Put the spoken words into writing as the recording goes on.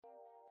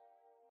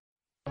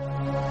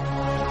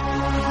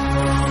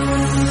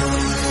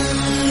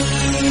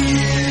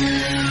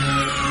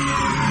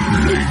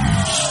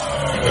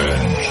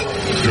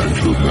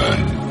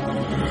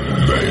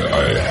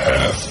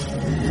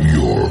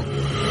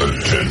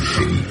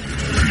Attention,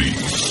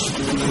 please.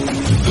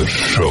 The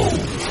show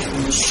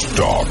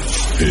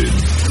starts in 10,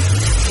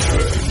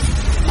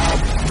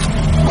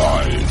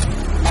 9,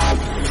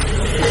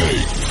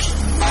 8,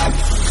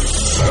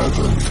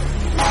 7,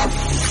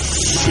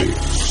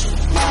 6,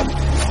 5,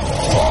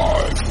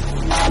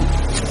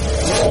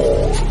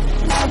 4,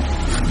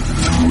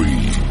 3,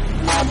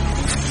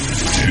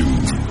 2,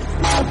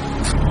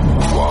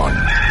 1,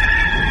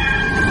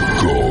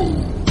 go.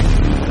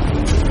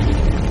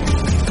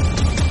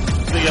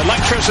 The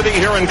electricity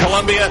here in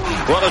Columbia,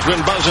 well, it's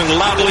been buzzing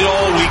loudly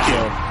all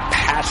weekend.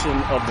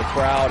 Passion of the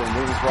crowd in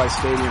Williams-Brice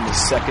Stadium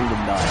is second to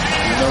none.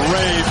 And the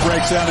rave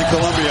breaks out in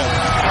Columbia.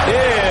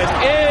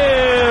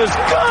 It is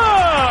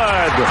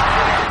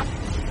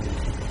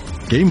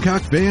good!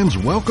 Gamecock fans,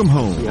 welcome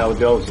home. See how it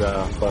goes,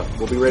 but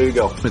we'll be ready to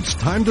go. It's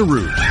time to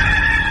root.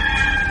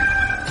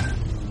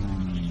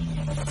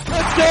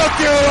 Let's go,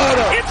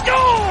 Carolina! It's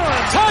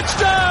gone!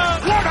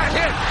 Touchdown! What a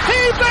hit!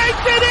 He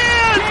baked it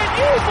in! Can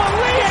you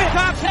believe it?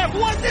 Gamecocks have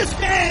won this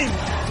game!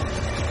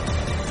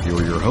 Here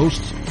are your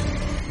hosts,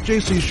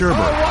 J.C. Sherber.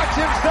 Watch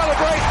him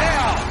celebrate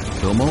now!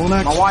 Phil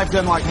Molinex. My wife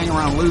doesn't like hanging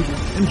around losing.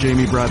 And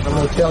Jamie Bradford. I'm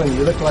going to tell him,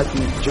 you look like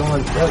you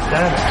joined Duck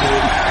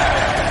Dynasty.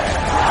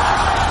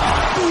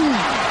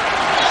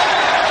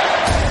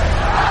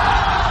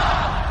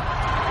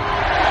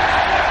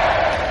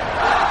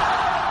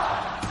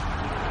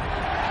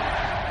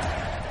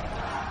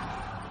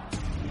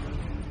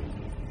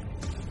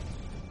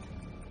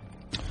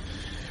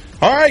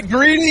 All right,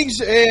 greetings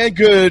and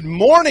good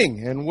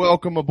morning and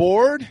welcome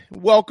aboard.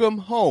 Welcome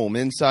home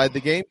inside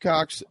the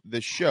Gamecocks, the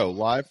show,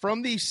 live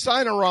from the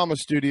Signorama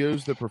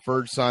Studios, the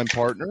preferred sign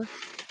partner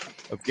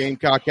of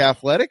Gamecock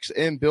Athletics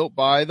and built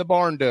by the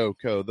Barndo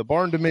Co., the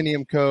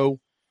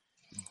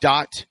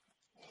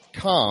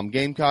barndominiumco.com.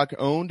 Gamecock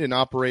owned and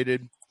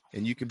operated,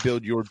 and you can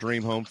build your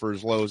dream home for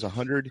as low as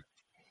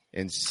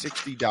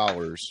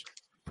 $160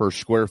 per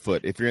square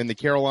foot. If you're in the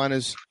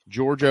Carolinas,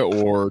 Georgia,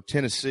 or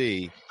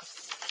Tennessee,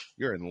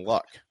 you're in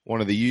luck.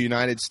 One of the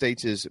United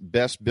States'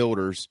 best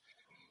builders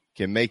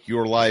can make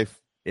your life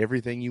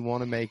everything you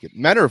want to make it.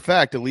 Matter of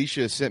fact,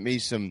 Alicia sent me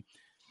some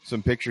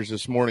pictures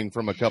this morning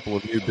from a couple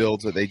of new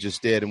builds that they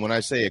just did. And when I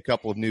say a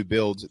couple of new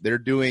builds, they're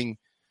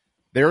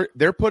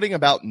putting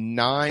about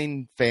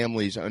 9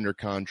 families under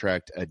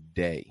contract a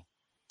day.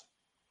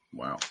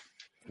 Wow.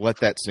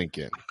 Let that sink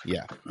in.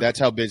 Yeah, that's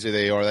how busy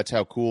they are. That's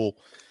how cool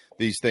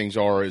these things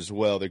are as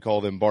well. They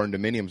call them barn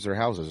dominiums. Their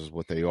houses is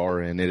what they are,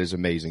 and it is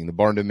amazing. The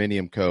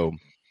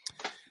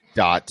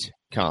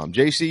barndominiumco.com.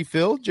 JC,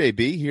 Phil,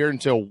 JB here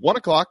until 1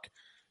 o'clock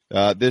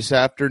this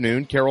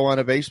afternoon.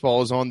 Carolina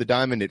baseball is on the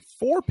diamond at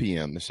 4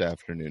 p.m. this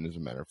afternoon, as a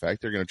matter of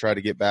fact. They're going to try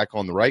to get back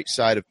on the right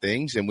side of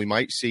things, and we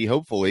might see,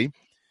 hopefully,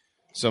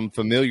 some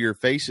familiar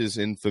faces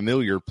in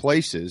familiar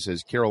places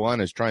as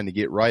Carolina is trying to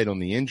get right on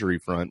the injury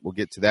front. We'll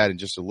get to that in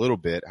just a little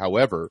bit.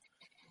 However,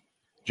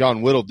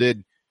 John Whittle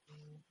did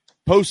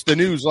post the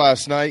news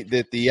last night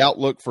that the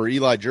outlook for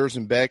Eli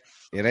Jersenbeck,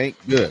 it ain't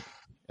good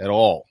at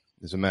all,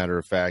 as a matter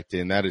of fact,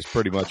 and that is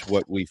pretty much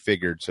what we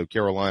figured. So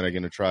Carolina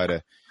going to try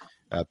to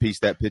piece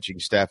that pitching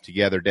staff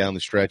together down the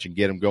stretch and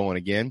get them going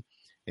again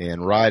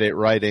and ride it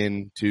right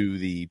into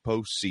the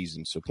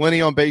postseason. So plenty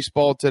on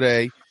baseball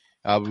today.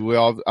 We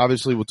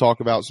obviously will talk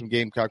about some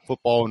Gamecock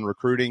football and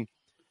recruiting.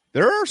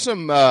 There are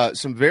some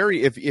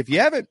very, if you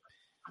haven't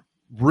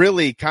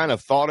really kind of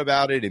thought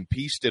about it and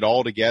pieced it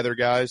all together,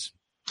 guys,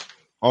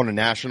 on the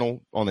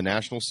national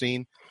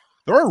scene,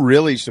 there are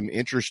really some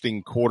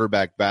interesting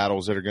quarterback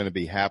battles that are going to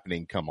be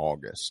happening come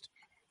August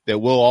that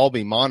we'll all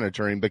be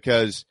monitoring,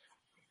 because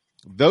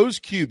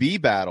those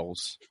QB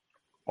battles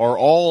are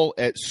all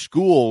at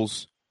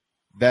schools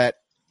that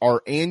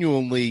are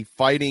annually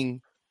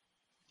fighting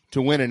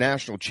to win a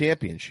national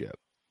championship.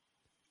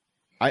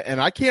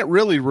 I can't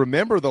really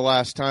remember the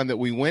last time that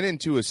we went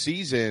into a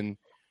season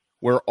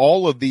where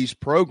all of these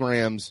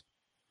programs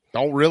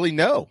don't really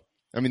know.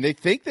 I mean, they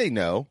think they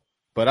know,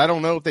 but I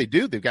don't know if they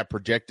do. They've got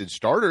projected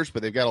starters,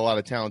 but they've got a lot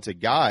of talented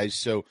guys.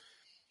 So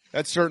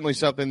that's certainly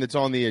something that's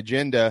on the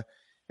agenda.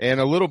 And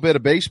a little bit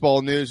of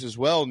baseball news as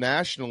well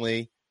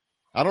nationally.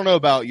 I don't know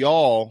about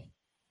y'all,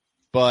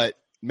 but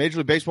Major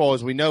League Baseball,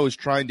 as we know, is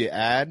trying to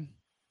add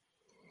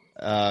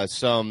a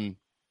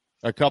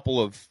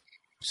couple of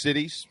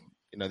cities.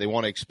 You know, they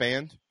want to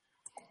expand.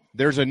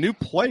 There's a new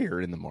player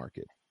in the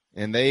market,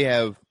 and they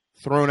have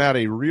thrown out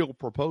a real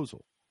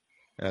proposal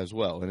as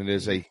well, and it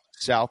is a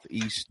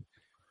Southeast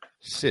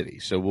city.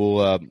 So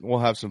we'll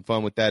have some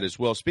fun with that as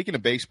well. Speaking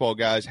of baseball,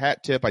 guys,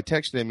 hat tip. I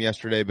texted him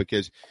yesterday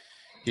because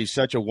he's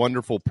such a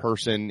wonderful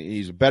person.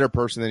 He's a better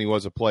person than he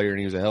was a player, and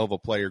he was a hell of a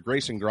player.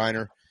 Grayson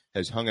Griner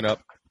has hung it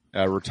up,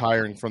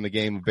 retiring from the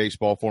game of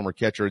baseball, former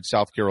catcher at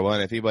South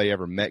Carolina. If anybody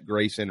ever met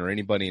Grayson or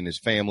anybody in his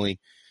family,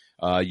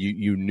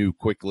 you knew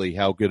quickly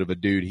how good of a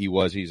dude he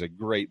was. He's a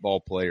great ball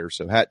player.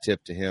 So hat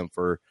tip to him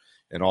for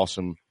an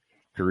awesome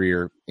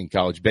career in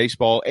college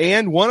baseball.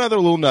 And one other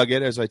little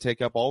nugget, as I take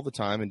up all the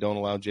time and don't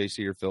allow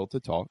JC or Phil to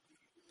talk.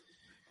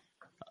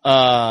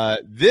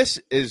 This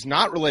is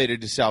not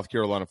related to South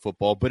Carolina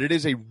football, but it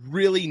is a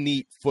really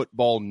neat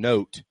football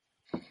note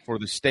for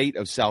the state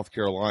of South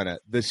Carolina.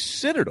 The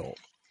Citadel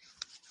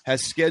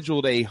has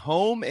scheduled a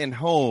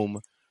home-and-home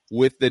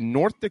with the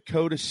North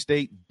Dakota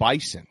State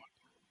Bison.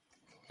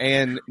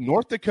 And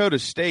North Dakota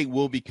State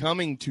will be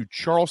coming to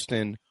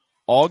Charleston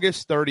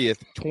August 30th,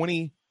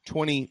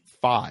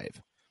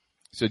 2025.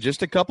 So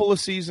just a couple of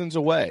seasons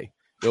away.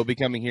 They'll be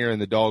coming here,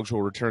 and the Dogs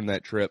will return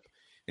that trip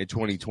in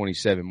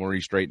 2027.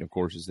 Maurice Drayton, of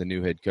course, is the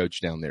new head coach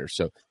down there.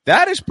 So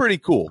that is pretty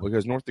cool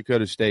because North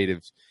Dakota State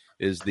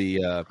is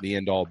the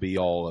end-all,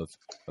 be-all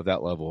of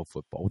that level of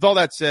football. With all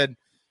that said,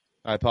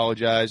 I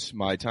apologize.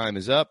 My time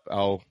is up.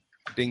 I'll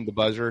ding the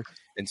buzzer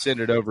and send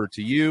it over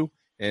to you.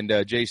 And,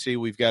 JC,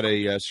 we've got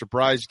a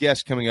surprise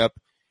guest coming up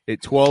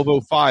at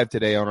 12:05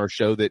 today on our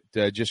show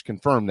that just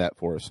confirmed that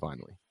for us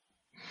finally.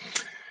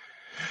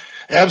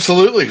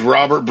 Absolutely.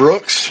 Robert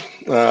Brooks,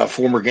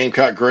 former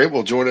Gamecock great,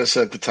 will join us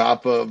at the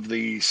top of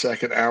the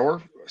second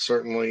hour.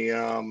 Certainly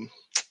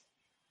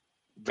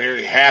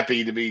very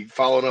happy to be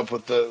following up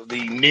with the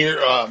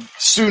near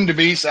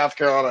soon-to-be South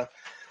Carolina,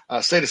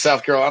 State of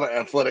South Carolina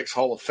Athletics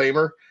Hall of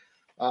Famer.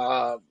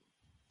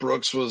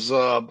 Brooks was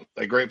a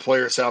great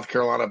player at South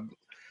Carolina.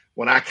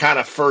 When I kind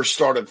of first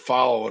started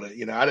following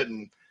it, I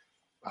didn't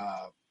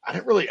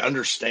really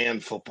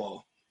understand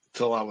football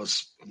until I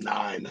was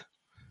 9.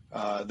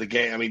 The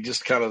game,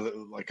 just kind of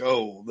like,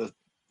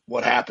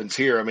 what happens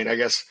here? I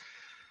guess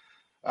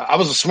I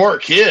was a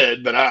smart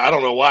kid, but I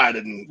don't know why I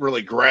didn't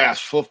really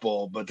grasp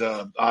football. But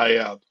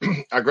I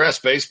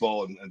grasped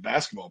baseball and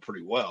basketball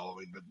pretty well.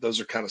 But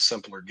those are kind of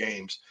simpler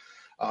games.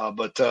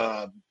 But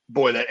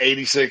boy, that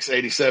 86,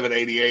 87,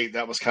 88,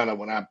 that was kind of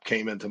when I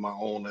came into my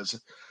own as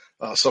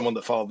someone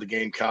that followed the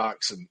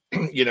Gamecocks. And,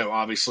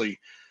 obviously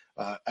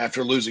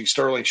after losing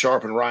Sterling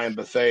Sharp and Ryan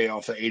Bethea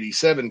off the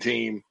 87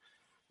 team,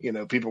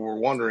 people were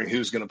wondering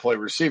who's going to play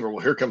receiver.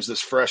 Well, here comes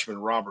this freshman,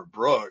 Robert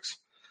Brooks,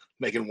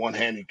 making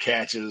one-handed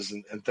catches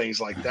and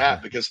things like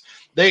that because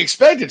they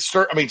expected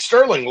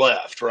Sterling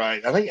left,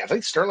 right? I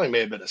think Sterling may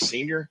have been a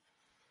senior.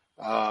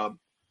 But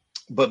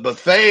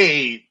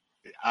Bethea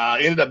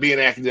ended up being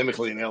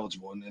academically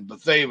ineligible, and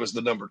Bethea was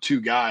the number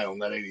 2 guy on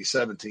that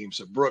 87 team.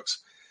 So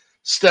Brooks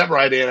stepped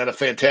right in, had a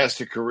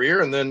fantastic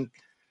career, and then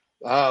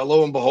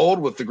lo and behold,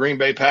 with the Green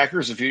Bay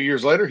Packers a few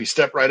years later, he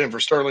stepped right in for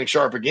Sterling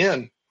Sharp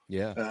again.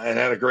 Yeah, and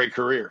had a great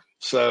career.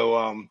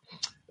 So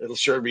it'll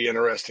sure be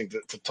interesting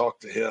to talk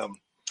to him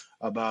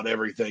about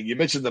everything. You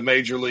mentioned the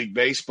Major League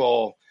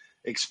Baseball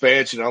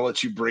expansion. I'll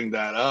let you bring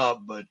that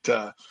up.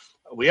 But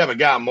we have a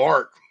guy,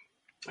 Mark,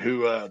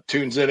 who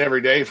tunes in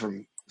every day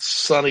from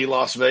sunny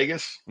Las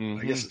Vegas.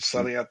 Mm-hmm. I guess it's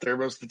sunny out there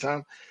most of the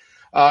time.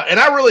 And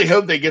I really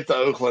hope they get the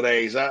Oakland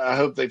A's. I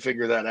hope they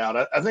figure that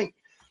out. I think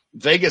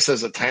Vegas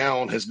as a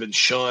town has been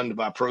shunned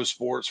by pro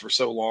sports for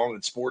so long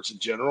and sports in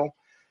general.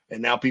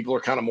 And now people are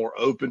kind of more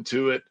open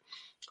to it.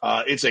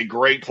 It's a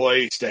great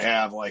place to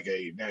have like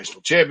a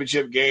national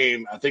championship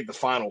game. I think the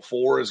Final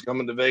Four is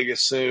coming to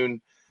Vegas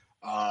soon.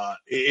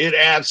 It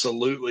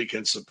absolutely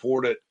can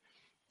support it.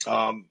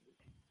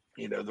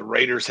 The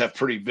Raiders have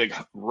pretty big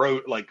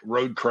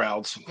road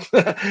crowds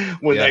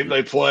when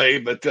they play.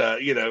 But,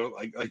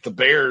 like the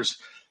Bears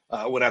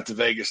went out to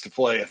Vegas to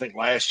play. I think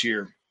last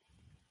year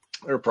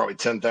there were probably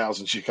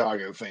 10,000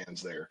 Chicago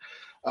fans there.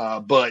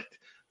 But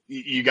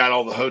you got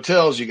all the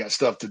hotels, you got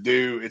stuff to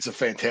do. It's a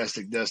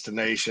fantastic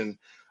destination.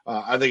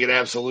 I think it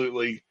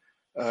absolutely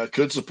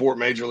could support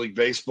Major League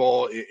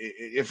Baseball.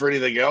 If for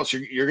anything else,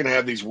 you're going to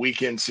have these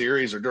weekend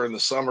series or during the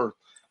summer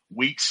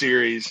week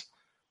series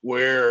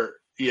where,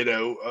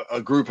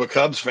 a group of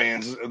Cubs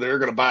fans, they're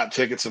going to buy up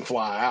tickets and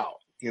fly out,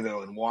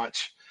 and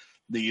watch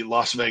the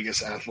Las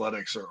Vegas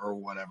Athletics or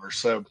whatever.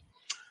 So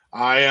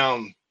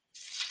I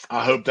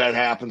hope that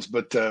happens,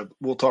 but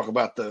we'll talk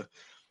about the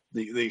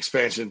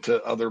expansion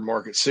to other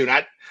markets soon.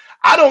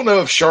 I don't know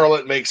if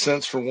Charlotte makes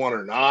sense for one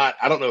or not.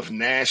 I don't know if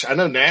I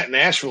know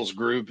Nashville's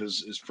group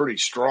is pretty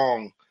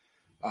strong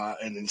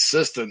and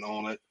insistent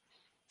on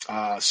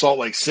it. Salt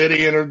Lake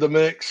City entered the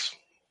mix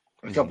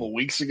a couple of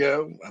weeks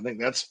ago. I think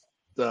that's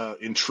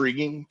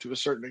intriguing to a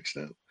certain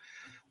extent,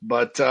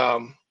 but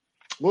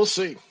we'll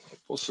see.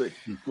 We'll see.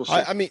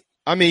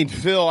 I mean,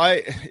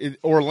 Phil,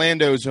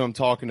 Orlando is who I'm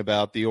talking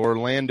about. The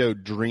Orlando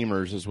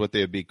Dreamers is what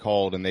they would be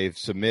called, and they've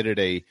submitted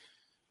a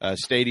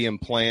stadium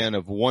plan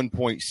of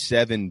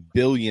 $1.7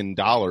 billion,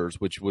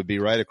 which would be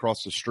right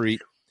across the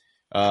street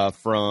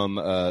from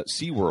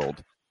SeaWorld.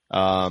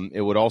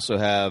 It would also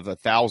have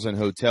 1,000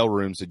 hotel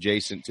rooms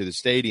adjacent to the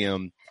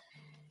stadium.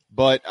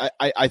 But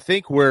I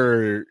think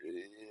where,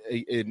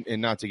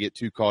 and not to get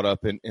too caught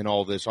up in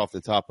all this off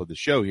the top of the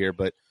show here,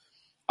 but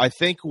I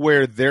think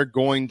where they're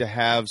going to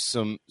have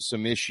some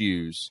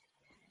issues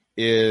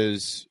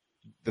is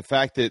the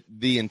fact that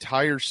the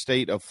entire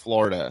state of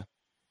Florida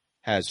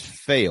has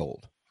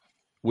failed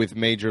with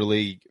Major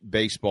League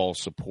Baseball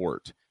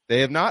support. They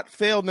have not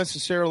failed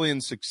necessarily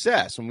in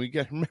success. And we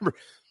got to remember,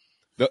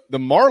 the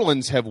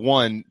Marlins have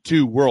won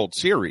 2 World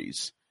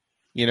Series,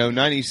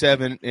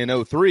 97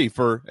 and 03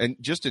 and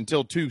just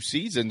until 2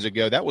 seasons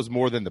ago, that was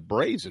more than the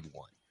Braves had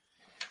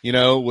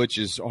won, which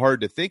is hard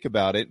to think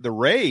about it. The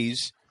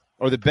Rays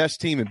are the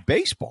best team in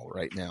baseball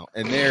right now,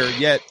 and they're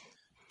yet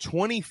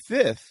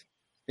 25th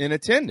in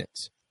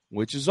attendance,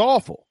 which is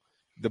awful.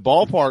 The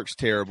ballpark's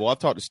terrible. I've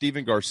talked to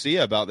Steven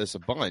Garcia about this a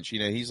bunch.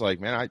 He's like,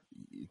 man,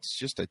 it's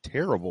just a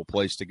terrible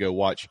place to go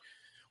watch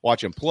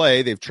them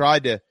play. They've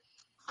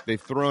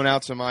thrown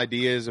out some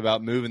ideas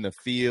about moving the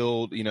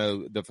field,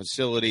 the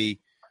facility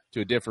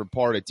to a different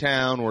part of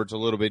town where it's a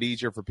little bit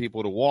easier for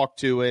people to walk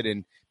to it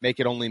and make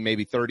it only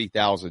maybe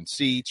 30,000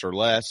 seats or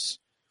less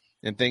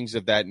and things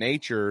of that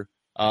nature.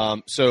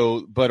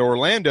 But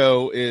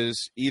Orlando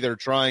is either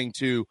trying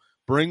to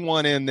bring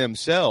one in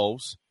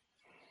themselves,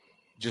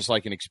 just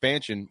like an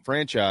expansion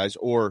franchise,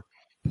 or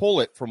pull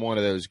it from one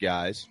of those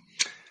guys.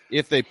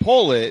 If they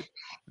pull it,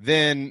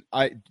 then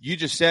you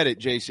just said it,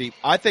 JC.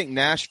 I think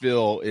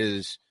Nashville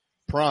is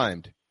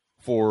primed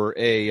for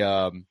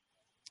an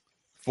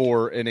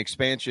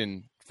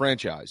expansion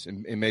franchise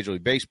in Major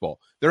League Baseball.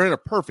 They're in a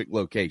perfect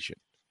location.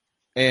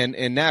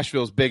 And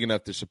Nashville's big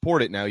enough to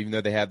support it now, even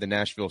though they have the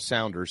Nashville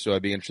Sounders. So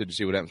I'd be interested to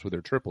see what happens with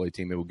their AAA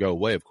team. It will go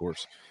away, of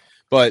course.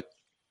 And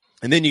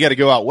then you got to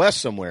go out west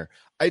somewhere.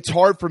 It's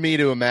hard for me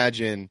to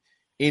imagine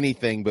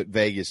anything but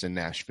Vegas and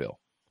Nashville.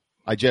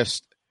 I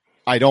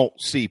don't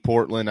see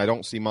Portland. I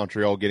don't see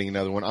Montreal getting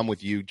another one. I'm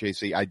with you,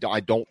 JC. I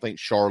don't think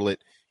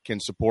Charlotte can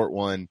support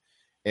one.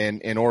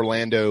 And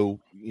Orlando,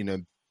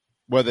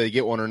 whether they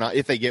get one or not,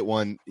 if they get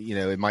one,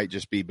 it might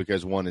just be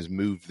because one is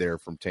moved there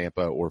from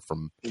Tampa or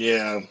from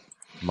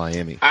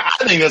Miami. I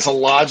think that's a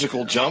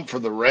logical jump for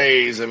the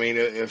Rays. I mean,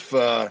 if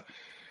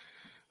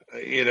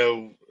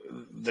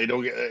they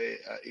don't get,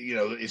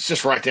 it's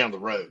just right down the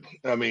road.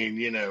 I mean,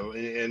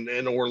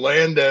 in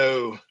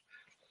Orlando,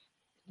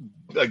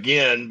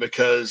 again,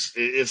 because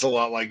it's a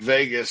lot like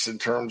Vegas in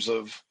terms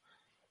of,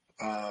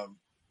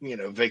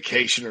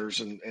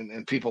 vacationers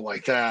and people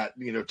like that,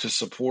 to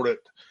support it,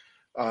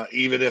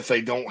 even if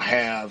they don't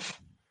have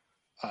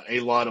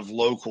a lot of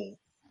local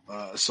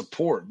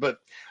support. But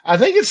I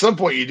think at some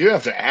point you do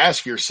have to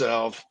ask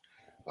yourself,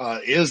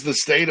 is the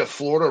state of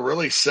Florida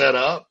really set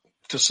up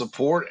to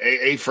support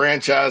a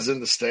franchise in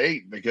the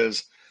state?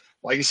 Because,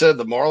 like you said,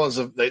 the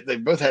Marlins they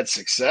both had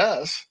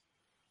success,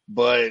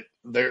 but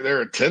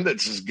their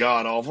attendance is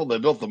god awful. They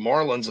built the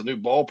Marlins a new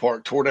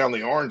ballpark, tore down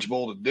the Orange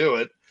Bowl to do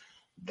it.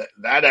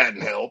 That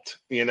hadn't helped,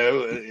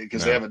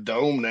 because they have a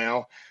dome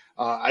now.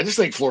 I just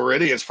think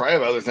Floridians probably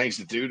have other things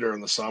to do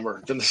during the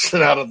summer than to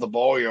sit out at the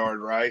ball yard,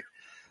 right?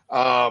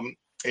 But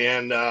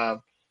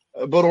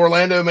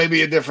Orlando may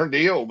be a different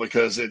deal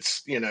because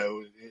it's,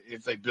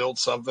 if they build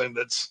something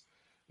that's,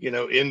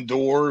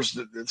 indoors,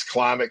 that's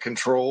climate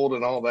controlled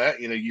and all that,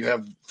 you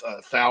have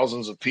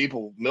thousands of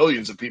people,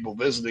 millions of people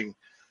visiting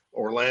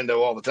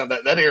Orlando all the time.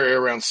 That area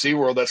around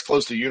SeaWorld, that's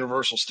close to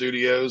Universal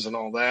Studios and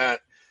all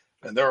that.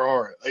 And there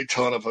are a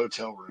ton of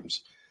hotel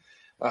rooms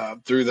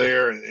through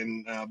there.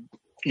 And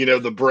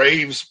the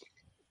Braves,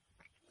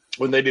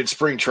 when they did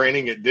spring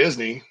training at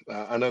Disney,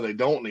 I know they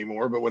don't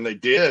anymore, but when they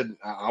did,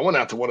 I went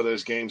out to one of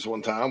those games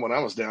one time when I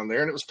was down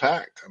there, and it was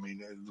packed. I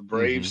mean, the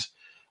Braves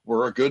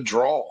were a good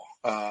draw.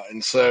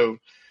 And so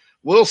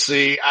we'll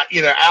see.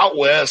 Out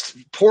west,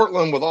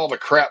 Portland, with all the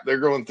crap they're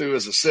going through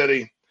as a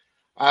city,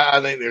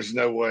 I think there's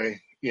no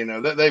way,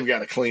 they've got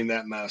to clean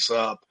that mess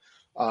up.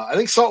 I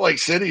think Salt Lake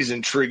City is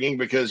intriguing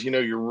because,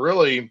 you're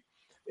really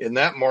in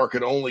that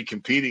market only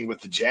competing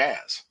with the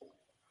Jazz,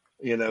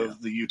 the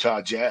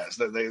Utah Jazz.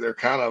 They're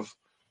kind of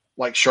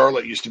like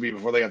Charlotte used to be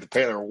before they got the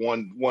Panther,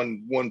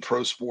 one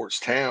pro sports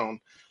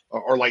town,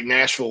 or like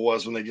Nashville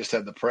was when they just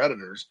had the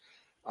Predators.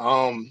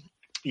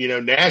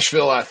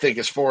 Nashville, I think,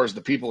 as far as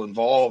the people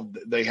involved,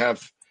 they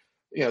have,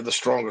 the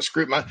strongest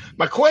group.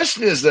 My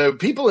question is, though,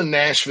 people in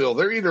Nashville,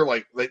 they're either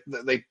like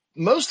they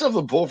most of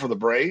them pull for the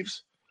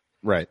Braves.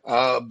 Right.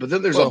 But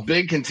then there's a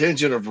big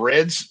contingent of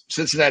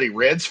Cincinnati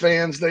Reds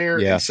fans there,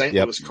 and St.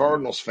 Louis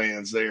Cardinals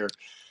fans there.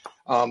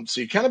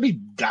 So you kind of be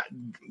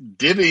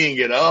divvying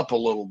it up a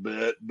little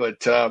bit,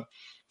 but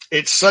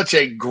it's such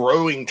a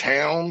growing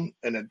town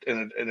and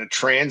a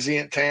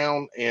transient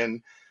town,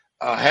 and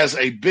has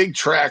a big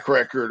track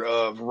record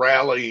of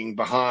rallying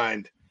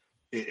behind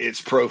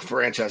its pro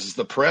franchises.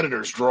 The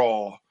Predators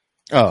draw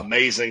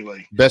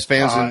amazingly. Best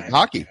fans in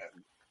hockey.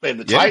 And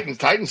the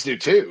Titans do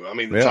too. I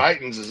mean, the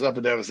Titans, as up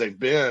and down as they've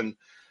been.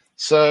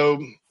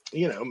 So,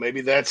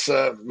 maybe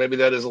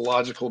that is a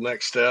logical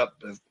next step,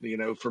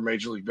 for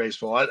Major League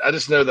Baseball. I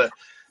just know that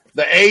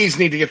the A's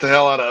need to get the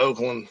hell out of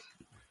Oakland,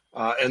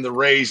 and the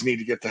Rays need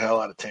to get the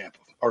hell out of Tampa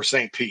or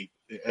St. Pete,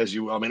 as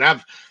you will. I mean,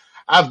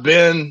 I've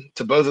been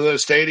to both of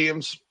those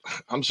stadiums.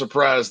 I'm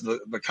surprised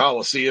the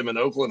Coliseum in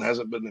Oakland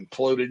hasn't been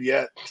imploded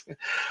yet.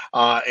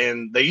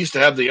 And they used to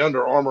have the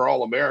Under Armour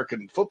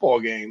All-American football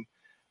game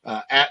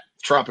at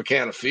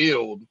Tropicana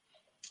Field,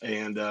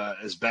 and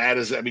as bad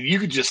as you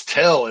could just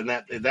tell, and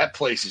that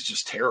place is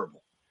just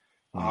terrible.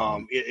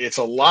 It's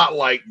a lot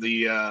like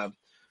the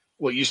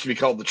what used to be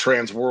called the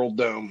Trans World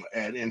Dome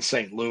in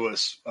St.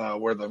 Louis,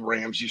 where the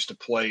Rams used to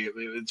play.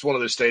 It's one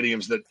of those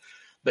stadiums that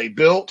they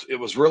built. It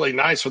was really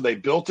nice when they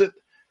built it,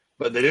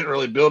 but they didn't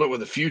really build it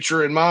with a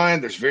future in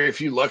mind. There's very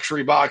few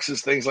luxury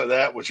boxes, things like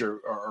that, which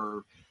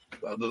are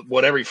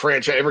what every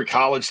franchise, every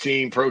college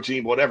team, pro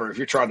team, whatever, if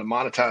you're trying to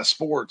monetize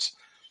sports,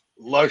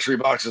 luxury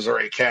boxes are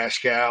a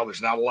cash cow.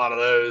 There's not a lot of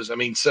those. I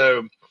mean,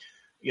 so,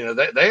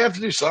 they have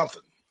to do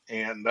something.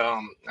 And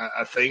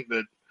I think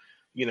that,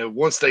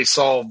 once they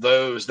solve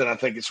those, then I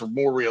think it's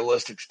more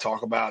realistic to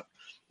talk about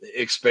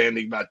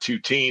expanding by 2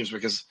 teams,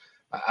 because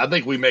I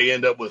think we may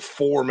end up with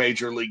 4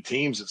 major league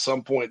teams at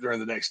some point during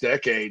the next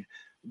decade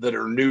that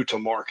are new to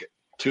market,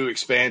 2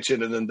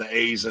 expansion, and then the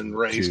A's and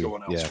Rays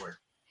going elsewhere.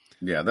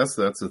 Yeah, that's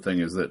the thing,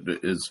 is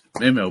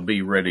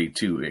MLB ready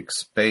to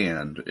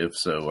expand? If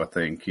so, I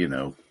think,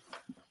 you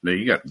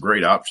got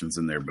great options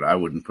in there, but I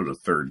wouldn't put a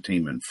 3rd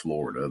team in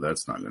Florida.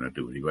 That's not going to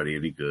do anybody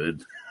any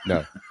good.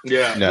 No.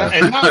 Yeah. No.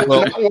 And not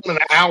an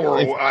hour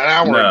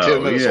and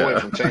 10 minutes away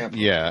from Tampa.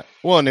 Yeah.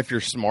 Well, and if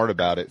you're smart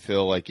about it,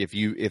 Phil, like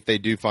if they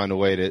do find a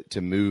way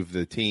to move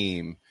the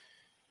team,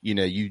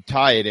 you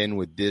tie it in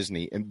with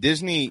Disney. And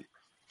Disney,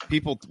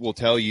 people will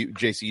tell you,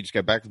 JC, you just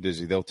got back from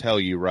Disney, they'll tell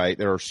you, right,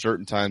 there are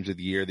certain times of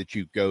the year that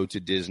you go to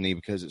Disney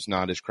because it's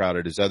not as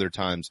crowded as other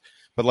times.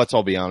 But let's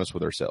all be honest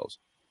with ourselves.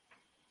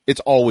 It's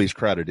always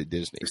crowded at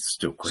Disney. It's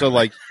still crowded. So,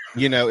 like,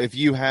 if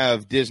you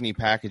have Disney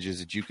packages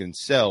that you can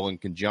sell in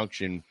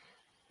conjunction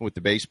with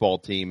the baseball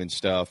team and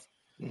stuff,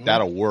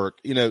 that'll work.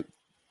 I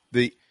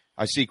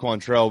see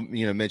Quantrell,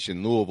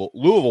 mention Louisville.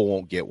 Louisville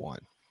won't get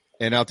one.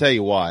 And I'll tell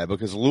you why.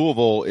 Because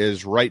Louisville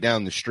is right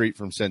down the street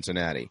from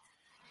Cincinnati.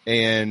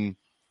 And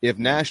if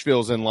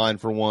Nashville's in line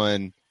for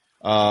one,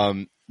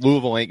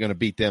 Louisville ain't going to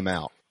beat them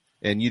out.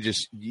 And you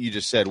just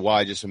said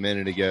why just a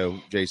minute ago,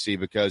 JC,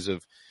 because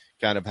of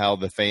kind of how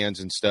the fans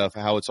and stuff,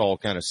 how it's all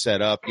kind of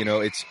set up.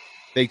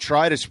 They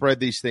try to spread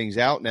these things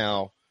out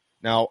now.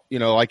 Now,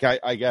 like I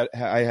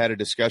had a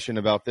discussion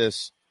about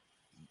this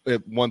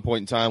at one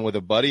point in time with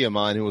a buddy of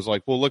mine who was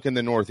like, well, look in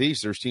the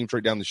Northeast, there's teams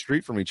right down the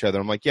street from each other.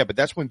 I'm like, yeah, but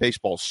that's when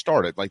baseball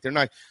started. Like,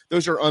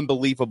 those are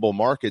unbelievable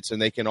markets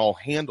and they can all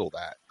handle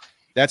that.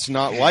 That's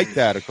not like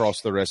that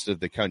across the rest of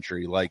the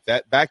country. Like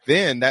that back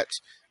then,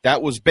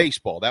 that was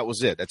baseball. That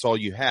was it. That's all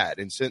you had.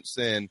 And since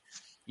then,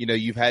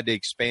 you've had to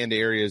expand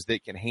areas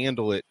that can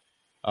handle it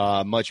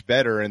much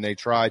better, and they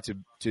try to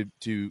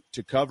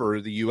cover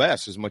the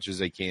U.S. as much as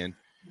they can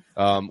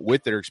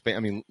with their expand. I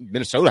mean,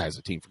 Minnesota has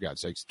a team, for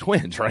God's sakes,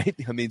 Twins, right?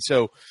 I mean,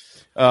 so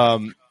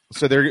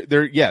they're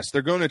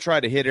going to try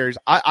to hit areas.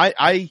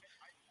 I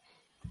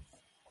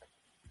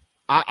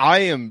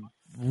am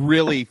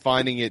really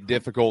finding it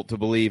difficult to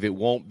believe it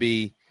won't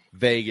be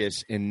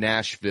Vegas and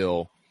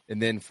Nashville,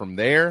 and then from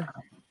there,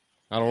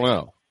 I don't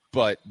know.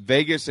 But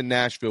Vegas and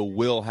Nashville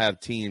will have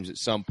teams at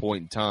some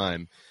point in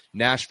time.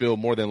 Nashville,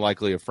 more than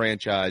likely a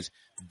franchise.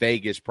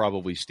 Vegas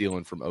probably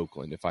stealing from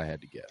Oakland, if I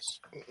had to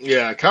guess.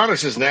 Yeah, Connor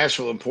says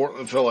Nashville and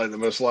Portland feel like the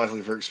most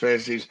likely for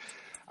expansion teams.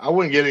 I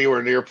wouldn't get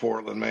anywhere near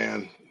Portland,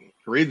 man.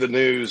 Read the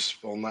news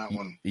on that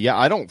one. Yeah,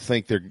 I don't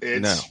think I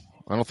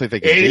don't think they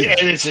can do that.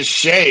 And it's a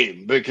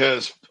shame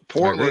because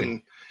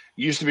Portland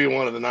used to be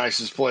one of the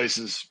nicest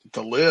places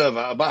to live.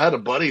 I had a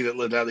buddy that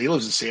lived out there. He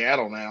lives in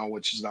Seattle now,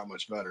 which is not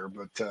much better,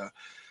 but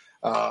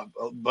a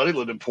buddy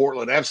lived in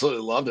Portland.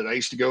 Absolutely loved it. I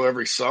used to go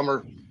every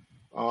summer.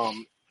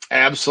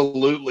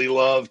 Absolutely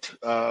loved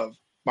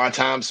my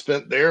time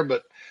spent there,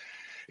 but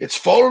it's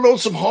fallen on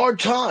some hard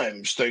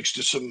times thanks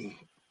to some,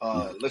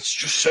 let's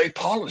just say,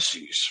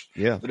 policies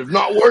that have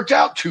not worked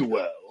out too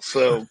well.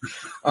 So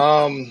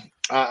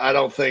I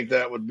don't think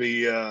that would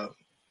be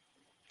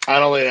I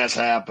don't think that's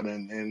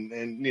happening.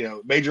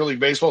 And Major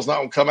League Baseball's not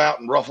going to come out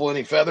and ruffle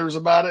any feathers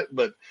about it,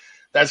 but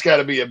that's got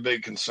to be a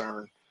big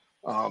concern,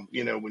 when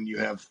you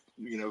have,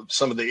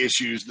 some of the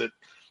issues that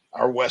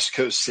our West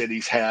Coast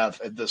cities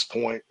have at this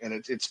point. And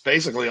it's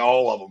basically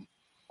all of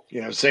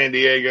them, San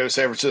Diego,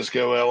 San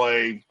Francisco,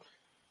 LA,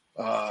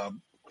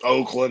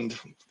 Oakland,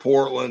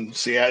 Portland,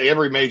 Seattle,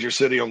 every major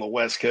city on the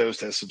West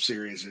Coast has some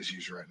serious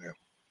issues right now.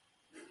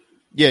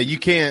 Yeah. You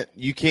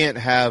can't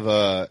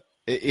have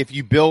if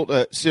you built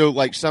so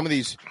like some of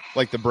these,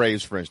 like the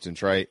Braves, for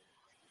instance, right?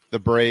 The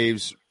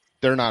Braves,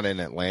 they're not in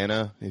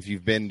Atlanta. If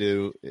you've been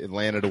to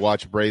Atlanta to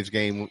watch a Braves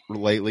game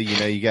lately,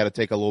 you got to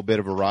take a little bit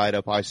of a ride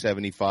up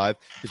I-75.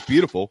 It's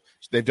beautiful.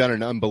 They've done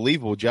an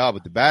unbelievable job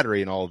with the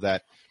battery and all of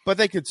that, but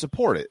they could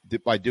support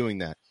it by doing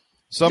that.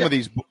 Some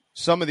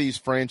of these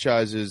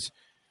franchises,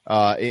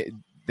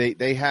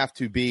 they have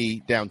to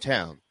be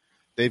downtown.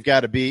 They've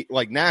got to be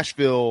like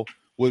Nashville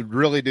would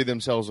really do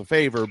themselves a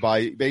favor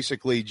by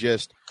basically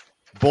just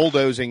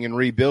bulldozing and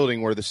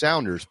rebuilding where the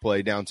Sounders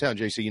play downtown.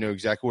 JC, you know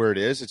exactly where it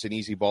is. It's an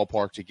easy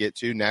ballpark to get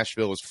to.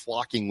 Nashville is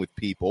flocking with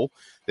people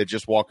that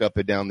just walk up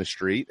and down the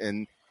street,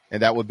 and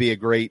that would be a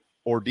great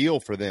ordeal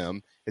for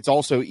them. It's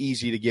also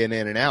easy to get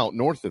in and out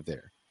north of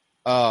there.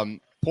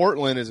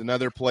 Portland is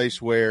another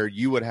place where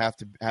you would have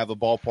to have a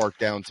ballpark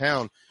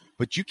downtown,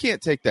 but you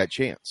can't take that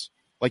chance.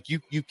 Like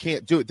you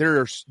can't do it.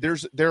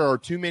 There are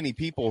too many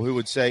people who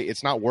would say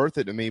it's not worth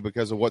it to me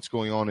because of what's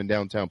going on in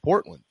downtown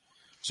Portland.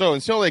 So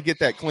until they get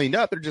that cleaned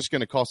up, they're just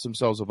going to cost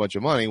themselves a bunch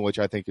of money, which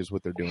I think is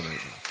what they're doing right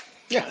now.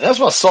 Yeah, that's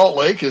why Salt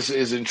Lake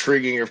is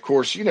intriguing. Of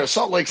course,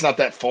 Salt Lake's not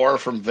that far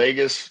from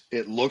Vegas.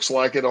 It looks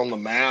like it on the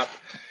map.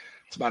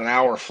 It's about an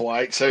hour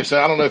flight. So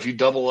I don't know if you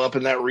double up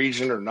in that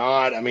region or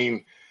not. I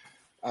mean,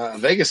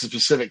 Vegas is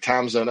Pacific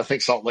time zone. I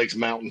think Salt Lake's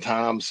Mountain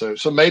time. So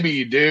maybe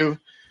you do.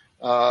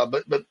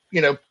 But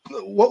you know,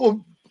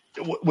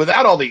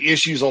 without all the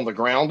issues on the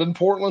ground in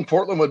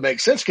Portland would make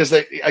sense because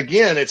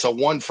it's a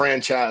one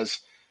franchise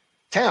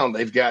town.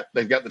 They've got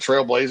the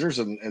Trailblazers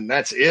and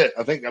that's it.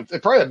 I think they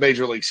probably have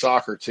Major League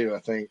Soccer too, I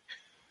think,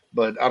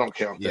 but I don't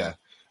count that.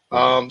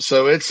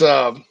 So it's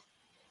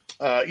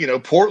you know,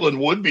 Portland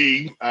would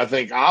be, I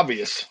think,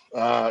 obvious,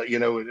 you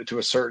know, to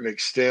a certain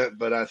extent,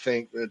 but I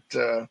think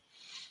that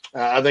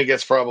I think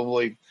that's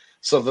probably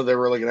something they're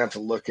really going to have to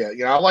look at.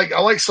 You know, I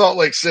like Salt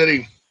Lake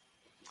City.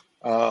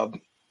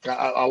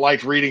 I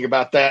liked reading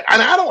about that,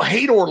 and I don't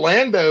hate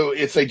Orlando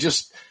if they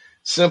just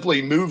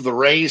simply move the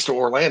Rays to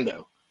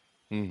Orlando.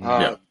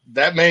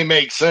 That may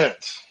make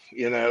sense.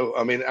 You know,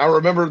 I mean, I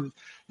remember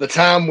the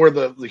time where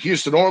the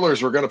Houston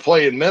Oilers were going to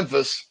play in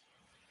Memphis.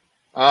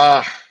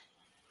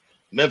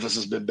 Memphis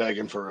has been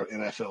begging for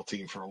an NFL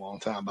team for a long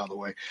time, by the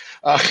way.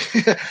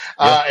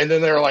 And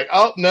then they were like,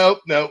 "Oh no,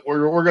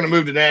 we're going to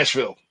move to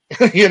Nashville,"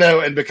 you know,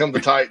 and become the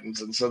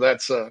Titans. And so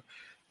that's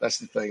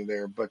the thing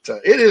there. But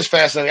it is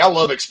fascinating. I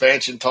love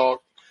expansion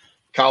talk,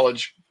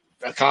 college,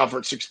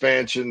 conference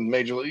expansion,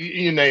 major league,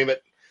 you name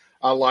it.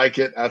 I like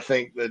it. I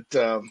think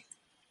that.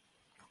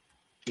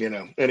 You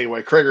know,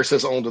 anyway, Krager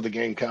says on to the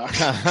Gamecock.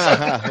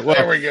 Well,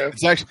 there we go.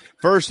 It's actually,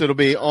 first, it'll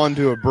be on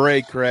to a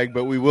break, Craig,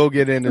 but we will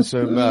get into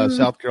some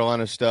South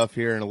Carolina stuff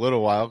here in a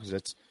little while because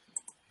that's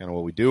kind of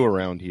what we do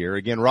around here.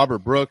 Again, Robert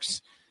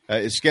Brooks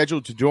is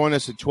scheduled to join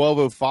us at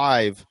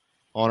 12:05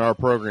 on our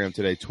program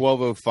today,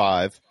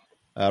 12:05.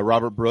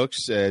 Robert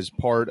Brooks as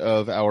part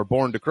of our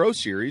Born to Crow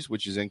series,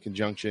 which is in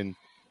conjunction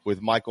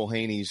with Michael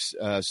Haney's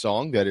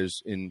song that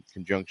is in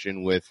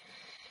conjunction with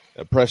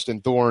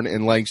Preston Thorne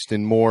and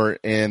Langston Moore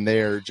and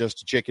their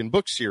Just a Chicken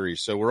book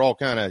series. So we're all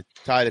kind of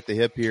tied at the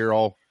hip here,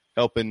 all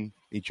helping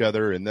each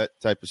other and that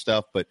type of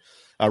stuff. But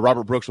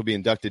Robert Brooks will be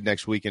inducted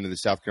next week into the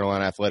South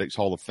Carolina Athletics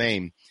Hall of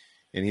Fame,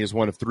 and he is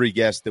one of three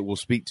guests that we'll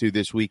speak to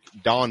this week.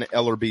 Don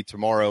Ellerby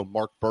tomorrow,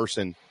 Mark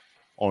Burson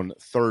on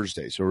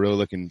Thursday. So we're really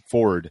looking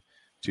forward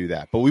to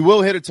that. But we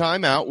will hit a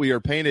timeout. We are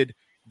painted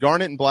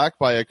garnet and black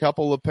by a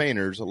couple of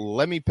painters.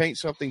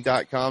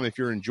 LetMePaintSomething.com if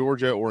you're in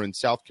Georgia or in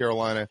South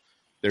Carolina.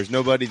 There's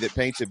nobody that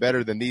paints it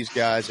better than these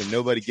guys, and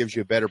nobody gives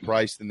you a better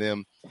price than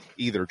them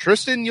either.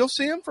 Tristan, you'll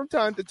see him from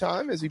time to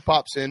time as he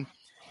pops in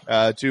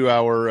to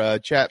our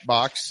chat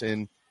box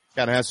and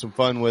kind of has some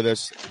fun with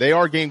us. They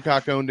are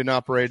Gamecock owned and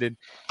operated,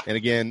 and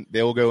again,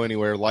 they will go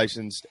anywhere,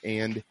 licensed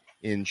and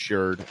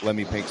insured.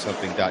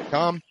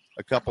 LetMePaintSomething.com,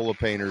 a couple of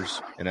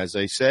painters, and as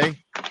they say,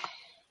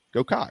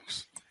 go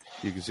Cox.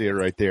 You can see it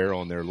right there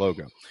on their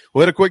logo.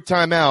 We'll hit a quick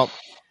timeout.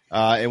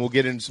 And we'll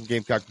get into some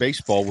Gamecock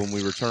baseball when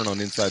we return on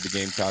Inside the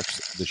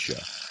Gamecocks, the show.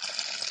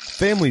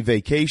 Family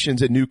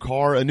vacations, a new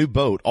car, a new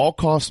boat, all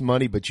cost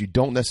money, but you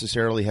don't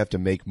necessarily have to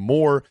make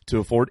more to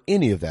afford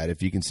any of that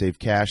if you can save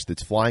cash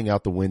that's flying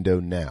out the window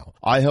now.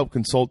 iHelp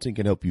Consulting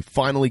can help you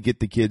finally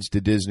get the kids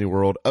to Disney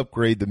World,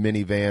 upgrade the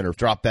minivan, or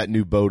drop that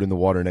new boat in the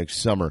water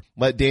next summer.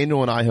 Let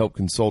Daniel and iHelp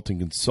Consulting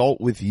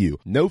consult with you.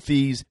 No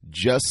fees,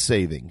 just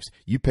savings.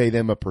 You pay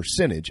them a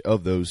percentage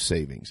of those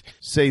savings.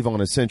 Save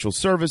on essential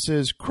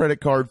services, credit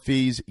card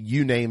fees,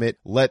 you name it.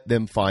 Let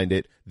them find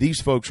it.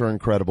 These folks are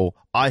incredible.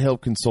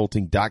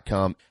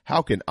 iHelpConsulting.com.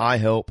 How can I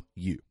help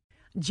you?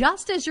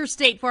 Just as your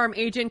State Farm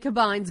agent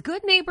combines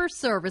good neighbor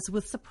service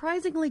with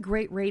surprisingly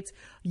great rates,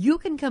 you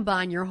can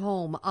combine your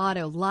home,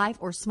 auto, life,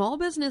 or small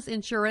business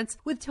insurance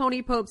with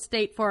Tony Pope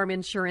State Farm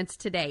Insurance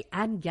today.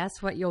 And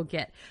guess what you'll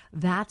get?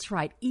 That's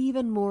right,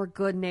 even more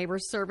good neighbor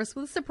service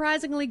with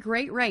surprisingly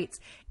great rates.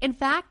 In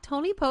fact,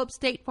 Tony Pope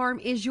State Farm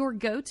is your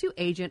go-to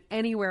agent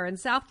anywhere in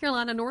South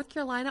Carolina, North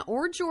Carolina,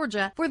 or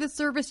Georgia for the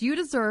service you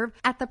deserve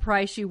at the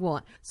price you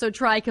want. So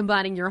try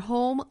combining your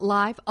home,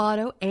 life,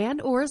 auto,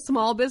 and or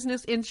small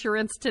business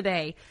insurance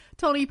today.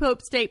 Tony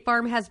Pope State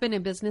Farm has been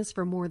in business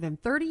for more than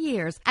 30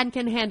 years and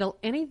can handle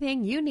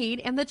anything you need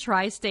in the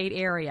tri-state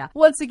area.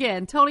 Once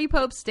again, Tony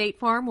Pope State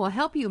Farm will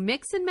help you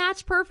mix and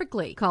match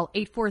perfectly. Call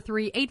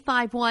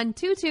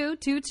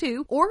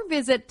 843-851-2222 or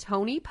visit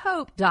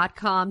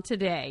TonyPope.com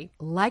today.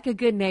 Like a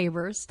good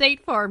neighbor,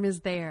 State Farm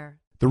is there.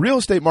 The real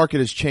estate market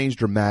has changed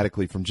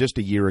dramatically from just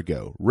a year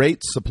ago.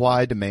 Rates,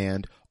 supply,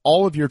 demand,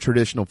 all of your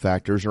traditional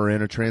factors are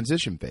in a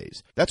transition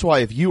phase. That's why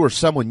if you or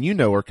someone you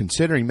know are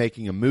considering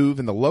making a move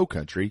in the low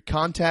country,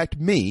 contact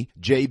me,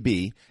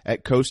 JB,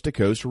 at Coast to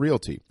Coast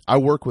Realty. I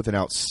work with an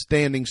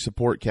outstanding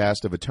support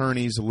cast of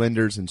attorneys,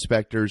 lenders,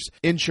 inspectors,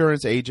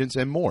 insurance agents,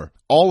 and more,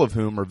 all of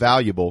whom are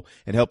valuable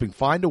in helping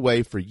find a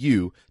way for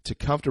you to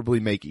comfortably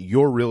make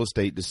your real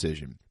estate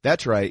decision.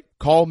 That's right.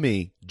 Call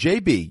me,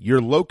 JB, your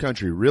low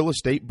country real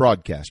estate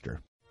broadcaster.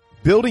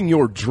 Building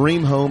your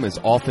dream home is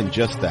often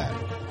just that,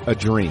 a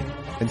dream.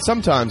 And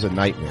sometimes a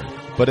nightmare.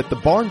 But at the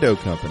Barndo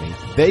Company,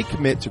 they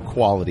commit to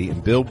quality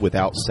and build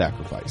without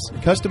sacrifice.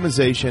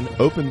 Customization,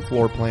 open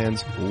floor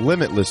plans,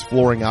 limitless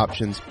flooring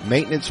options,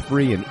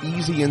 maintenance-free and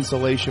easy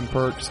installation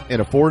perks,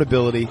 and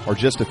affordability are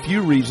just a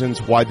few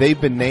reasons why they've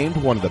been named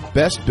one of the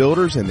best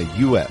builders in the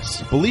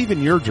U.S. Believe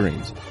in your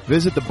dreams.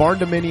 Visit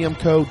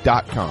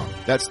thebarndominiumco.com.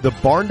 That's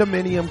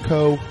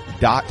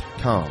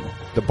thebarndominiumco.com.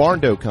 The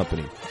Barndo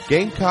Company.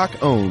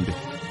 Gamecock owned.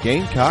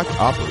 Gamecock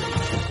operated.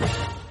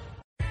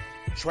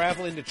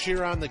 Traveling to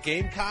cheer on the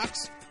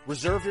Gamecocks?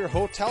 Reserve your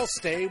hotel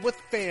stay with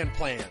Fan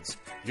Plans.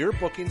 Your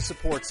booking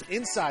supports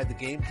Inside the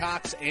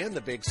Gamecocks and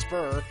the Big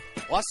Spur,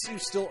 plus you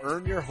still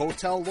earn your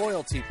hotel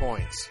loyalty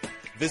points.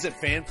 Visit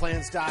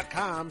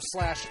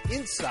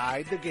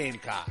fanplans.com/Inside the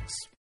Gamecocks.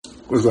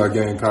 What's up,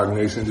 Gamecock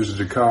Nation? This is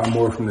Jakar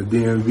Moore from the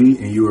DMV,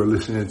 and you are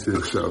listening to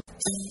the show.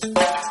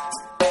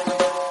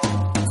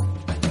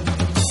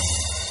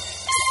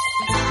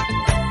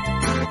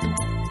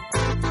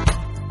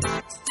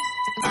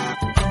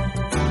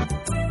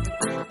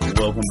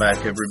 Welcome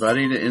back,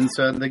 everybody, to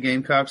Inside the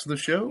Gamecocks, the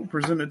show,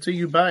 presented to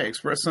you by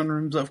Express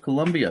Sunrooms of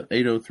Columbia.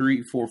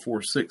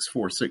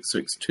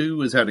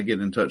 803-446-4662 is how to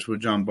get in touch with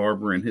John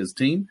Barber and his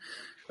team.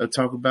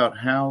 Talk about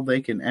how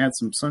they can add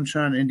some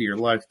sunshine into your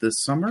life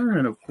this summer.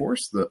 And, of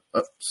course, the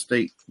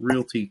Upstate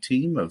Realty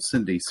team of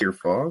Cindy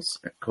Searfoss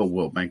at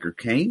Coldwell Banker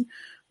Kane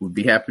would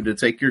be happy to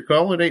take your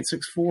call at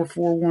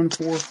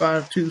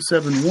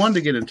 864-414-5271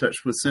 to get in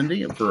touch with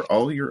Cindy for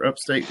all your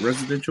upstate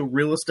residential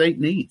real estate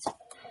needs.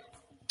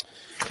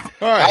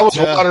 All right, I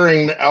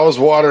was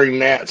watering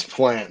Nat's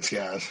plants,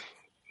 guys.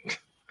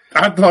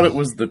 I thought it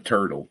was the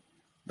turtle.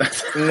 Nah,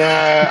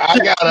 I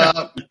got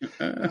up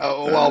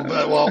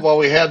while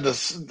we had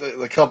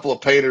the couple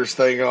of painters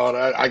thing on.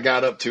 I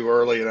got up too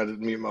early and I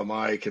didn't mute my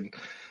mic, and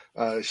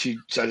I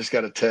just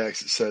got a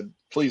text that said,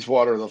 "Please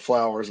water the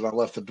flowers," and I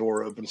left the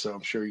door open, so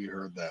I'm sure you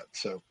heard that.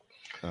 So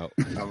I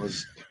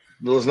was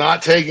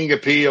not taking a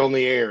pee on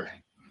the air,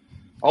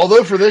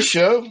 although for this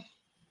show.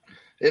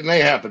 It may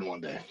happen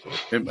one day.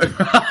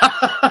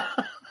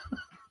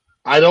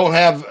 I don't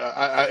have.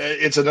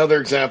 It's another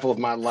example of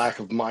my lack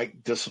of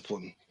mic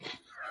discipline.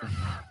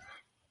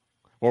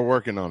 We're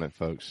working on it,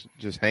 folks.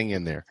 Just hang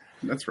in there.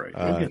 That's right.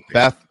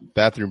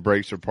 Bathroom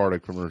breaks are part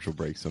of commercial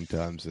breaks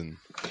sometimes, and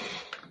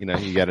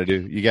you got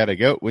to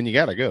go when you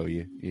got to go.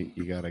 You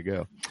got to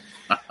go.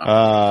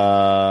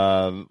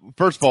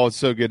 First of all, it's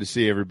so good to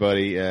see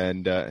everybody,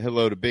 and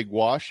hello to Big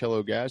Wash.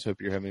 Hello, guys.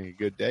 Hope you're having a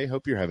good day.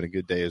 Hope you're having a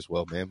good day as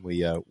well, man.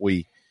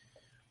 We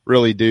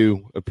really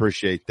do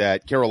appreciate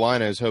that.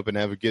 Carolina is hoping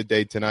to have a good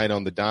day tonight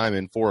on the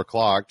Diamond,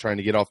 4:00, trying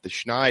to get off the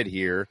schneid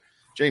here.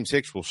 James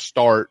Hicks will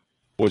start,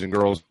 boys and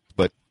girls,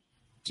 but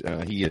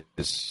he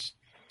is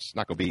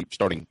not going to be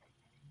starting,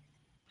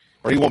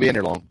 or he won't be in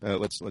there long.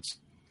 Let's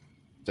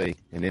say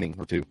an inning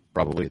or two,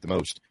 probably at the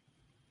most.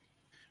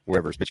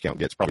 Wherever his pitch count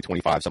gets, probably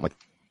 25, something like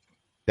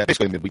that.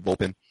 Basically, a midweek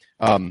bullpen.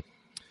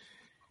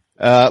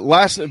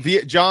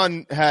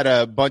 John had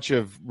a bunch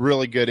of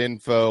really good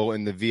info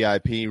in the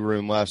VIP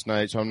room last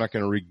night, so I'm not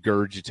going to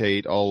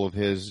regurgitate all of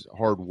his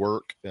hard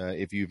work.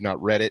 If you've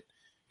not read it,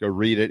 go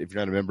read it. If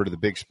you're not a member of the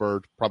Big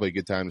Spur, probably a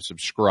good time to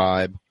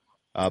subscribe.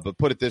 But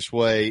put it this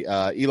way,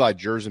 Eli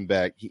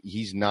Jerzenbeck,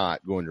 he's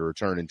not going to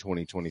return in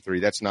 2023.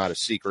 That's not a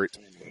secret.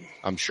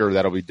 I'm sure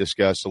that'll be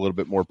discussed a little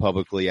bit more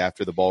publicly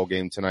after the ball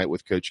game tonight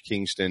with Coach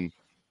Kingston.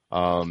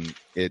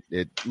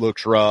 It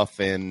looks rough,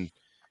 and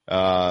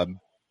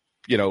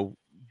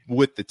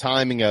with the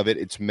timing of it,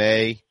 it's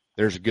May.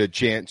 There's a good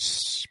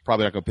chance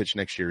probably not going to pitch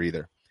next year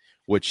either,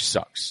 which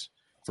sucks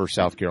for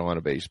South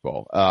Carolina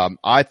baseball.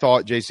 I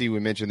thought, JC, we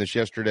mentioned this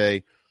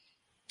yesterday,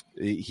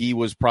 he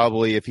was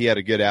probably, if he had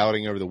a good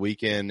outing over the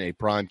weekend, a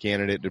prime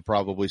candidate to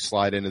probably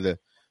slide into the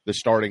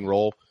starting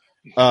role.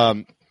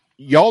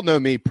 Y'all know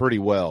me pretty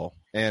well,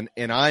 and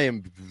I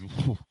am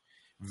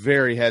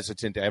very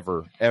hesitant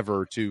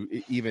ever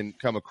to even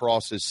come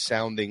across as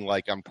sounding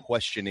like I'm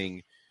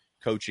questioning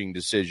coaching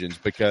decisions,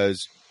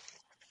 because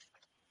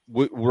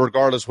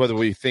regardless whether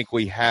we think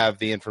we have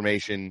the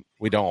information,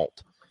 we don't.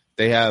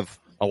 They have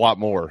a lot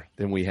more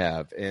than we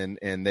have, and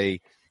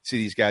they see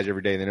these guys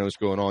every day. They know what's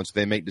going on, so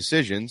they make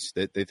decisions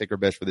that they think are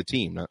best for the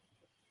team, not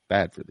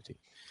bad for the team.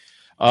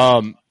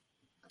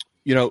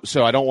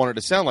 So I don't want it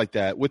to sound like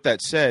that. With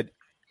that said,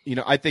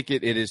 I think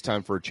it is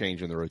time for a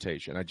change in the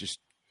rotation. It's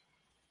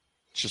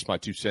just my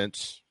 2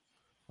 cents.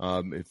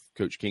 If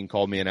Coach King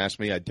called me and asked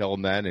me, I'd tell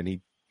him that, and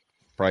he'd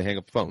probably hang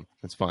up the phone.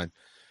 That's fine.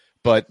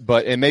 But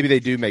maybe they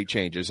do make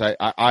changes.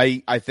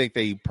 I think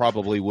they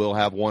probably will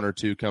have one or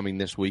two coming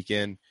this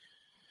weekend.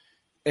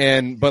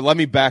 But let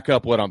me back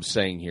up what I'm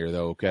saying here,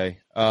 though. Okay.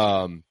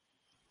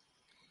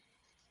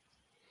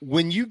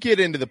 When you get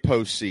into the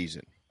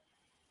postseason,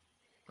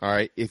 all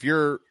right,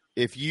 let's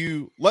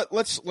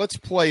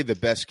play the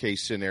best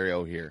case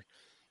scenario here.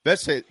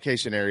 Best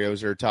case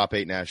scenarios are a top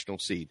 8 national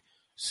seed.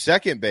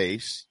 Second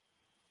best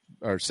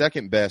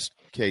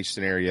case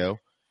scenario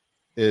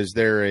is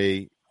there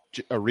a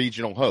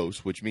regional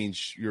host, which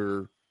means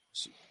you're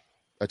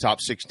a top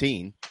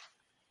 16,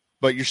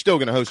 but you're still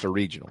going to host a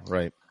regional,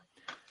 right?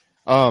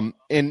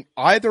 In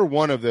either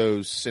one of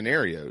those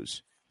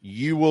scenarios,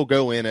 you will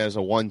go in as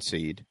a 1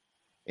 seed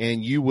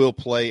and you will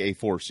play a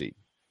 4 seed,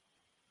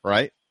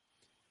 right?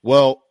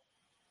 Well,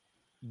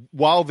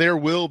 while there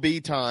will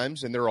be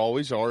times, and there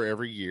always are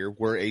every year,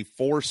 where a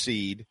 4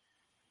 seed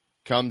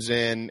comes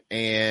in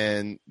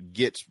and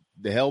gets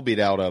the hell beat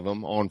out of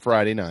them on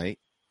Friday night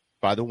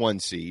by the 1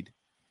 seed,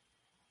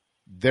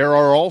 there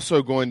are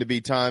also going to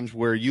be times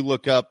where you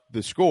look up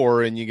the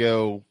score and you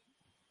go,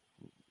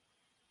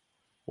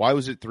 why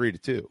was it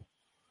 3-2?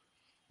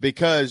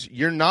 Because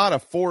you're not a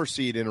 4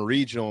 seed in a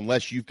regional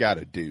unless you've got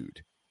a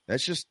dude.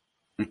 That's just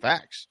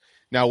facts.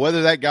 Now,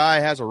 whether that guy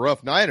has a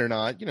rough night or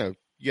not, you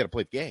got to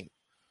play the game.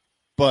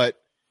 But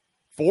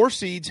 4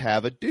 seeds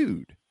have a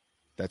dude.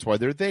 That's why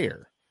they're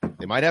there.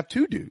 They might have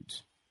 2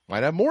 dudes,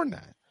 might have more than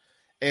that.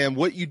 And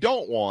what you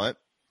don't want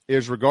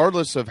is,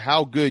 regardless of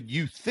how good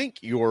you think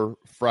your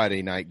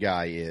Friday night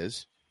guy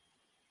is,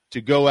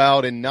 to go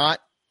out and not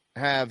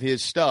have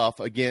his stuff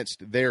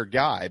against their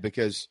guy,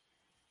 because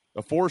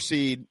a 4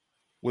 seed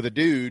with a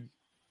dude,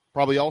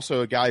 probably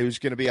also a guy who's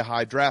going to be a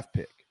high draft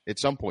pick at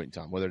some point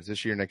in time, whether it's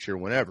this year, next year,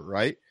 whenever,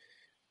 right?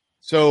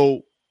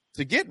 So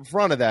to get in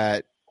front of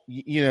that,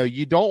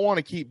 you don't want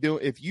to keep doing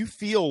 – if you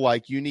feel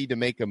like you need to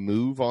make a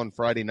move on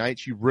Friday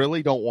nights, you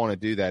really don't want to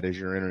do that as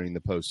you're entering the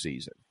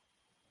postseason.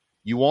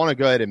 You want to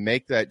go ahead and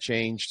make that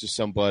change to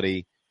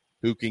somebody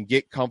who can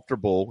get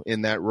comfortable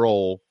in that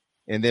role.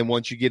 And then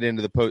once you get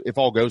into the if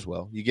all goes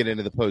well, you get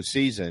into the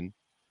postseason,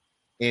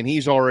 and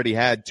he's already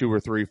had 2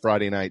 or 3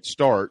 Friday night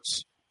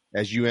starts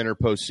as you enter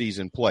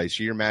postseason play.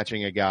 So you're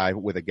matching a guy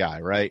with a guy,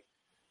 right?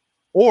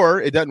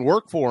 Or it doesn't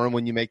work for him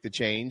when you make the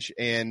change,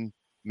 and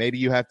maybe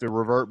you have to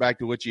revert back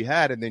to what you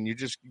had, and then you're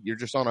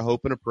just on a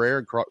hope and a prayer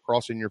and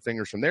crossing your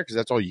fingers from there because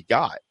that's all you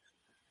got.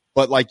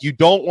 But, you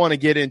don't want to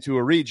get into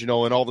a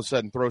regional and all of a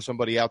sudden throw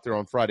somebody out there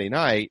on Friday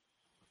night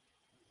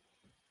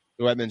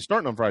who hadn't been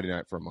starting on Friday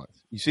night for a month.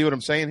 You see what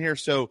I'm saying here?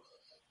 So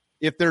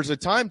if there's a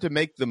time to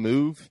make the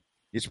move,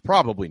 it's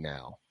probably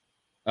now.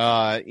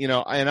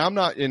 And I'm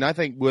not – and I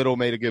think Whittle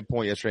made a good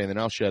point yesterday, and then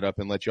I'll shut up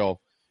and let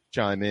y'all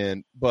chime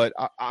in. But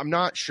I'm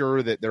not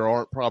sure that there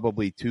aren't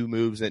probably 2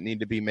 moves that need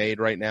to be made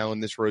right now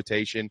in this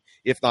rotation,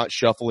 if not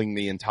shuffling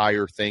the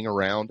entire thing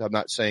around. I'm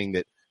not saying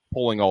that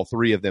pulling all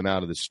 3 of them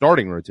out of the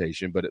starting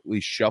rotation, but at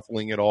least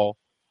shuffling it all,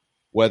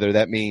 whether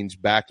that means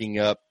backing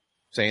up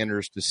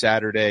Sanders to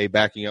Saturday,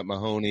 backing up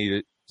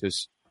Mahoney to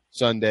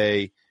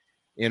Sunday,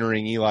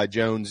 entering Eli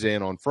Jones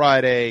in on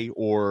Friday,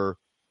 or,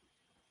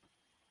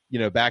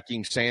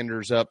 backing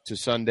Sanders up to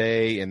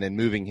Sunday and then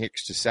moving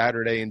Hicks to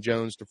Saturday and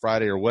Jones to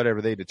Friday, or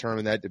whatever they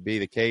determine that to be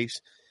the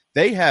case.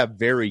 They have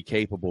very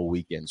capable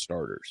weekend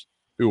starters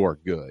who are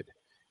good.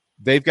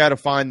 They've got to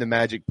find the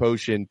magic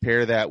potion,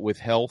 pair that with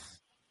health,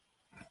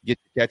 get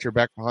the catcher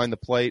back behind the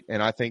plate,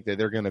 and I think that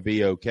they're going to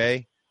be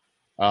okay.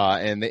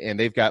 And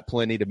they've got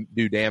plenty to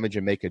do damage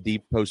and make a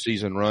deep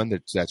postseason run.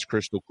 That's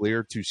crystal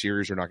clear. 2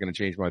 series are not going to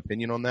change my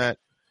opinion on that.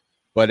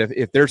 But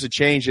if there's a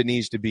change that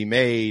needs to be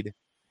made,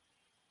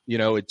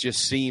 it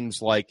just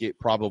seems like it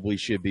probably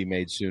should be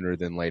made sooner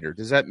than later.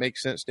 Does that make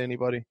sense to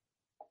anybody?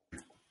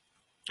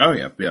 Oh,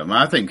 yeah.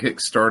 I think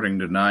Hicks starting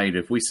tonight,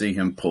 if we see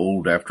him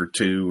pulled after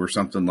 2 or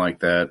something like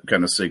that,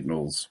 kind of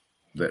signals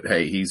that,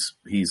 hey,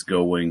 he's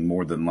going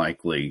more than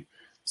likely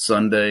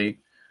Sunday.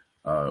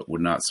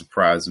 Would not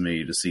surprise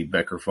me to see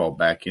Becker fall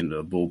back into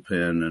a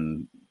bullpen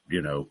and,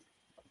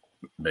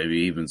 maybe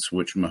even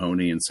switch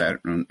Mahoney and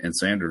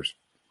Sanders.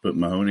 Put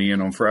Mahoney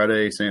in on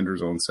Friday,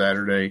 Sanders on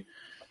Saturday,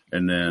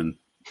 and then,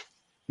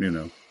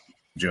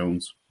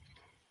 Jones.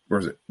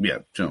 Where is it? Yeah,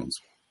 Jones.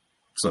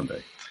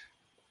 Sunday.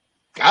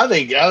 I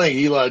think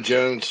Eli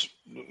Jones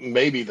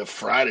may be the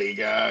Friday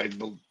guy,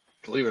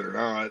 believe it or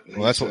not.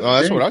 Well, that's what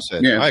I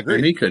said. Yeah, I agree.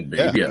 And he could be.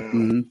 Yeah.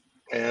 Mm-hmm.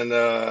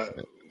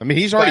 And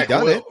he's already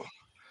done it.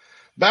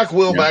 Back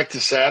to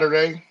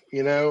Saturday,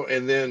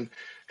 and then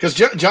because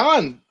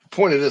John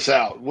pointed this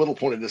out, Whittle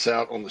pointed this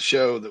out on the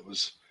show that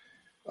was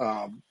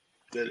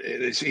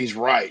he's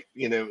right.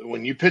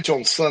 When you pitch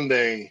on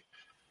Sunday,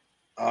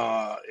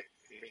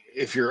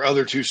 if your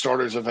other 2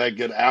 starters have had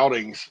good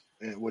outings,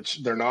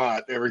 which they're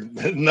not,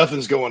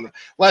 nothing's going.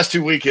 Last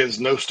 2 weekends,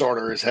 no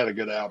starter has had a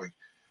good outing.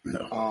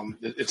 No.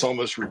 It's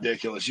almost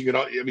ridiculous. You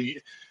can,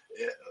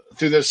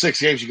 through those 6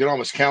 games, you can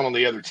almost count on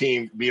the other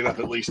team being up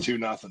at least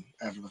 2-0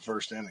 after the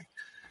first inning.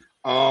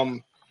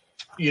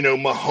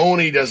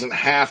 Mahoney doesn't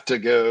have to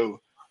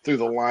go through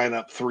the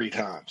lineup 3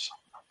 times.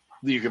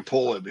 You can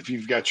pull him if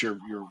you've got your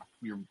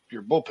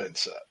bullpen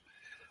set.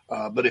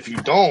 But if you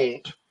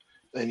don't,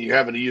 and you're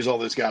having to use all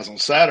those guys on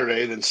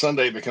Saturday, then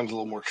Sunday becomes a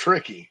little more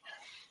tricky.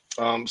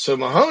 So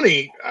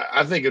Mahoney,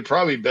 I think, would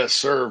probably best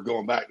serve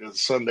going back to the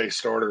Sunday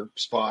starter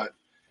spot,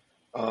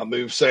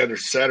 move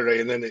Sanders to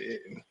Saturday, and then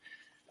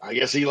I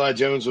guess Eli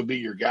Jones would be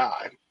your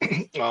guy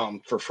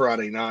for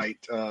Friday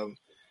night.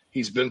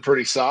 He's been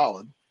pretty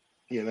solid,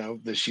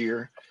 this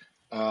year.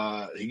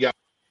 He got.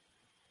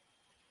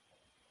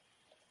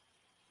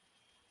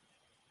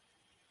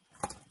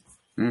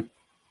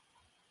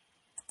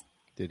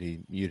 Did he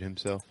mute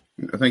himself?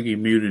 I think you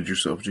muted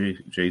yourself,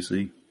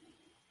 JC.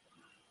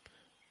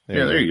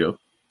 There you go.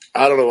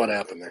 I don't know what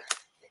happened there.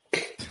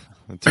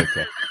 That's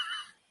okay.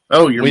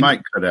 Oh, your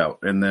mic cut out,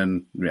 and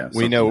then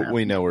we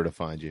know where to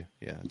find you.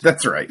 Yeah,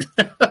 that's right.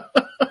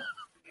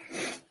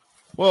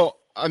 Well,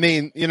 I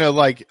mean,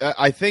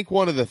 I think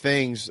one of the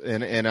things,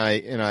 and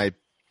I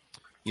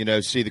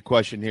see the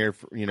question here,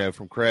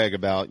 from Craig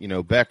about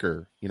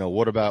Becker.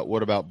 What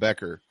about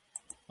Becker?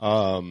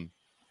 Throw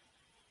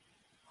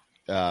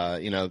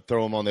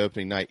him on the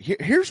opening night.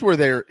 Here's where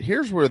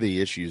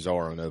the issues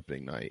are on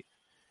opening night.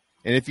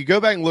 And if you go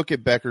back and look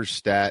at Becker's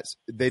stats,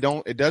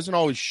 it doesn't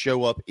always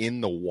show up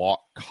in the walk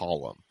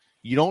column.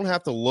 You don't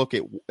have to look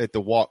at the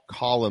walk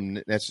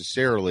column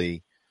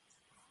necessarily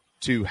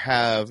to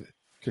have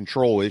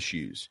control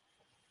issues.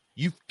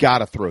 You've got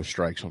to throw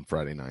strikes on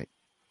Friday night.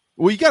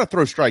 Well, you got to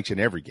throw strikes in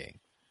every game.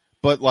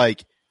 But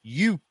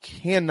you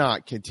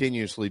cannot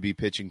continuously be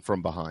pitching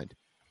from behind.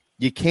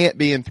 You can't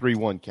be in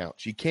 3-1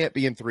 counts. You can't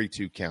be in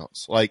 3-2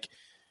 counts.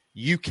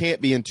 You can't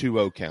be in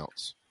 2-0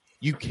 counts.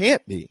 You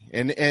can't be.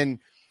 And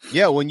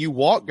yeah, when you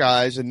walk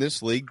guys in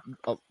this league,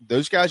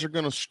 those guys are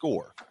going to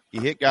score.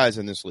 You hit guys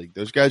in this league,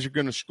 those guys are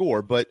going to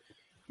score. But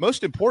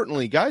most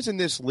importantly, guys in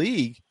this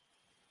league,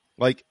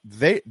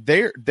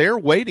 they're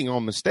waiting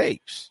on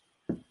mistakes.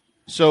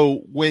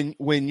 So when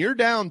you're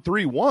down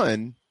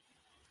 3-1,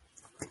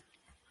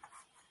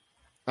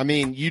 I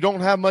mean, you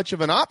don't have much of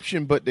an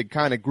option but to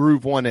kind of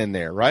groove one in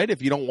there, right?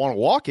 If you don't want to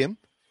walk him.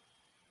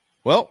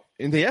 Well,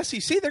 in the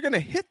SEC, they're going to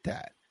hit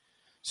that.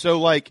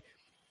 So,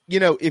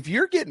 if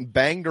you're getting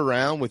banged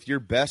around with your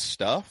best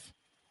stuff,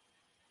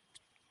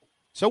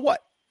 so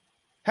what?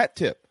 Hat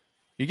tip.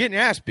 You're getting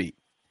your ass beat.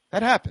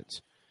 That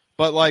happens.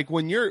 But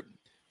when you're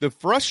the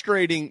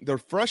frustrating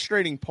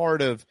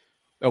part of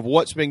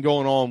what's been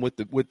going on with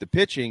the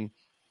pitching,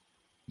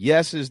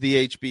 yes, is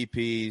the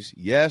HBPs,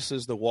 yes,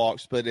 is the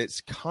walks, but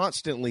it's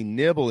constantly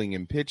nibbling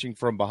and pitching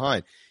from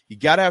behind. You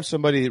got to have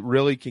somebody that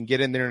really can get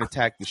in there and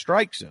attack the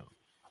strike zone.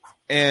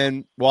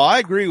 And while I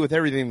agree with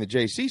everything that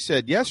JC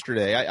said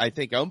yesterday, I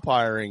think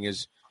umpiring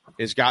has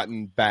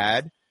gotten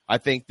bad. I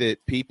think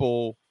that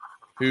people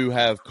who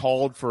have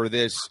called for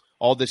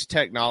all this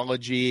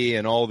technology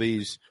and all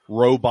these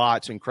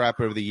robots and crap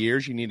over the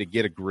years, you need to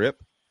get a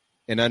grip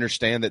and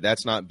understand that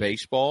that's not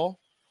baseball.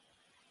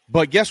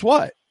 But guess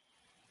what?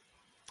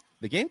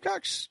 The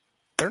Gamecocks,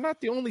 they're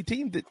not the only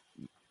team that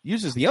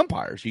uses the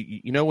umpires.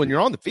 When you're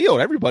on the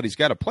field, everybody's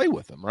got to play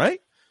with them, right?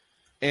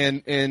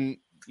 And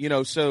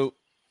so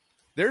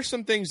there's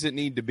some things that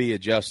need to be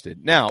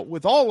adjusted. Now,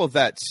 with all of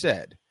that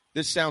said,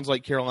 this sounds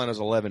like Carolina's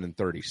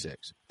 11-36.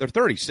 They're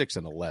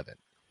 36-11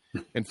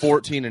 and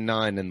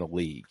 14-9 in the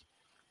league.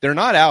 They're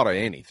not out of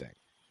anything.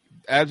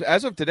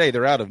 As of today,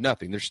 they're out of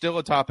nothing. They're still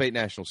a top 8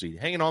 national seed,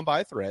 hanging on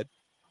by a thread,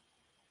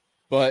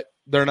 but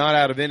they're not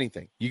out of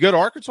anything. You go to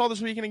Arkansas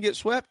this weekend and get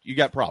swept, you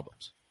got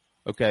problems.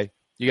 Okay?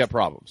 You got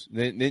problems.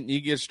 Then you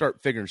get to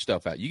start figuring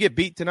stuff out. You get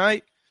beat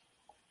tonight,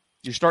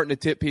 you're starting to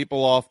tip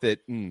people off that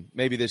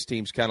maybe this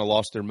team's kind of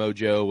lost their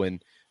mojo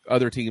and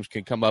other teams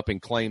can come up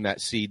and claim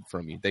that seed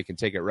from you. They can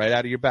take it right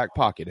out of your back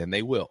pocket, and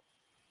they will.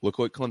 Look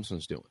what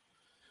Clemson's doing.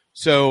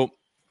 So,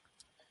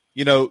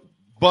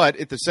 but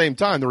at the same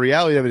time, the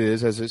reality of it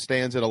is, as it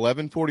stands at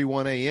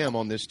 11:41 a.m.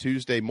 on this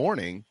Tuesday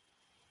morning,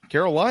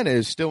 Carolina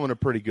is still in a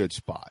pretty good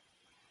spot.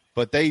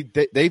 But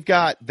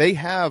they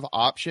have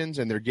options,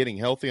 and they're getting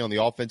healthy on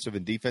the offensive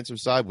and defensive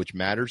side, which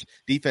matters.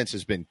 Defense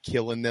has been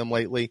killing them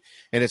lately,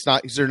 and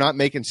they're not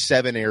making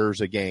 7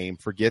 errors a game.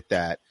 Forget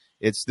that.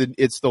 It's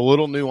the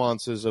little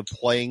nuances of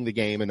playing the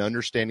game and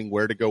understanding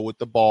where to go with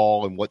the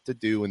ball and what to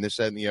do and this,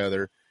 that, and the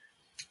other.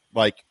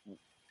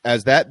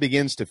 As that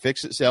begins to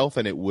fix itself,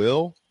 and it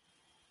will,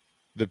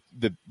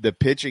 the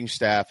pitching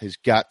staff has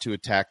got to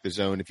attack the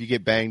zone. If you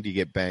get banged, you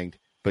get banged.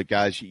 But,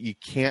 guys, you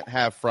can't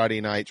have Friday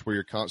nights where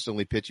you're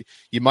constantly pitching.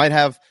 You might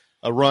have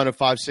a run of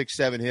 5, 6,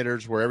 7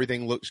 hitters where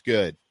everything looks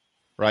good,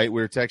 right? We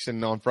were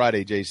texting on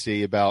Friday,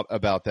 JC, about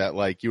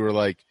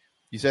that.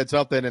 You said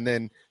something, and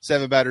then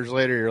 7 batters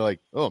later, you're like,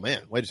 oh,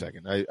 man, wait a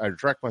second. I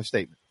retract my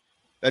statement.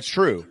 That's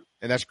true,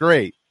 and that's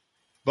great.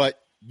 But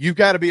you've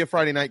got to be a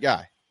Friday night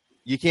guy.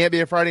 You can't be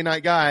a Friday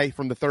night guy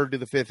from the 3rd to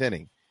the 5th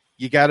inning.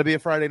 You got to be a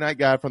Friday night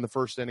guy from the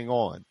 1st inning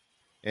on.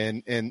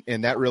 And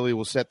that really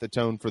will set the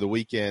tone for the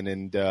weekend,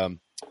 and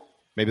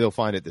maybe they'll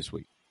find it this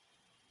week.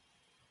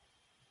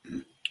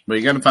 But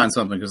you got to find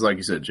something because, like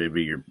you said,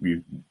 JB,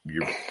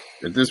 you're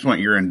at this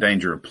point you're in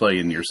danger of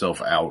playing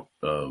yourself out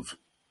of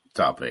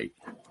top 8.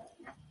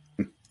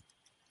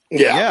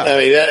 Yeah. I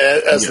mean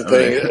that's the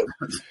thing.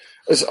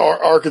 This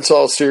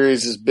Arkansas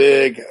series is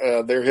big.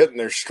 They're hitting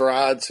their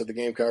stride, so the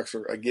Gamecocks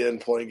are again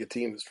playing a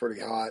team that's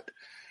pretty hot.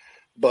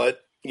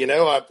 But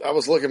I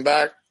was looking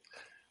back.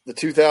 The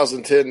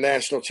 2010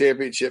 national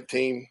championship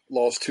team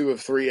lost 2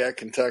 of 3 at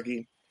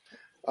Kentucky.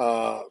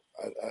 I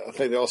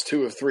think they lost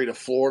 2 of 3 to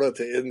Florida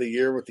to end the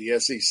year with the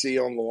SEC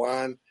on the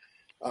line.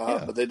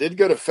 But they did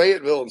go to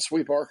Fayetteville and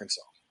sweep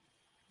Arkansas.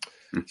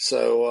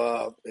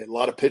 So a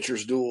lot of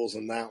pitchers duels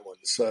in that one.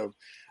 So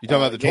you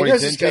talking about the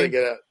 2010 team?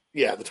 Get out.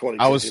 Yeah, the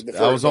 22. I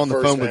was on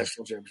the phone with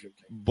championship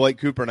game. Blake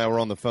Cooper, and I were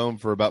on the phone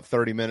for about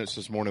 30 minutes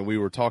this morning. We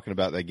were talking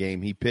about that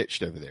game he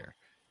pitched over there.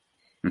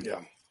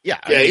 Yeah. Yeah.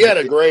 He had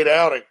a great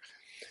outing.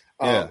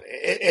 Yeah.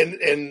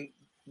 And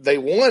they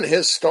won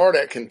his start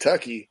at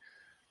Kentucky,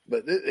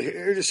 but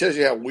here just shows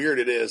you how weird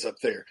it is up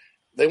there.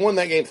 They won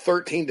that game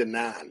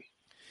 13-9.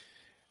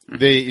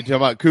 You talking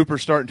about Cooper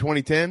starting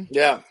 2010?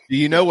 Yeah. Do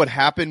you know what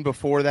happened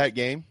before that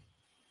game?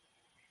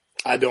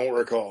 I don't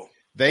recall.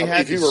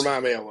 If you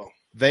remind me, I will.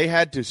 They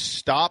had to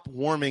stop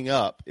warming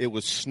up. It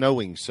was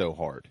snowing so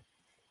hard.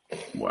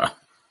 Wow.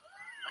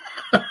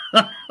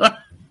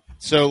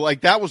 So,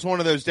 like, that was one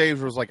of those days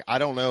where it was like, I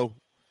don't know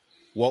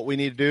what we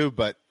need to do,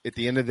 but at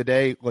the end of the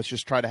day, let's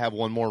just try to have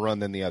one more run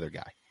than the other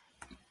guy.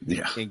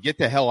 Yeah. And get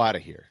the hell out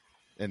of here.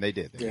 And they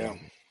did. Yeah.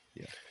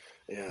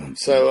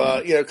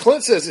 So,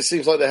 Clint says it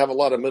seems like they have a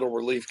lot of middle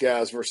relief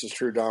guys versus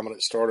true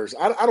dominant starters.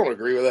 I don't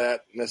agree with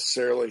that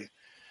necessarily.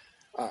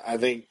 I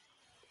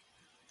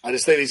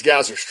just think these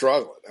guys are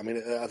struggling. I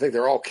mean, I think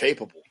they're all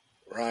capable,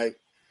 right?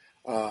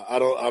 I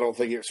don't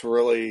think it's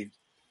really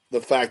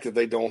the fact that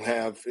they don't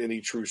have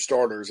any true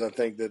starters. I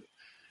think that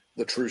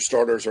the true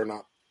starters are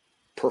not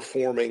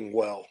performing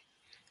well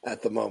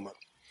at the moment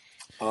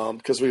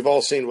because we've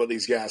all seen what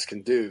these guys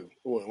can do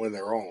when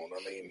they're on.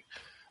 I mean,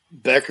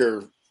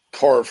 Becker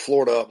carved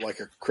Florida up like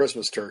a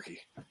Christmas turkey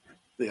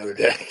the other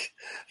day,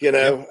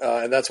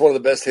 and that's one of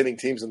the best hitting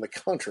teams in the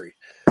country.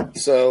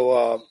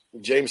 So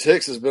James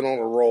Hicks has been on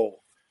a roll.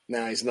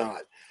 Now he's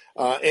not.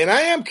 And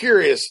I am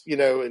curious,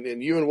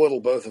 and you and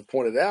Whittle both have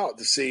pointed out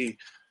to see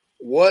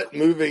what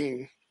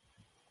moving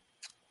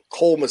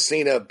Cole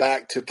Messina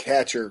back to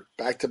catcher,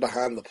 back to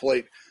behind the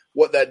plate,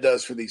 what that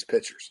does for these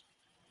pitchers.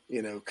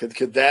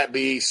 Could that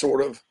be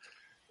sort of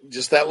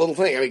just that little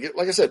thing? I mean,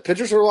 like I said,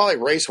 pitchers are a lot like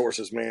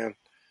racehorses, man.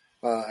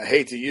 I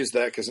hate to use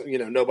that because,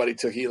 nobody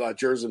took Eli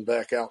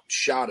Jersenbeck out and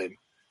shot him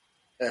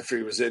after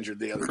he was injured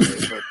the other day.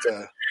 But,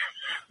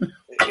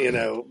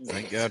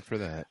 thank God for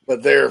that. But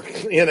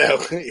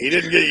he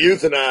didn't get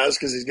euthanized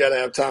because he's got to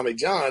have Tommy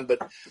John. But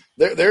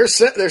they're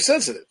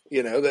sensitive.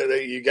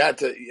 You got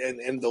to,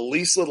 and the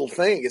least little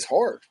thing is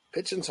hard.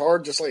 Pitching's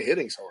hard, just like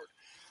hitting's hard.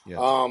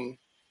 Yeah.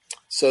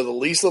 So the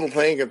least little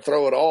thing can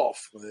throw it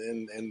off,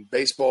 and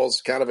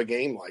baseball's kind of a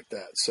game like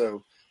that.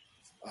 So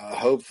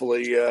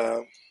hopefully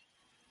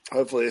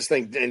this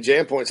thing. And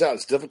Jan points out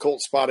it's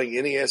difficult spotting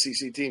any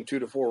SEC team 2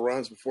 to 4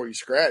 runs before you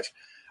scratch.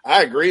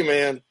 I agree,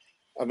 man.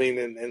 I mean,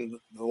 in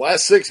the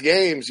last 6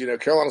 games,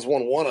 Carolina's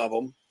won one of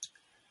them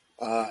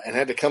and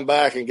had to come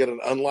back and get an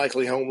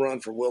unlikely home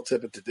run for Will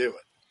Tippett to do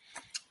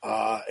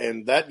it.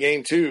 And that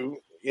game, too,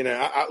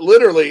 I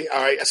literally,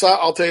 all right, so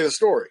I'll tell you the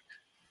story.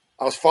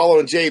 I was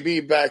following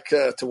JB back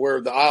to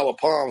where the Isle of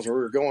Palms, where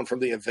we were going from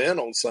the event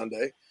on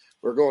Sunday.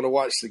 We were going to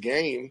watch the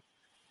game.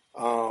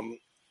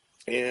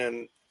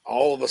 And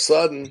all of a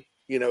sudden,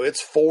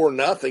 it's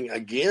 4-0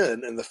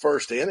 again in the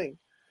first inning.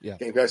 Yeah.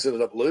 Gamecocks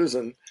ended up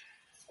losing.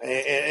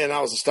 And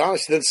I was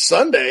astonished. Then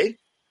Sunday,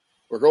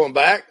 we're going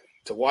back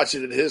to watch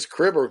it at his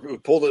crib. We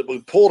pulled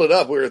it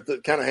up. We were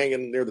kind of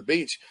hanging near the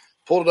beach.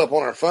 Pulled it up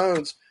on our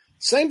phones.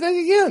 Same thing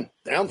again.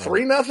 Down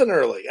 3-0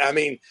 early. I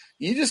mean,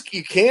 you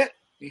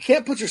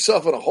can't put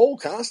yourself in a hole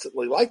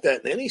constantly like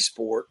that in any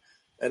sport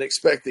and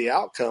expect the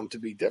outcome to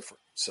be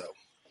different. So.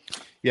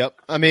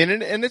 Yep. I mean,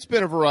 and it's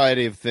been a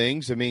variety of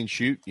things. I mean,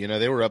 shoot,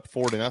 they were up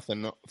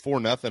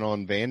 4-0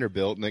 on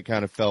Vanderbilt, and it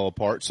kind of fell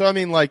apart. So, I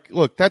mean,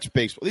 look, that's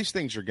baseball. These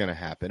things are going to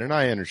happen, and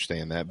I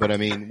understand that. But I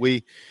mean,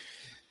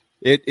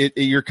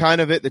 you're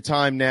kind of at the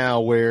time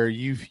now where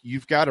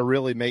you've got to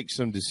really make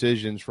some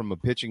decisions from a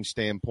pitching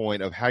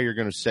standpoint of how you're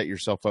going to set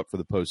yourself up for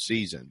the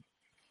postseason.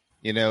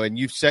 And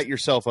you've set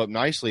yourself up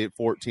nicely at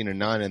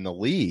 14-9 in the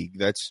league.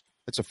 That's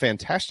a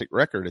fantastic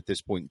record at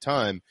this point in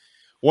time.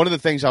 One of the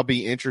things I'll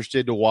be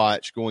interested to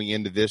watch going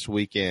into this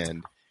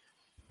weekend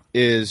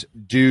is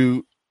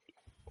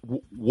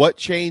what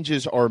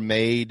changes are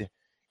made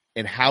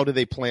and how do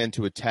they plan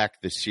to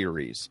attack the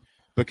series?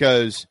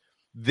 Because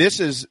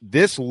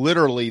this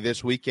literally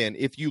this weekend,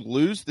 if you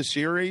lose the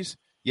series,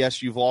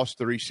 yes, you've lost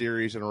 3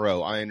 series in a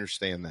row. I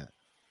understand that.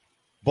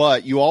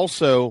 But you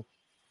also,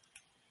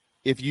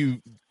 if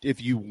you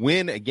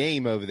win a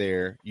game over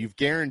there, you've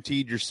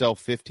guaranteed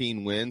yourself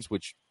 15 wins,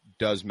 which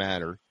does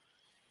matter.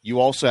 You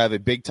also have a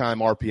big-time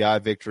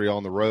RPI victory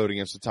on the road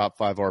against the top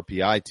 5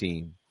 RPI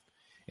team,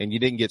 and you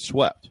didn't get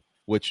swept,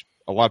 which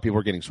a lot of people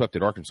are getting swept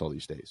at Arkansas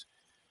these days.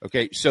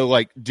 Okay,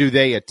 so, do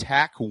they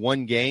attack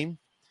one game?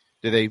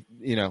 Do they,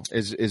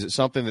 is it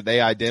something that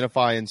they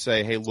identify and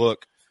say, hey,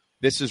 look,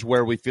 this is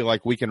where we feel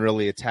like we can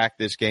really attack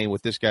this game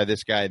with this guy,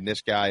 and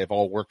this guy. If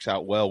all works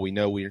out well, we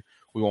know we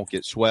won't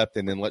get swept,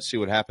 and then let's see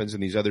what happens in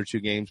these other 2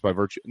 games by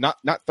virtue – not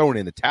throwing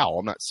in the towel.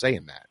 I'm not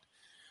saying that.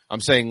 I'm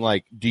saying,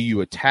 do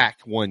you attack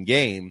one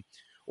game,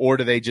 or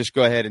do they just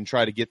go ahead and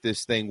try to get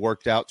this thing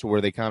worked out to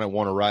where they kind of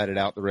want to ride it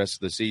out the rest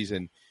of the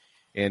season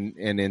and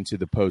into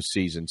the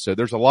postseason? So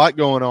there's a lot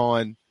going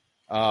on.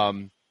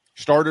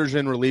 Starters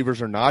and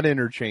relievers are not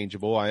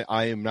interchangeable.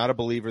 I am not a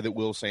believer that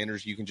Will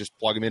Sanders, you can just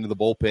plug him into the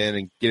bullpen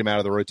and get him out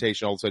of the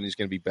rotation. All of a sudden he's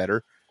going to be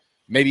better.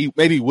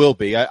 Maybe will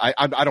be.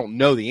 I don't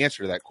know the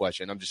answer to that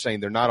question. I'm just saying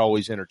they're not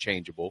always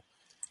interchangeable.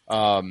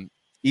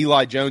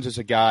 Eli Jones is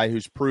a guy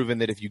who's proven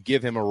that if you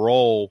give him a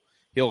role,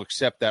 he'll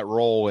accept that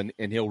role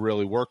and he'll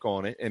really work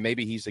on it. And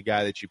maybe he's the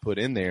guy that you put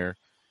in there.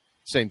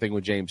 Same thing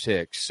with James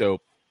Hicks. So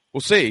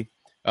we'll see.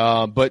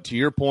 But to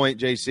your point,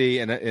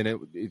 JC, and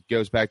it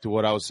goes back to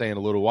what I was saying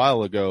a little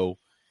while ago.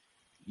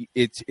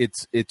 It's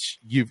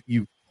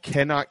you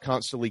cannot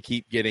constantly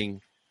keep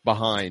getting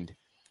behind,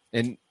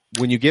 and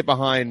when you get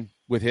behind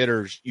with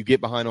hitters, you get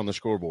behind on the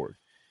scoreboard,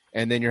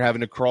 and then you're having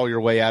to crawl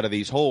your way out of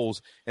these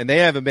holes, and they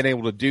haven't been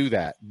able to do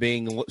that,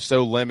 being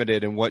so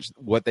limited in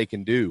what they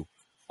can do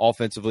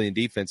offensively and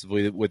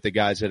defensively with the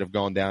guys that have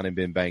gone down and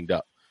been banged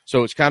up.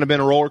 So it's kind of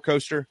been a roller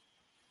coaster,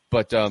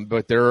 but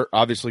they're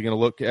obviously going to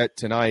look at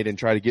tonight and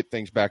try to get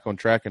things back on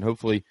track, and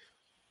hopefully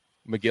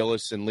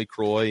McGillis and Lee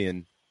Croy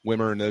and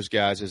Wimmer and those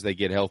guys, as they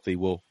get healthy,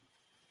 will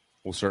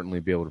certainly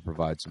be able to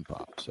provide some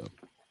pop. So,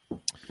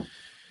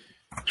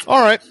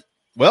 all right,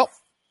 well,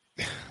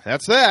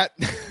 that's that.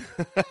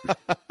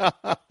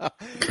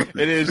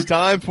 It is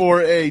time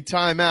for a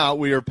timeout.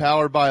 We are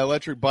powered by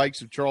Electric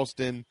Bikes of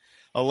Charleston,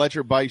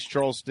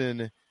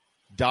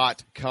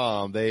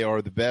 electricbikescharleston.com. They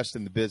are the best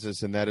in the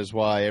business, and that is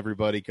why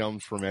everybody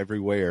comes from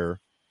everywhere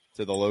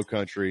to the Low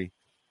Country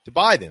to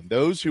buy them.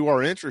 Those who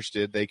are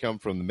interested, they come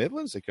from the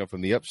Midlands, they come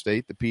from the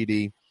Upstate, the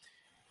PD,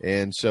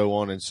 and so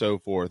on and so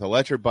forth.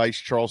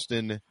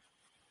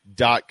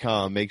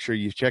 electricbikescharleston.com. Make sure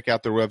you check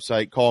out their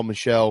website. Call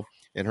Michelle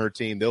and her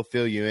team. They'll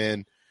fill you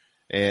in.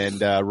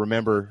 And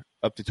remember,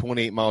 up to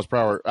 28 miles per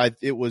hour. I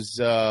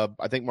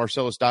think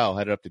Marcellus Dial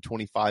had it up to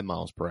 25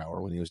 miles per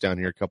hour when he was down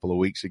here a couple of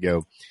weeks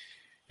ago.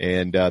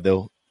 And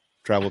they'll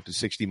travel up to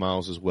 60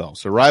 miles as well.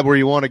 So ride where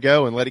you want to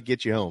go and let it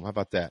get you home. How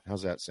about that?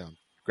 How's that sound?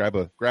 Grab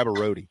a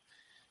roadie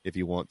if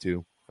you want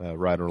to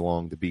ride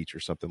along the beach or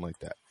something like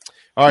that.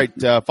 All right,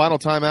 final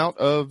timeout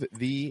of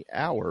the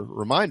hour.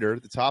 Reminder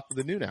at the top of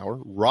the noon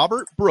hour,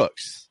 Robert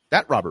Brooks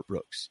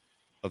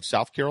of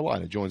South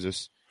Carolina joins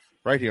us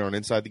right here on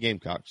Inside the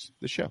Gamecocks,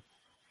 the show.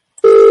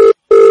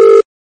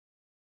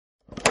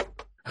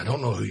 I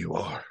don't know who you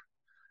are.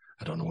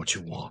 I don't know what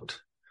you want.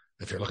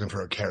 If you're looking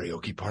for a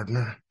karaoke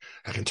partner,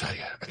 I can tell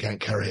you, I can't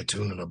carry a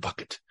tune in a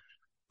bucket.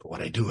 But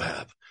what I do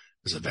have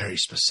is a very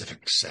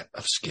specific set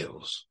of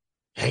skills.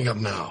 Hang up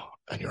now,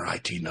 and your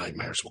IT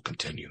nightmares will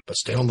continue. But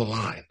stay on the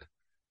line,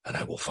 and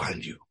I will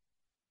find you.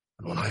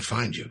 And when I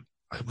find you,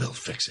 I will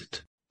fix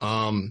it.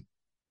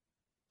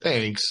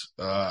 Thanks.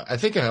 I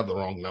think I have the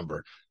wrong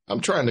number.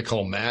 I'm trying to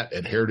call Matt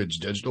at Heritage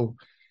Digital.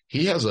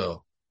 He has a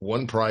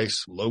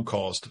one-price,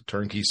 low-cost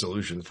turnkey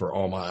solution for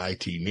all my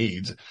IT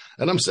needs,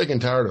 and I'm sick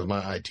and tired of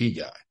my IT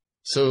guy.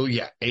 So,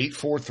 yeah,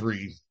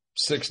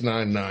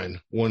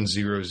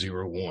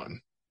 843-699-1001.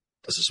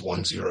 This is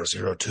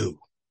 1002.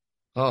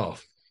 Oh,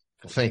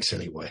 well, thanks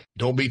anyway.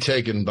 Don't be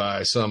taken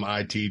by some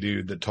IT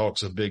dude that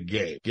talks a big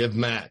game. Give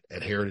Matt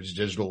at Heritage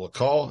Digital a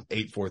call,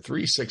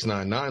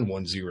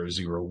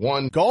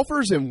 843-699-1001.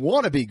 Golfers and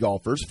wannabe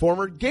golfers,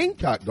 former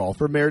Gamecock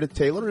golfer Meredith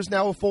Taylor is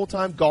now a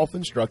full-time golf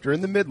instructor in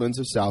the Midlands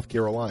of South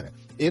Carolina.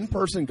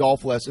 In-person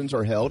golf lessons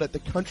are held at the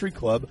Country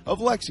Club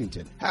of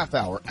Lexington.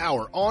 Half-hour,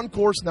 hour, on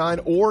course 9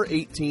 or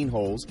 18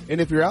 holes.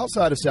 And if you're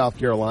outside of South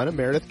Carolina,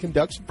 Meredith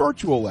conducts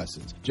virtual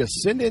lessons. Just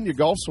send in your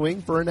golf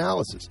swing for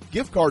analysis.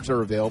 Gift cards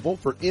are available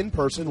for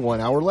in-person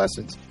 1-hour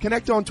lessons.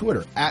 Connect on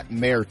Twitter at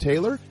Mayor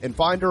Taylor and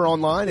find her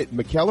online at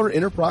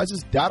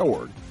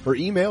McKellarEnterprises.org. Her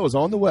email is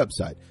on the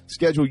website.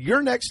 Schedule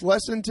your next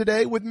lesson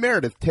today with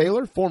Meredith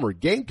Taylor, former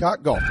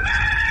Gamecock golfer.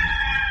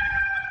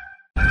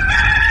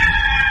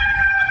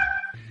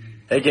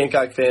 Hey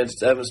Gamecock fans,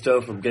 it's Evan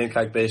Stowe from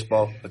Gamecock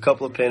Baseball. A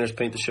couple of painters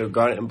paint the show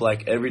garnet and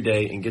black every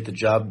day and get the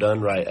job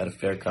done right at a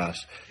fair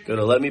cost. Go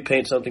to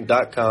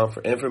letmepaintsomething.com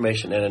for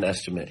information and an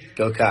estimate.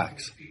 Go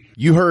Cox.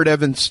 You heard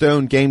Evan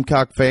Stone,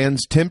 Gamecock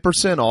fans.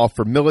 10% off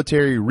for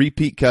military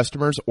repeat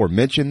customers or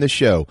mention the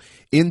show.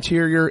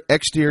 Interior,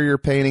 exterior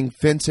painting,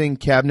 fencing,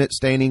 cabinet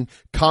staining,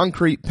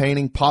 concrete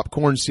painting,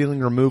 popcorn ceiling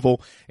removal,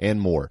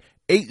 and more.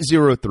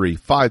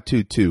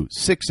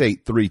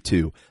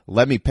 803-522-6832.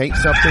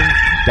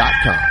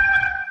 LetMePaintSomething.com.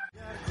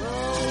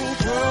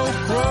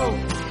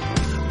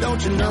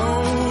 Don't you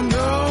know,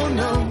 no.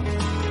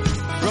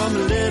 From the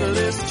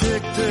littlest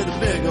chick to the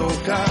big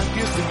old cock,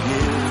 it's the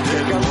gift.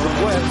 Here comes the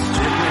West.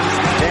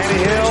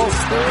 Danny Hill.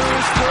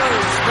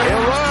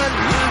 He'll run.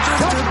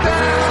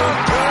 Touchdown.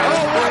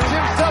 Oh, watch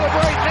him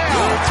celebrate now.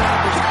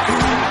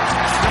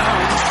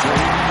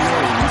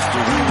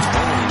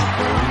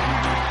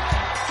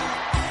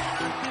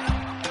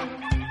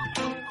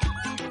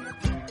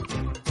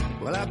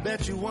 Well, I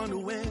bet you wonder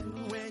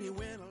when you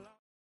win.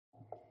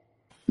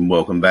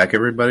 Welcome back,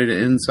 everybody, to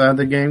Inside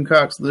the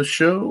Gamecocks, the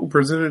show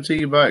presented to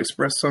you by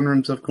Express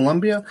Sunrooms of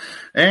Columbia,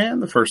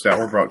 and the first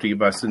hour brought to you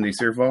by Cindy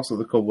Searfoss of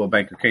the Coldwell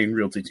Banker Kane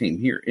Realty team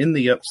here in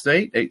the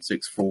Upstate.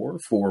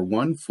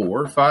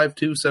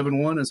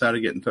 864-414-5271 is how to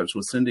get in touch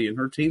with Cindy and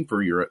her team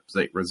for your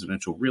Upstate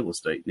residential real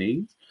estate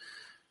needs.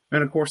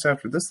 And, of course,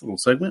 after this little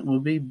segment, we'll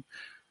be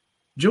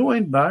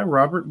joined by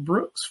Robert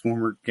Brooks,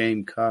 former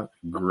Gamecock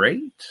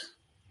great,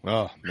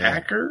 Oh, man.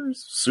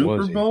 Packers,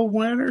 Super Bowl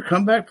winner,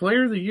 comeback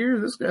player of the year.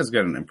 This guy's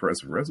got an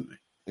impressive resume.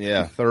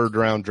 Yeah,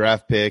 third-round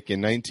draft pick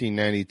in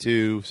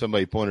 1992.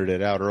 Somebody pointed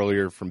it out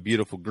earlier from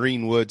beautiful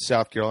Greenwood,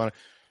 South Carolina.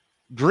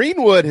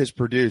 Greenwood has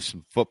produced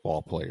some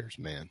football players,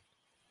 man.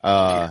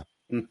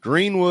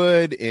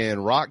 Greenwood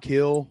and Rock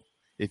Hill,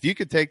 if you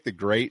could take the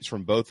greats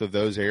from both of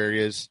those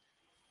areas,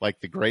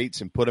 like the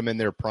greats, and put them in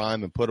their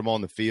prime and put them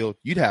on the field,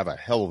 you'd have a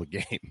hell of a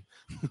game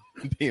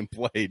being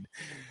played.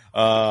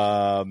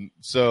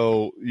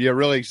 So, yeah,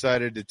 really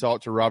excited to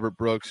talk to Robert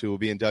Brooks, who will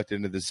be inducted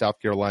into the South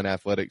Carolina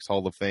Athletics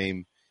Hall of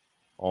Fame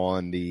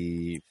on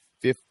the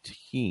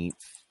 15th,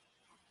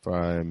 if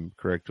I'm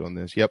correct on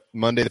this. Yep,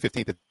 Monday the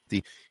 15th at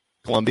the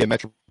Columbia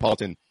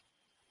Metropolitan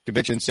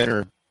Convention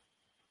Center.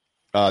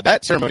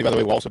 That ceremony, by the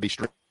way, will also be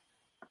streamed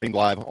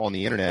live on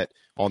the internet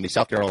on the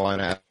South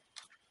Carolina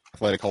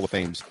Athletic Hall of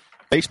Fame's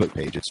Facebook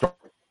page. It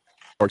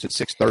starts at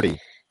 6:30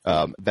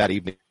 that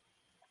evening.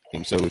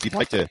 So if you'd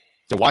like to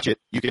watch it,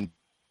 you can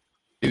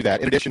do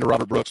that. In addition to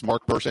Robert Brooks,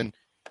 Mark Person,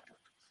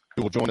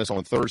 who will join us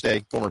on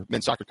Thursday, former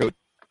men's soccer coach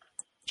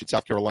at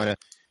South Carolina,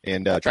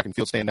 and track and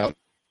field standout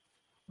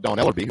Don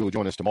Ellerby, who will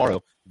join us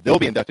tomorrow. They'll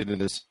be inducted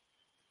into this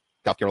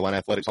South Carolina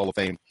Athletics Hall of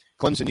Fame.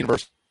 Clemson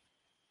University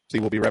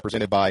will be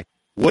represented by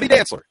Woody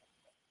Dantzler,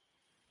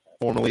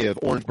 formerly of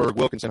Orangeburg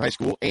Wilkinson High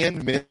School,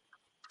 and men's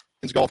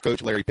golf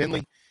coach Larry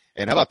Penley.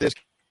 And how about this,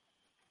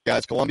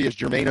 guys? Columbia's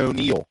Jermaine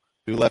O'Neal,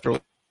 who left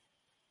early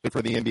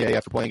for the NBA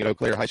after playing at Eau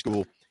Claire High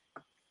School,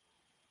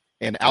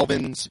 and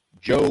Albin's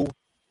Joe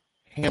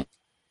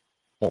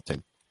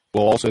Hamilton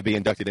will also be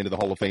inducted into the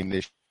Hall of Fame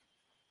this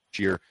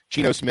year.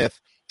 Chino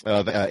Smith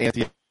of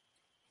Antioch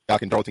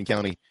in Darlington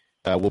County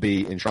will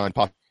be enshrined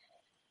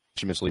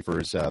posthumously for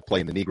his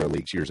play in the Negro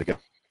Leagues years ago.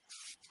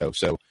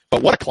 So,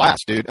 but what a class,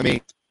 dude. I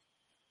mean,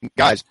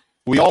 guys,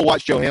 we all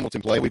watched Joe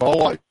Hamilton play. We've all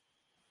watched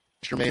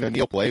Jermaine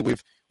O'Neal play.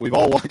 We've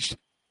all watched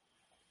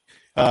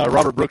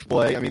Robert Brooks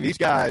play. I mean, these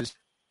guys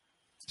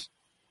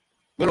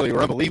literally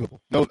were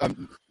unbelievable.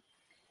 And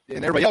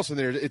everybody else in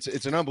there,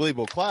 it's an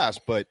unbelievable class.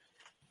 But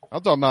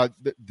I'm talking about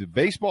the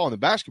baseball and the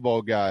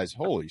basketball guys.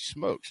 Holy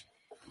smokes!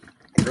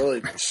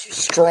 Really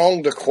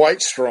strong to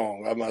quite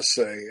strong, I must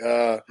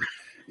say.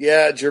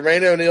 Yeah,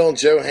 Jermaine O'Neal and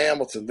Joe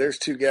Hamilton. There's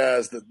two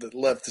guys that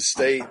left the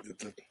state that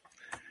the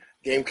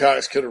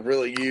Gamecocks could have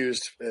really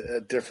used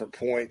at different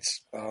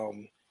points.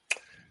 The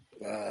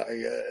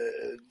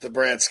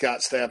Brad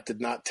Scott staff did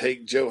not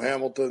take Joe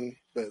Hamilton,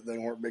 but they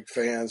weren't big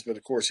fans. But,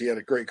 of course, he had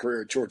a great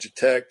career at Georgia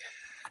Tech.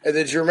 And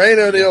then Jermaine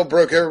O'Neal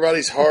broke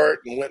everybody's heart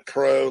and went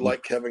pro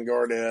like Kevin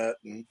Garnett.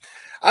 And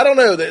I don't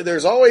know.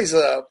 There's always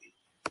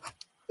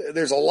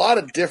there's a lot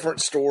of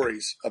different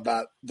stories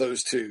about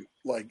those two,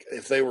 like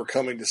if they were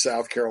coming to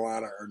South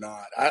Carolina or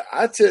not.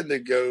 I tend to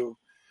go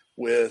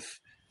with,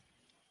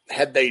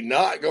 had they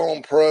not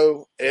gone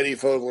pro, Eddie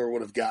Fogler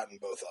would have gotten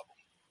both of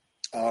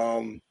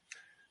them.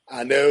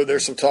 I know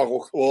there's some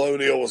talk, well,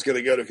 O'Neal was going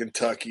to go to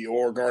Kentucky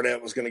or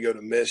Garnett was going to go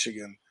to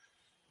Michigan.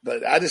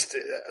 But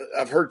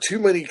I've heard too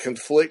many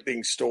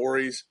conflicting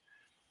stories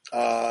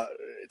to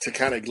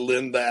kind of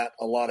lend that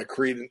a lot of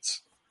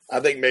credence. I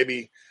think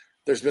maybe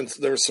there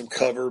was some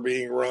cover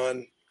being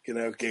run. You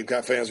know,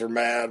 Gamecock fans were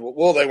mad.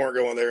 Well, they weren't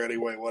going there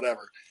anyway,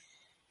 whatever.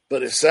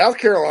 But if South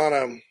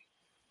Carolina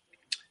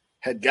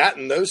had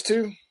gotten those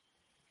two,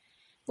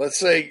 let's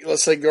say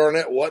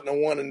Garnett wasn't a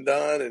one and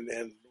done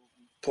and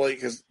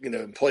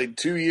played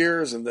 2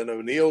 years, and then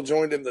O'Neal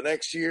joined him the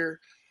next year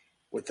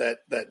with that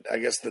I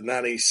guess the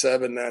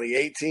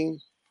 97-98 team.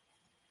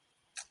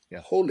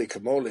 Yeah. Holy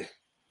camole.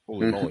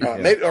 Holy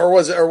moly. Maybe, or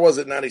was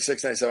it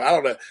 96, 97? I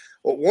don't know.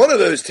 Well, one of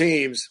those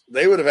teams,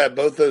 they would have had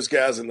both those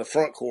guys in the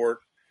front court.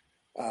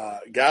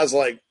 Guys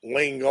like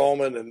Wayne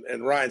Gallman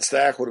and Ryan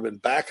Stack would have been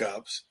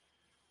backups.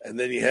 And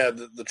then you had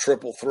the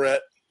triple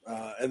threat.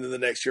 And then the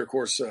next year, of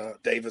course,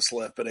 Davis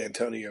left, but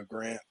Antonio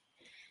Grant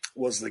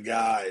was the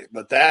guy.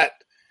 But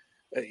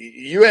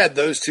you had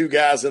those two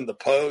guys in the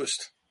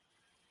post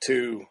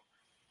to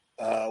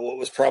what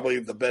was probably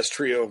the best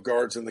trio of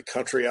guards in the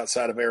country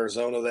outside of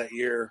Arizona that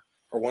year,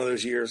 or one of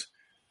those years.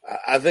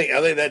 I think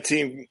that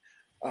team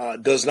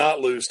does not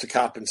lose to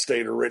Coppin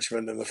State or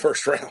Richmond in the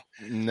first round.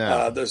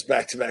 No, those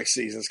back-to-back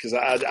seasons, because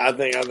I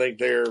think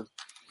they're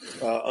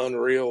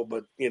unreal.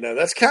 But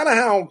that's kind of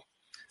how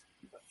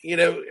in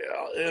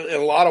a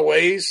lot of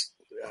ways,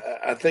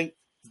 I think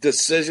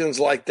decisions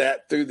like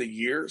that through the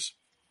years,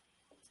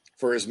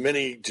 for as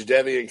many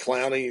Jadeveon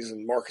Clowneys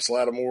and Marcus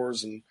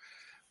Lattimores and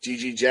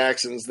G.G.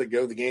 Jacksons that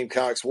go the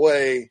Gamecocks'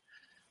 way,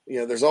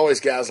 there's always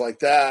guys like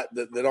that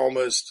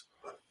almost,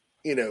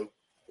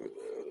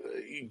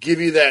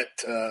 give you that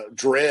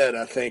dread,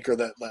 I think, or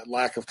that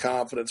lack of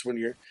confidence when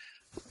you're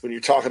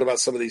talking about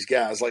some of these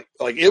guys. Like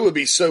it would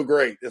be so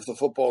great if the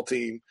football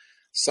team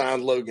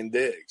signed Logan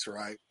Diggs,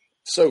 right?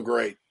 So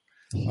great.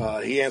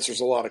 He answers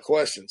a lot of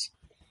questions.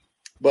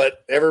 But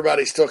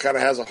everybody still kind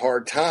of has a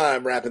hard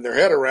time wrapping their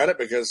head around it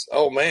because,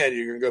 oh, man,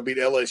 you're going to go beat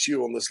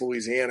LSU on this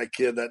Louisiana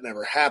kid. That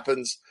never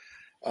happens.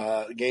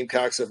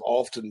 Gamecocks have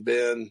often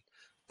been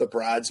the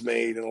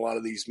bridesmaid in a lot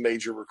of these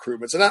major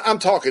recruitments. And I'm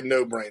talking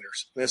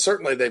no-brainers. And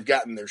certainly they've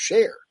gotten their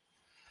share.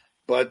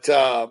 But,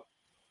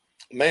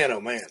 man, oh,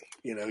 man,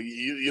 you know,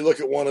 you look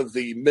at one of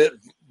the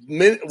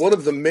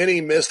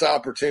many missed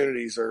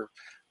opportunities or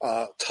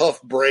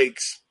tough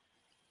breaks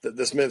that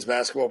this men's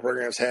basketball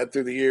program has had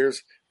through the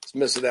years. It's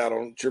missing out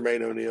on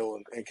Jermaine O'Neal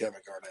and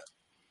Kevin Garnett.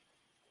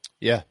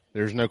 Yeah,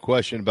 there's no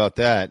question about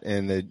that.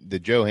 And the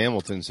Joe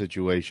Hamilton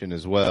situation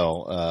as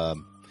well.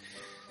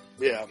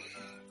 Yeah.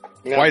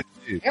 Now,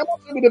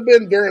 Hamilton would have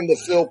been during the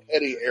Phil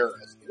Petty era.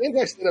 The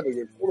Gamecocks did have a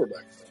good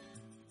quarterback.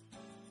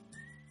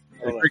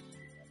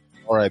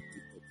 All right,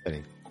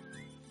 Petty.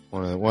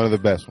 One of the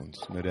best ones,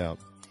 no doubt.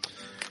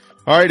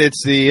 All right,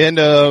 it's the end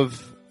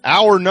of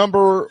hour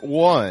number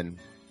 1.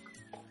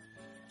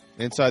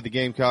 Inside the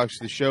Gamecocks,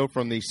 the show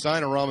from the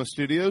Signorama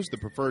Studios, the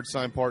preferred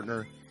sign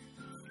partner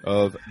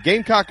of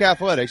Gamecock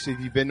Athletics.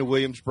 If you've been to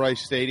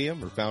Williams-Brice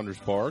Stadium or Founders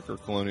Park or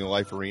Colonial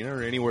Life Arena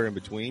or anywhere in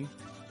between,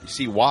 you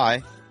see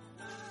why.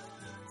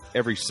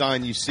 Every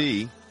sign you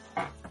see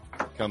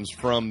comes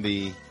from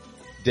the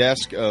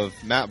desk of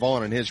Matt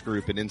Vaughn and his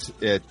group at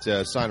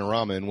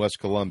Signorama in West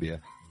Columbia.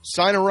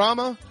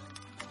 Signorama.com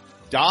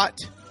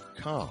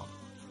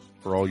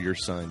for all your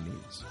sign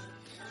needs.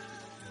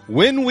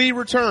 When we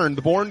return,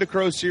 the Born to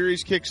Crow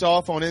series kicks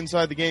off on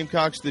Inside the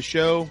Gamecocks, the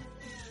show.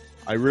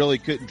 I really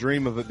couldn't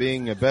dream of it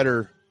being a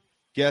better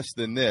guest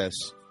than this.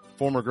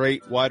 Former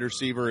great wide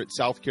receiver at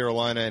South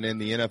Carolina and in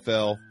the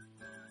NFL,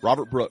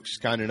 Robert Brooks,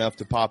 kind enough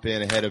to pop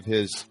in ahead of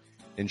his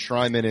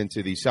enshrinement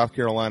into the South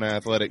Carolina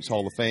Athletics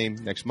Hall of Fame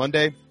next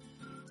Monday.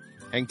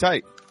 Hang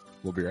tight.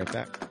 We'll be right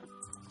back.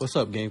 What's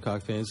up,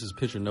 Gamecock fans? This is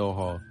Pitcher Noah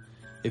Hall.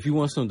 If you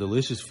want some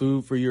delicious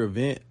food for your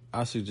event,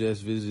 I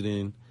suggest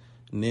visiting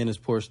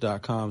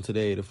nanasporch.com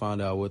today to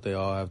find out what they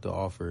all have to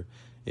offer.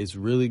 It's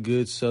really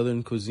good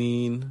Southern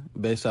cuisine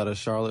based out of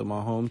Charlotte,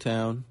 my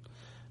hometown.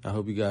 I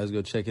hope you guys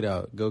go check it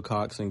out. Go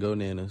Cox and go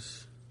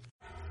Nanas.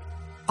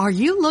 Are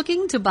you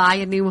looking to buy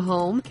a new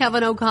home?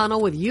 Kevin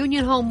O'Connell with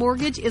Union Home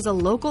Mortgage is a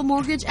local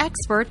mortgage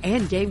expert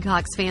and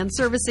Gamecocks fan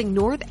servicing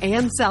North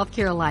and South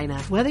Carolina.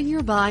 Whether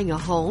you're buying a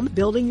home,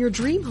 building your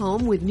dream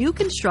home with new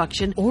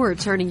construction, or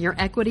turning your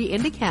equity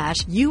into cash,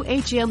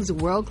 UHM's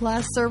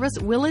world-class service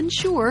will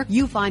ensure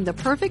you find the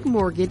perfect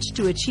mortgage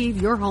to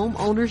achieve your home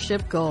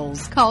ownership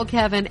goals. Call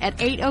Kevin at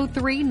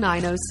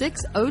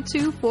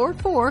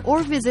 803-906-0244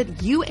 or visit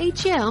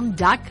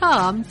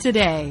UHM.com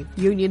today.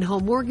 Union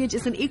Home Mortgage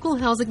is an equal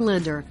housing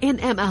lender.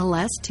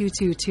 NMLS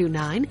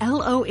 2229,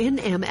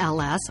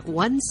 LONMLS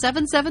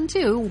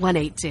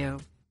 1772182.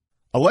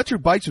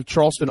 Electric Bikes of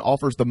Charleston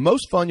offers the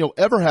most fun you'll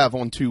ever have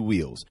on two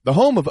wheels. The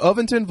home of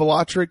Ovington,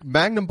 Velotric,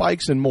 Magnum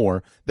Bikes, and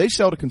more, they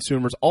sell to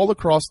consumers all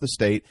across the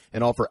state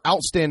and offer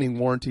outstanding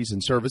warranties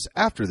and service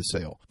after the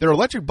sale. Their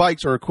electric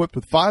bikes are equipped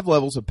with 5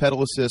 levels of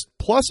pedal assist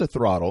plus a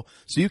throttle,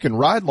 so you can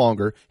ride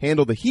longer,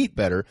 handle the heat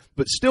better,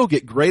 but still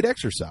get great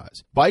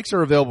exercise. Bikes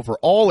are available for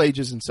all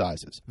ages and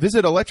sizes.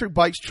 Visit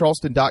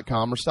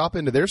electricbikescharleston.com or stop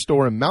into their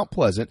store in Mount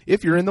Pleasant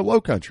if you're in the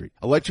Low Country.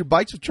 Electric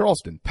Bikes of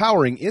Charleston,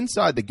 powering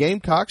Inside the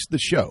Gamecocks, the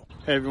show.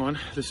 Hey everyone,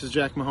 this is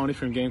Jack Mahoney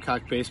from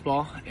Gamecock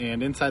Baseball,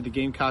 and Inside the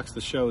Gamecocks,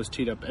 the show is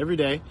teed up every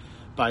day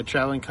by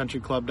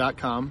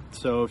travelingcountryclub.com.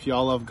 So if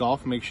y'all love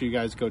golf, make sure you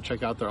guys go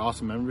check out their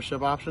awesome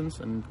membership options,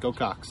 and go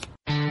Cox.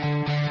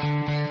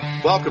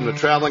 Welcome to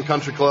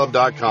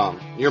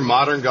travelingcountryclub.com, your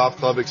modern golf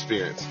club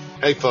experience.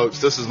 Hey folks,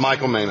 this is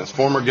Michael Manus,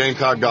 former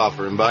Gamecock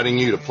golfer, inviting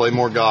you to play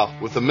more golf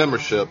with a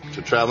membership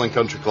to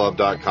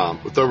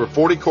travelingcountryclub.com. With over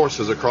 40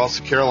 courses across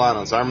the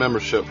Carolinas, our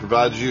membership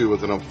provides you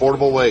with an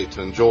affordable way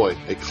to enjoy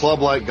a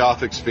club-like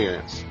golf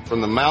experience.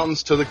 From the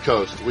mountains to the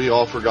coast, we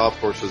offer golf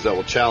courses that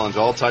will challenge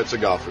all types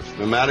of golfers,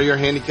 no matter your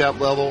handicap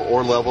level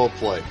or level of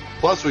play.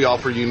 Plus, we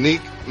offer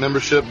unique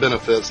membership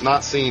benefits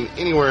not seen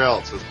anywhere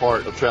else as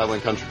part of Traveling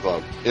Country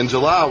Club. In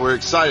July, we're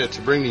excited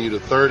to bring to you the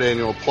 3rd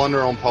annual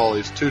Plunder on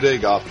Pawleys 2-day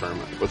golf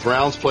tournament, with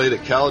rounds played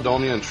at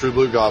Caledonia and True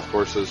Blue golf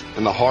courses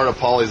in the heart of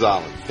Pawleys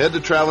Island. Head to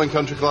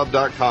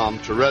travelingcountryclub.com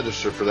to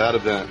register for that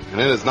event, and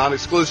it is not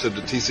exclusive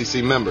to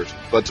TCC members,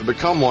 but to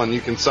become one,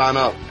 you can sign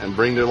up and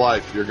bring to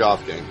life your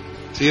golf game.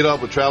 Tee it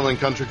up with Traveling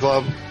Country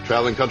Club,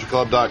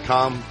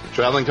 travelingcountryclub.com,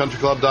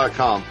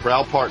 travelingcountryclub.com,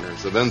 proud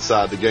partners of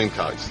Inside the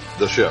Gamecocks,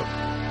 the show.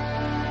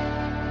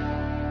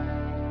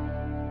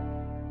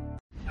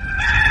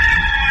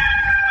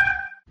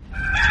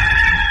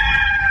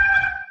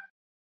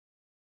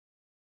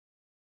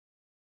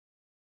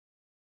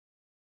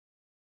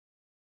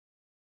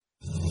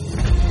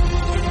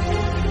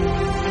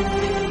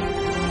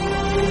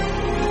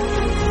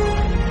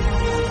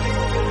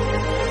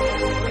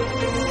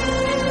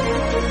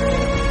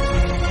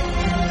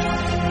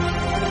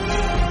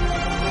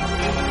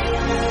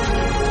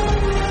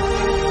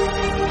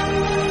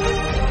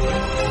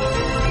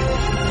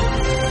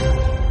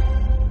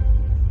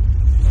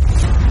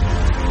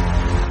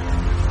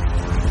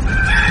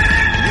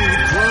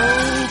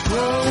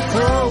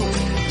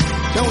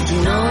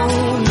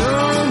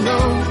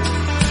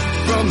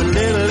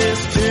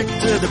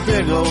 the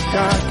big old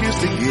cock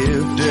is the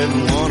gift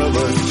every one of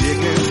us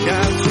chickens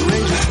got. So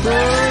raise your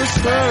spurs.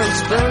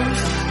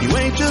 You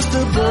ain't just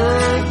a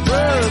bird.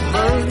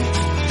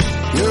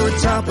 You're a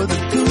top of the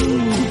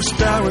coop,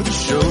 star of the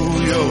show.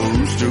 You're a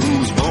rooster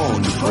who's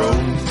born to crow.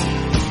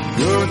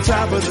 You're a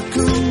top of the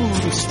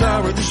coop,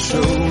 star of the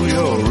show.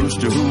 You're a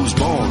rooster who's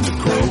born to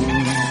crow.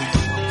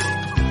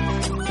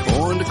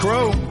 Born to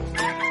crow.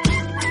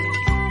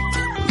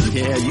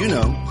 Yeah, you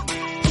know.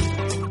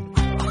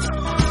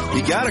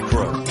 You gotta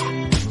crow.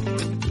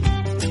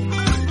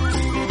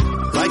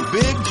 Like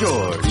Big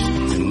George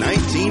in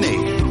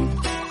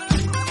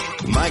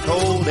 1980. Mike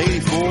Holt,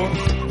 84.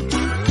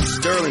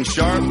 Sterling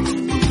Sharp.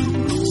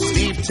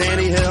 Steve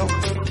Tannehill.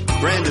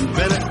 Brandon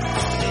Bennett.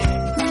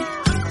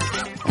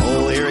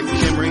 Old Eric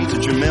Kimry to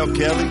Jamel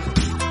Kelly.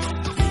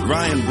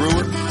 Ryan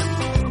Brewer.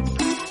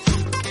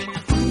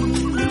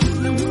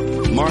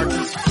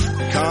 Marcus.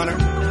 Connor.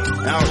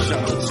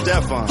 Alshon.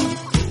 Stephon.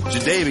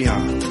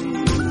 Jadavion.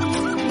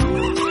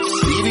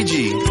 Stevie G.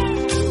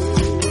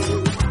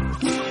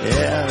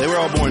 Yeah, they were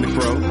all born to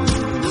crow.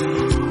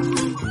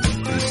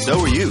 And so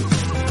were you.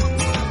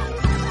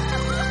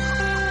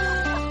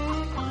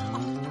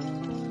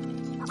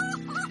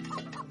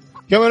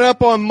 Coming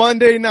up on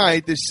Monday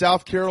night, the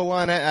South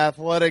Carolina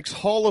Athletics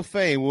Hall of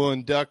Fame will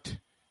induct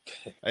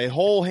a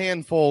whole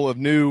handful of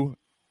new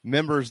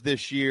members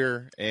this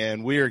year,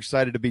 and we are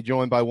excited to be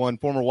joined by one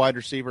former wide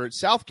receiver at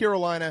South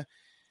Carolina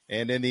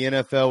and in the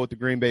NFL with the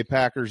Green Bay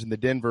Packers and the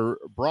Denver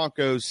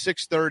Broncos.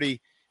 6:30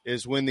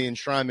 is when the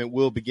enshrinement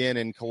will begin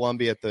in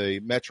Columbia at the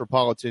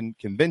Metropolitan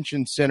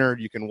Convention Center.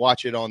 You can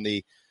watch it on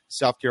the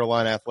South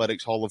Carolina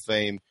Athletics Hall of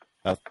Fame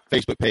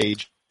Facebook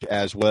page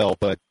as well.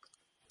 But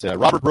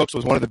Robert Brooks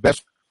was one of the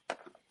best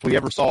we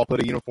ever saw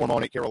put a uniform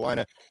on at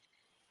Carolina.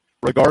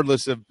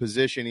 Regardless of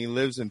position, he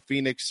lives in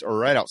Phoenix or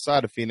right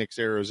outside of Phoenix,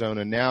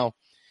 Arizona now,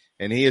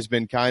 and he has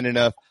been kind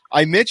enough.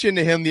 I mentioned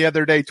to him the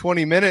other day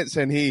 20 minutes,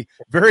 and he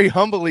very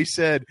humbly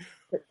said,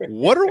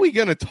 "What are we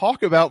going to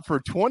talk about for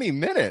 20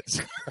 minutes?"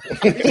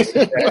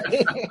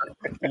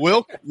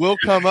 We'll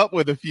come up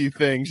with a few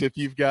things if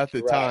you've got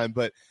the time.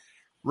 But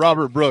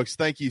Robert Brooks,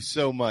 thank you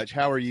so much.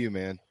 How are you,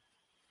 man?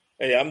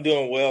 Hey, I'm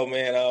doing well,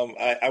 man.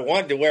 I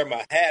wanted to wear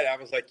my hat. I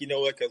was like, you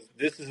know what, because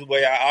this is the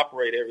way I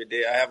operate every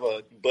day. I have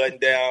a button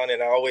down,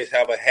 and I always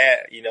have a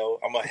hat. You know,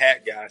 I'm a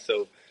hat guy,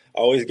 so I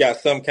always got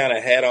some kind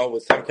of hat on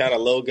with some kind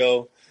of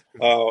logo.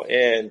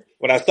 And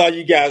when I saw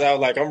you guys, I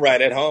was like, I'm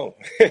right at home.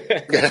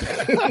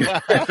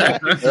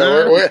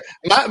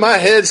 My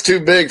head's too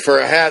big for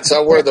a hat,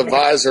 so I wear the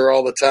visor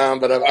all the time.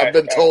 But I've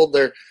been told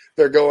they're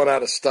going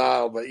out of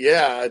style. But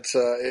yeah, it's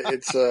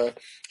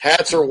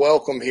hats are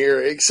welcome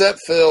here, except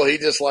Phil. He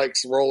just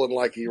likes rolling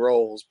like he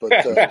rolls.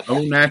 But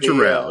au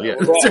naturel, yeah.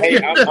 Well, hey,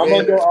 I'm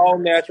gonna go all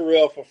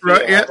natural for Phil.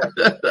 Right, yeah.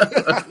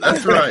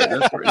 That's right.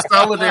 That's right.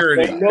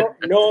 Solidarity.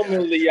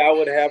 Normally, I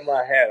would have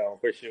my hat on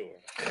for sure.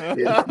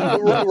 Yeah.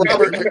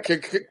 Robert,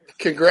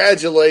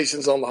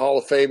 congratulations on the Hall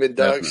of Fame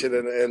induction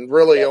and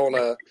really on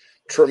a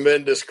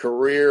tremendous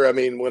career. I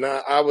mean, when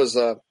I was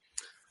a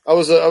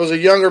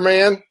younger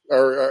man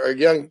or a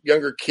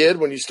younger kid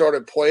when you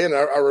started playing.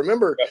 I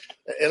remember,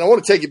 and I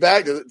want to take you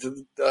back to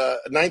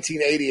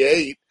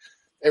 1988.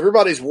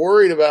 Everybody's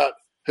worried about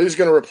who's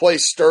going to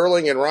replace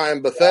Sterling and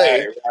Ryan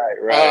Bethea.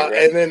 Right.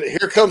 And then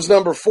here comes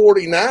number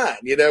 49.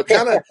 You know,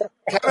 kind of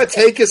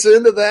take us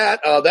into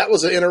that. That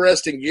was an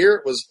interesting year.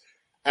 It was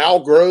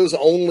Al Groh's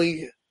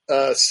only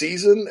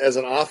season as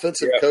an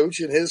offensive coach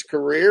in his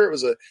career. It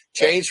was a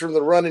change from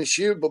the run and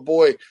shoot, but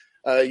boy,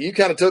 you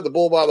kind of took the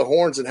bull by the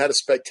horns and had a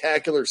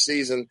spectacular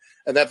season,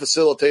 and that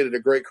facilitated a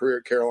great career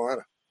at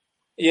Carolina.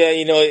 Yeah,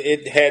 you know,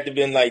 it had to have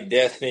been like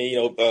destiny. You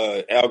know,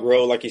 Al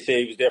Groh, like you said,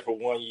 he was there for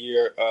 1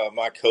 year.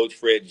 My coach,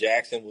 Fred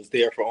Jackson, was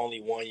there for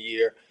only 1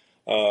 year.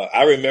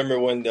 I remember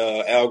when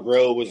Al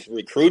Groh was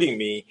recruiting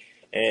me,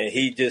 and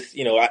he just,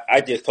 you know,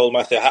 I just told him,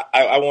 I said,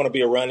 I want to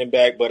be a running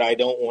back, but I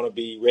don't want to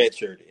be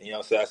redshirted. You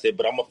know, so I said,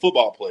 but I'm a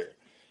football player.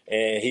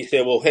 And he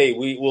said, well, hey,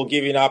 we'll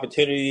give you an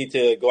opportunity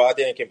to go out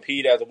there and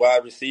compete as a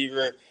wide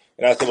receiver.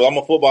 And I said, well, I'm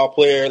a football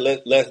player.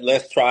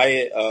 Let's try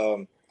it.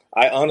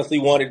 I honestly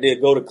wanted to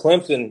go to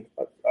Clemson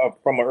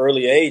from an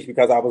early age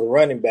because I was a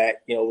running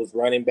back. You know, it was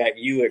running back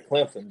U at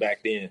Clemson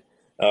back then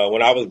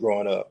when I was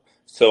growing up.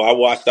 So I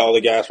watched all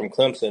the guys from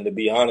Clemson, to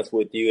be honest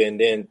with you. And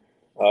then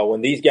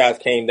when these guys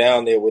came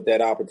down there with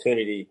that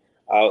opportunity,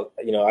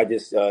 I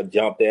just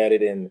jumped at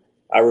it. And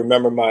I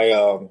remember my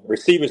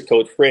receivers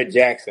coach, Fred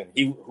Jackson,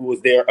 who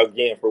was there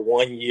again for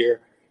 1 year.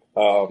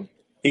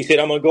 He said,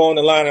 I'm going to go on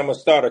the line. I'm going to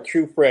start a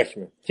true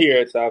freshman here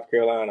at South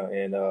Carolina.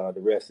 And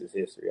the rest is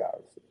history,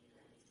 obviously.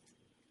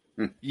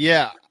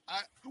 Yeah.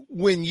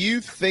 When you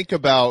think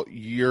about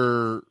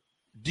let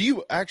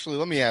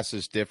me ask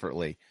this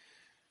differently.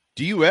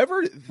 Do you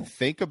ever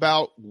think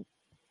about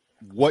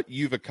what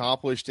you've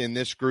accomplished in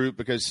this group?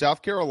 Because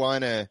South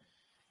Carolina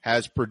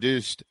has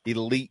produced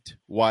elite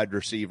wide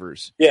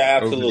receivers. Yeah,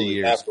 absolutely. Over the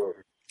years.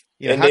 Absolutely.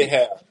 You know, and they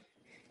have.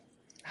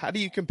 How do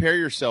you compare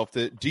yourself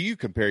to? Do you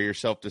compare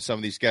yourself to some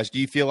of these guys? Do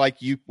you feel like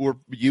you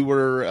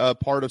were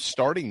part of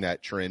starting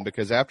that trend?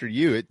 Because after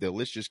you, the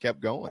list just kept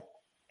going.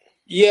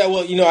 Yeah,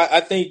 well,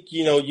 I think,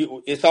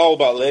 it's all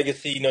about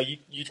legacy.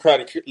 You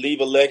try to leave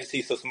a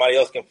legacy so somebody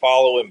else can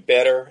follow and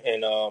better.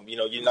 And,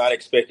 you're not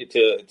expected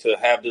to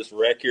have this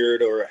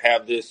record or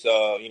have this,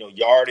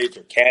 yardage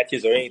or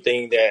catches or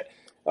anything that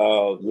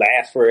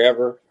lasts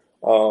forever,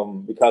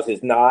 because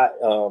it's not.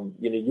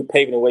 You're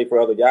paving the way for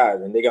other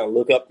guys, and they're going to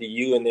look up to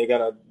you, and they're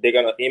going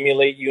to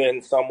emulate you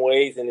in some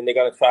ways, and then they're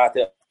going to try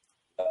to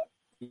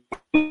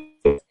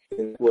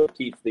what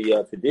keeps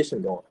the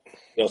tradition going.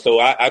 So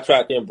I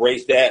tried to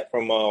embrace that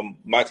from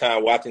my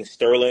time watching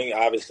Sterling,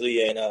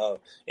 obviously,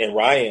 and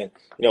Ryan.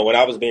 When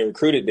I was being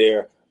recruited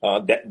there,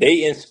 that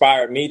they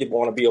inspired me to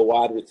want to be a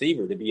wide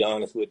receiver, to be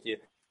honest with you.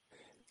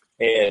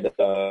 And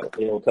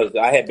because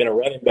I had been a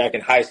running back in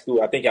high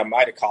school, I think I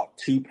might have caught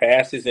 2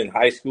 passes in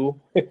high school.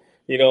 And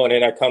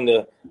then I come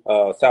to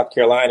South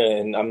Carolina,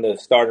 and I'm the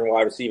starting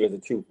wide receiver as a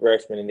true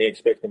freshman, and they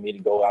expected me to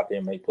go out there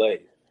and make plays.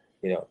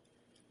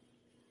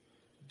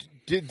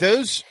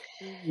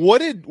 What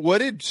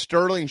did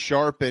Sterling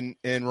Sharp and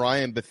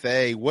Ryan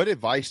Bethea, what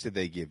advice did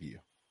they give you?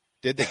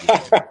 Did they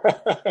give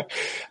you?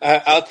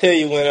 I'll tell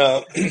you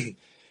when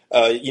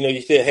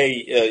you said,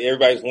 hey,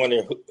 everybody's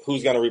wondering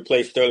who's going to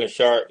replace Sterling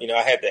Sharp.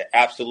 I had the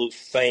absolute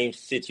same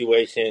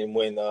situation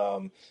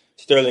when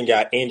Sterling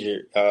got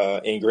injured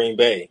in Green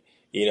Bay.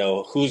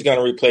 Who's going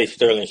to replace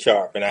Sterling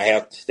Sharp? And I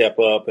have to step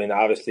up. And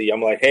obviously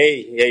I'm like,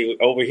 hey,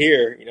 over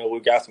here,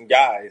 we've got some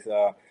guys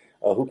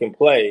who can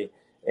play.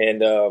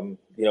 And,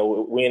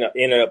 we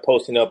ended up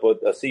posting up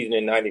a season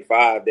in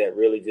 95 that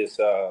really just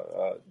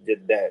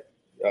did that,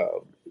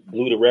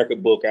 blew the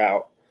record book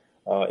out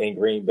in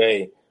Green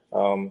Bay.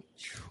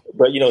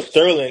 But,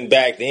 Sterling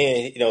back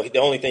then, the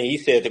only thing he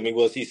said to me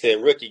was, he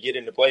said, "Rookie, get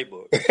in the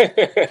playbook."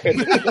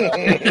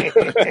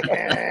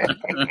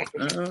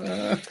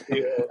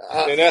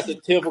 And that's a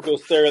typical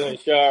Sterling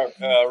Sharp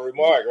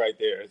remark right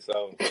there.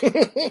 So,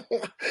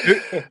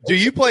 do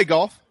you play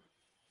golf?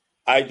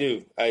 I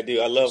do. I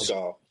love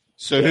golf.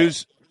 So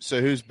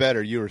who's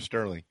better, you or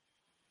Sterling?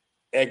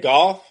 At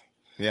golf?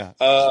 Yeah.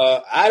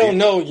 I don't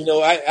know.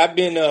 I've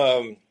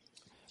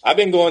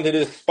been going to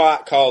this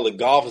spot called the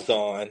Golf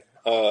Zone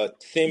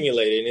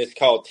simulator, and it's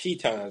called Tee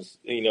Times,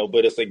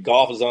 but it's a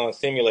Golf Zone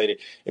simulator.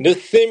 And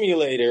this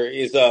simulator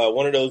is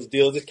one of those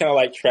deals. It's kind of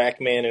like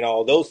TrackMan and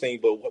all those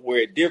things, but where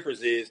it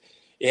differs is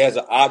it has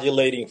an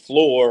undulating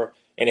floor,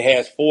 and it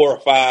has 4 or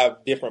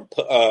 5 different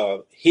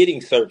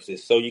hitting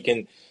surfaces. So you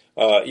can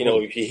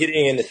if you're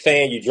hitting in the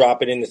sand, you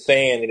drop it in the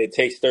sand, and it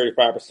takes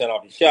 35%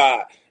 off your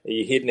shot. And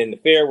you're hitting in the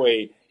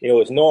fairway,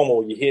 it's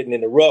normal. You're hitting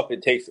in the rough,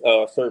 it takes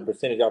a certain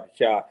percentage off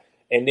your shot.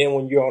 And then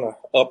when you're on an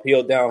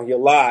uphill,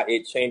 downhill lie,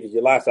 it changes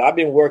your lie. So I've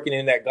been working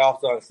in that Golf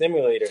Zone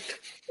simulator.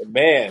 And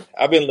man,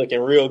 I've been looking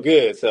real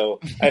good. So,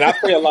 and I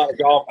play a lot of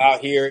golf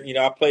out here.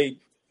 I play,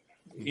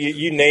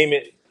 you name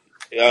it.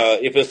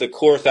 If it's a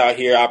course out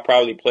here, I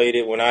probably played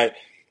it. When I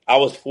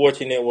was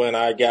fortunate when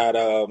I got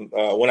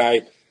when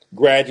I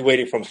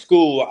graduated from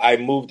school, I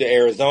moved to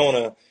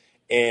Arizona,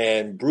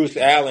 and Bruce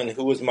Allen,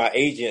 who was my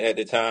agent at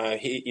the time,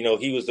 he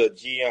was a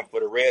GM for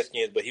the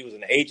Redskins, but he was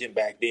an agent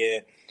back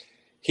then.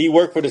 He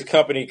worked for this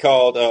company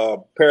called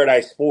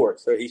Paradise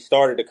Sports. So he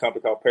started a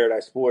company called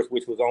Paradise Sports,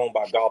 which was owned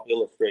by Golf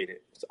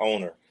Illustrated, its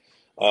owner.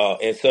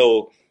 And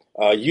so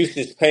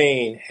Eustace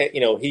Payne,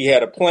 he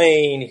had a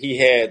plane, he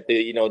had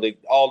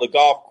all the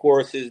golf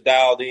courses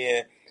dialed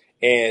in,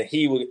 and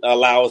he would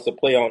allow us to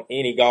play on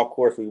any golf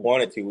course we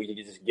wanted to. We could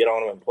just get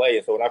on them and play.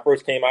 And so when I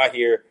first came out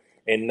here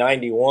in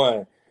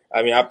 91,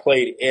 I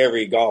played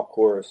every golf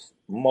course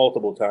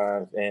multiple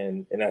times,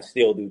 and I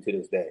still do to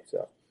this day.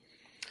 So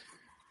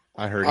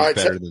I heard he's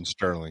better than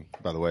Sterling,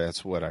 by the way.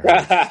 That's what I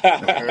heard.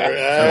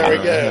 There we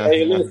go.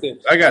 Hey, listen.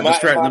 I got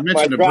distracted. The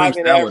mention of Bruce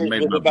Allen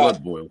made my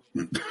blood boil.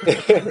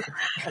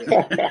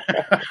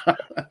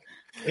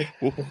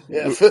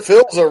 Yeah,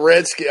 Phil's a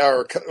Redskin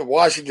or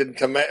Washington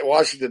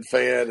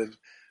fan, and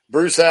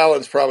Bruce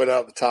Allen's probably not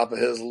at the top of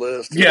his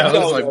list. Yeah, I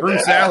was like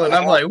Bruce Allen.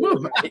 I'm like,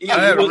 woo.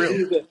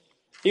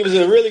 He was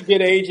a really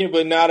good agent,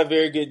 but not a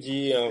very good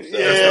GM. So.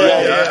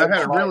 I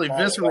had a really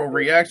visceral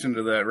reaction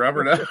to that,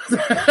 Robert.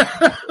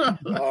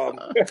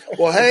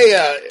 Well,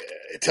 hey,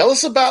 tell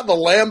us about the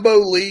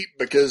Lambeau Leap,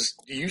 because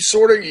you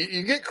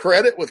you get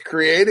credit with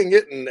creating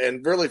it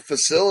and really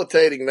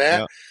facilitating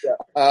that.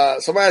 Yeah.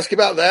 So I'm going to ask you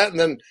about that, and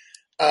then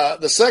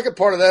the second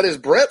part of that is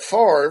Brett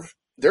Favre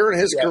during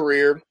his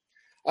career.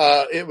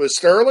 It was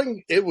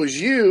Sterling, it was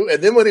you,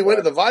 and then when he went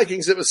to the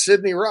Vikings, it was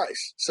Sidney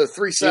Rice. So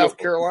 3 South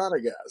Carolina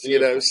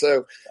guys,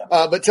 So,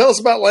 but tell us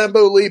about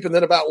Lambeau Leap, and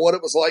then about what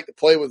it was like to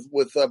play with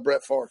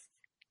Brett Favre.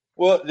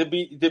 Well, to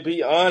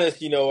be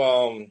honest,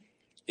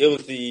 it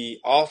was the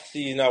off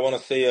season. I want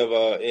to say of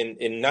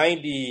in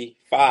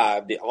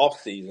 '95, the off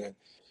season,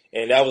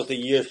 and that was the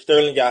year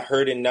Sterling got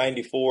hurt in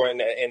 '94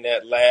 in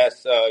that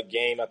last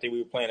game. I think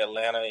we were playing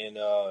Atlanta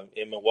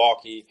in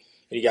Milwaukee,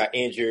 and he got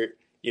injured.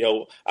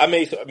 I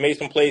made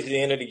some plays at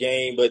the end of the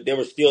game, but there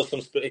was still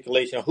some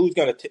speculation of who's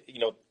going to,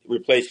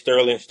 replace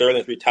Sterling.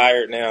 Sterling's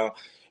retired now.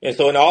 And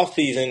so in the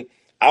offseason,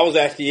 I was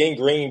actually in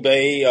Green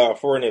Bay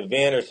for an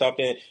event or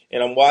something,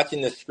 and I'm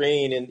watching the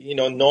screen. And,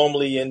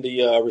 normally in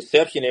the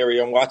reception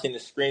area, I'm watching the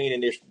screen,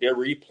 and they're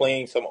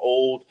replaying some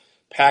old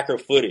Packer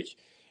footage.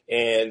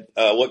 And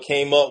what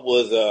came up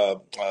was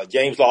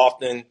James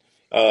Lofton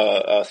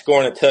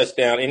scoring a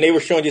touchdown. And they were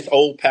showing this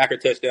old Packer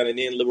touchdown, and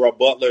then Leroy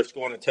Butler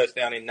scoring a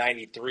touchdown in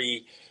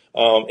 93.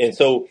 And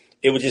so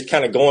it was just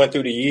kind of going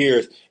through the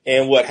years.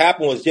 And what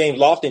happened was James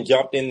Lofton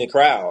jumped in the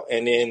crowd.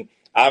 And then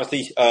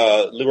obviously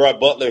Leroy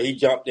Butler, he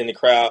jumped in the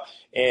crowd.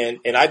 And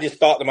I just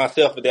thought to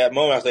myself at that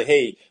moment, I said,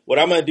 hey, what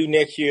I'm going to do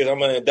next year is I'm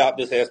going to adopt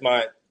this as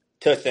my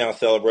touchdown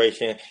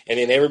celebration, and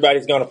then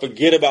everybody's going to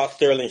forget about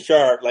Sterling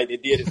Sharp like they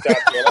did in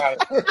South Carolina,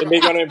 and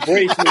they're going to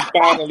embrace me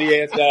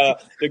finally as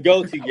the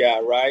go-to guy,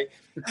 right?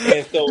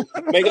 And so,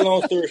 make a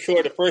long story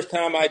short, the first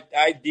time I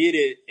did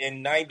it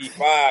in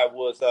 95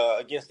 was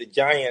against the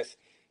Giants,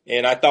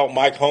 and I thought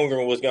Mike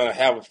Holmgren was going to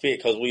have a fit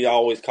because we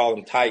always call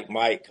him Tight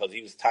Mike because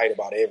he was tight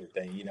about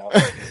everything,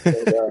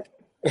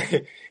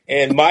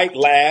 and Mike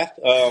laughed.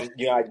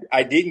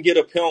 I didn't get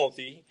a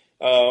penalty.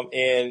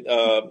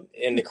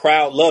 And the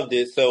crowd loved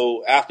it.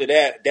 So after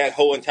that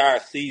whole entire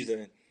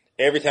season,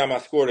 every time I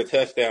scored a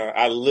touchdown,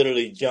 I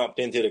literally jumped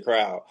into the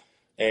crowd,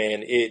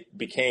 and it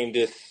became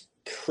this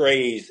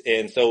craze.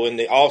 And so in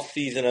the off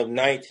season of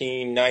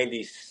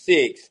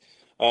 1996,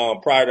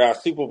 prior to our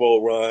Super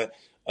Bowl run,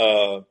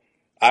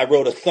 I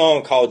wrote a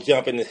song called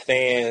 "Jump in the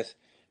Stands,"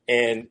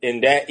 and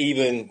that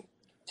even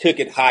took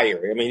it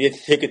higher. I mean, it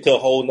took it to a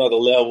whole nother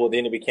level.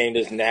 Then it became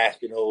this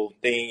national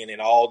thing, and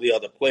then all the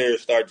other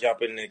players start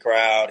jumping in the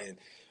crowd. And,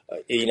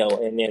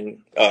 and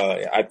then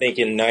I think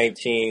in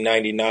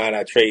 1999,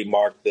 I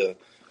trademarked the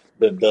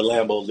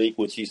Lambeau Leak,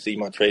 which you see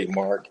my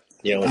trademark.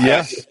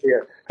 Yes.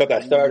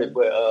 Because I started,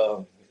 but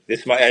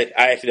I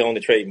actually own the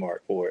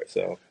trademark for it.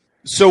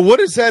 So what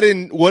does that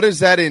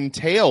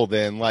entail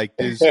then? Like,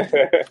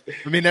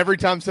 every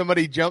time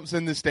somebody jumps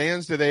in the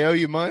stands, do they owe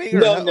you money?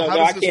 Or No,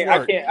 I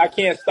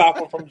can't stop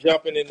them from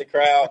jumping in the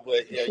crowd,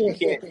 but you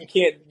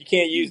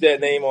can't use that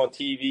name on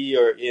TV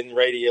or in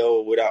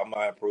radio without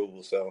my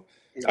approval. So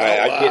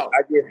I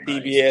get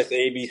CBS,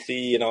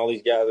 ABC, and all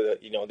these guys that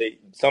they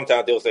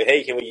sometimes they'll say,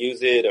 hey, can we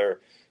use it, or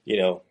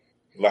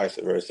vice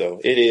versa. So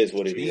it is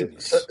what it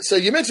is. So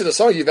you mentioned a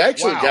song. You've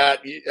actually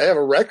you have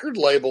a record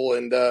label,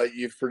 and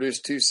you've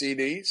produced 2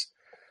 CDs.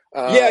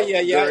 Yeah.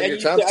 During your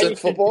time in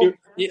football.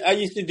 I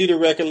used to do the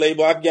record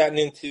label. I've gotten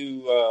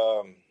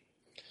into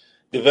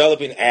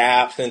developing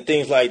apps and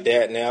things like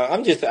that. Now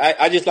I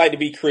just like to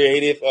be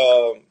creative.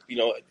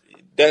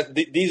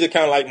 These are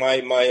kind of like my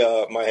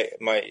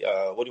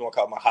what do you want to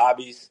call it? My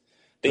hobbies.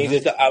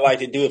 Things that I like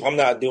to do. If I'm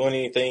not doing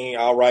anything,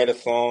 I'll write a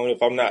song.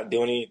 If I'm not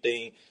doing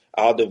anything,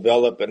 I'll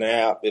develop an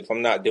app. If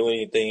I'm not doing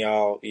anything,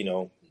 I'll,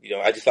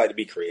 I just like to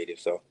be creative.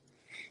 So,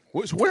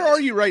 where are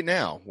you right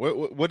now?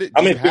 Do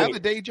you have a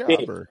day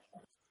job? Or?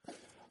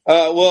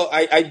 Well,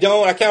 I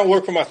don't. I kind of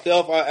work for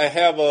myself. I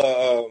have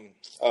I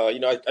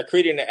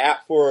created an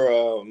app for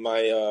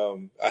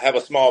I have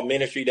a small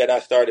ministry that I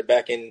started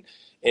back in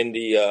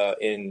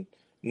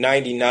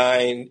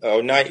 99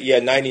 or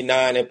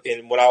 99,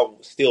 and when I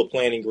was still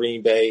playing in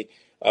Green Bay.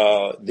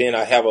 Then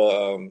I have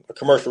a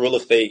commercial real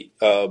estate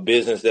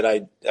business that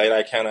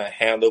I kind of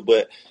handle.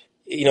 But,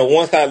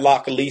 once I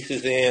lock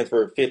leases in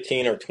for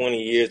 15 or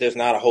 20 years, there's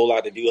not a whole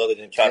lot to do other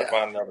than try to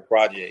find another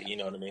project. You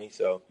know what I mean?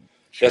 So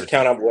that's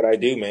kind of what I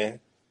do, man.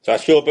 So I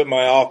show up at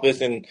my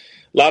office, and a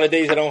lot of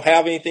days I don't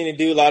have anything to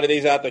do. A lot of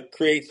days I have to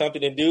create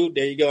something to do.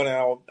 There you go.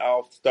 Now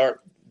I'll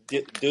start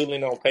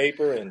doodling on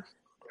paper and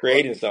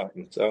creating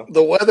something. So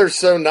the weather's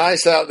so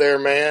nice out there,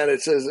 man.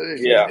 It's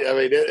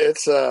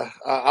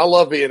I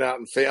love being out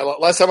in Phoenix.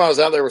 Last time I was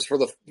out there was for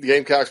the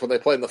Gamecocks when they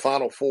played in the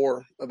Final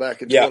Four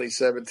back in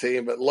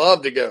 2017. But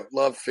love to go.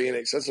 Love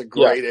Phoenix. That's a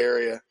great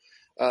area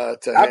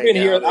to I've been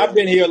hang here. out I've in.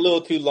 been here a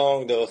little too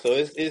long though, so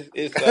it's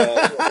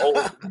old.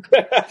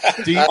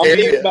 I'm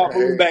thinking about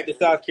moving back to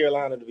South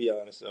Carolina, to be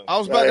honest. So I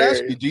was about to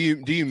ask you,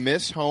 do you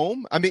miss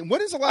home? I mean,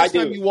 when is the last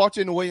time you walked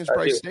into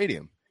Williams-Brice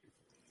Stadium?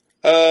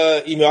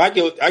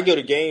 I go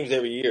to games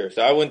every year.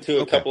 So I went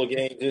to a couple of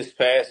games this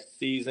past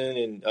season,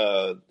 and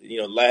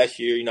last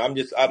year.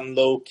 I'm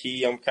low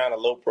key. I'm kind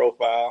of low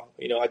profile.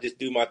 I just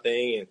do my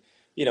thing,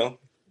 and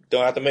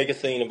don't have to make a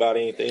scene about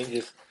anything.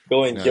 Just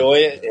go enjoy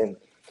it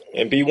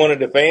and be one of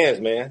the fans,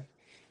 man.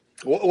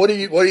 What do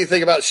you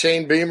think about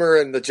Shane Beamer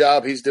and the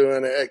job he's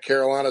doing at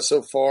Carolina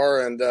so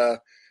far? And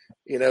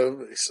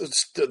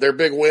their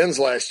big wins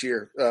last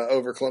year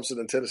over Clemson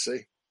and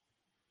Tennessee.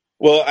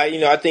 Well,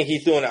 I think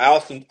he's doing an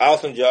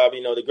awesome job.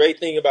 The great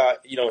thing about,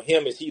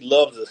 him is he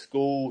loves the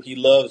school. He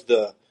loves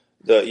the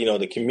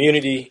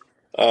community.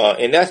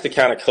 And that's the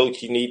kind of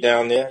coach you need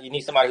down there. You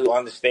need somebody who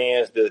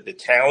understands the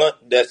talent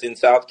that's in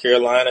South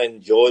Carolina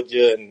and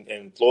Georgia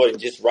and Florida,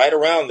 and just right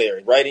around there,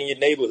 right in your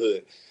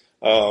neighborhood.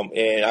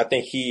 And I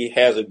think he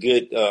has a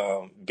good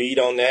beat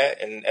on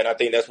that. And I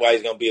think that's why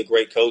he's going to be a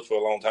great coach for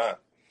a long time.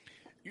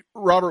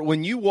 Robert,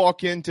 when you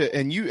walk into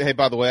hey,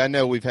 by the way, I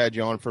know we've had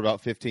you on for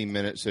about 15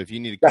 minutes, so if you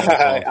need to cut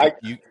us off,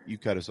 you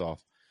cut us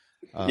off.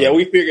 Yeah,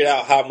 we figured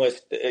out how much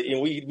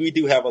we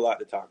do have a lot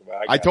to talk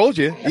about. I told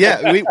you.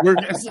 Yeah, we're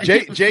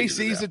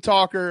JC's a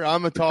talker.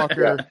 I'm a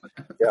talker.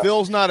 Yeah.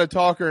 Phil's not a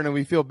talker, and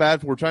we feel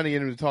bad for. We're trying to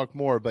get him to talk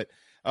more. But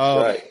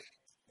right.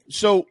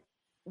 So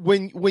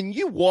when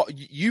you've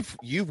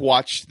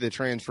watched the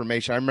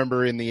transformation. I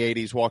remember in the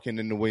 '80s walking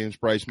into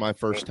Williams-Brice my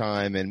first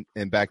time,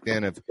 and back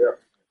then, of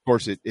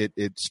course,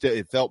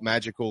 it felt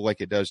magical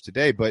like it does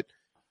today. But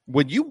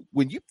when you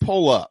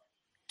pull up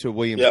to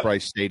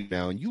Williams-Brice Stadium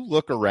now, and you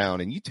look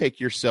around and you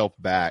take yourself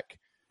back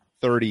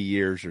 30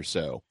 years or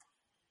so,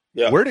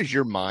 where does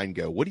your mind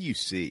go? What do you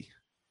see?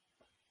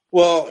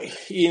 Well,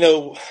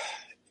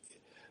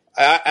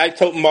 I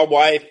told my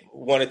wife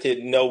wanted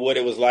to know what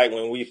it was like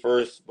when we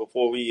first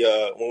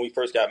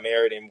got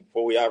married and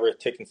before we ever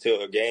took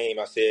into a game.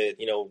 I said,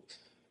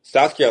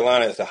 South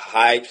Carolina is a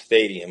hype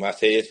stadium. I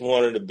said it's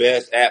one of the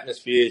best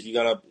atmospheres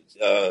you're gonna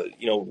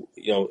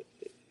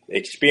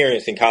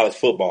experience in college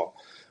football.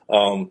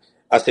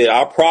 I said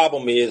our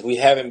problem is we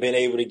haven't been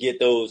able to get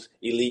those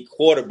elite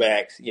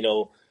quarterbacks,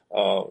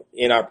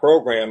 in our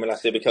program. And I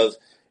said because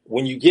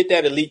when you get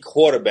that elite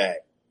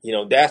quarterback,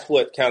 that's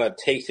what kind of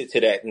takes it to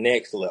that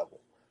next level.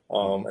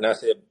 And I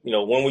said,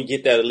 when we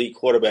get that elite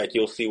quarterback,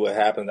 you'll see what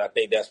happens. I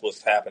think that's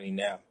what's happening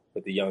now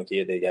with the young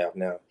kid they have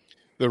now.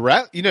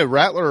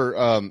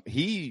 Rattler,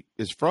 he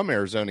is from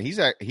Arizona.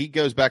 He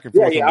goes back and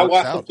forth. Yeah, I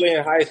watched him play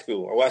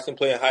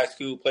in high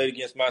school. Played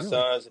against my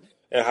sons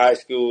in high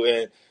school,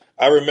 and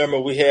I remember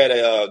we had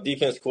a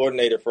defense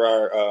coordinator for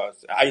our.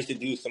 I used to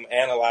do some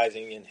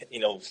analyzing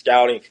and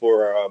scouting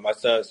for my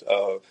son's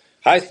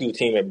high school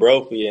team at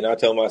Brophy, and I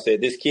told him, I said,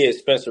 this kid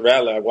Spencer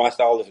Rattler. I watched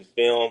all of his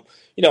film.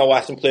 I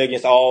watched him play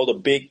against all the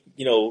big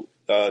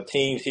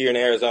teams here in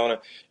Arizona,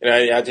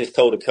 and I just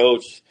told the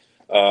coach.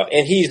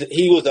 And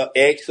he was an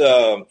ex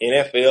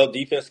NFL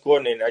defense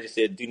coordinator. And I just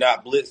said, do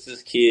not blitz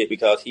this kid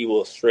because he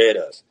will shred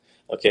us.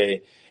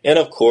 Okay. And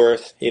of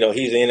course, he's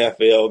an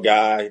NFL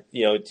guy,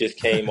 just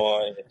came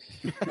on.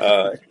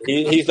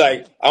 He's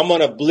like, I'm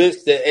going to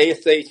blitz the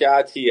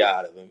SHIT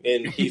out of him.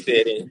 And he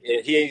said, and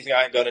he's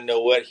not going to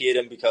know what hit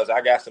him because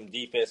I got some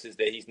defenses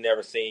that he's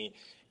never seen.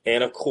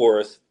 And of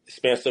course,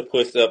 Spencer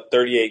puts up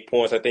 38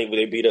 points. I think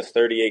they beat us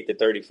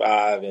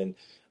 38-35. And,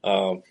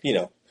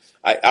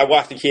 I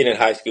watched the kid in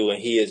high school, and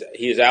he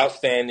is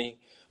outstanding.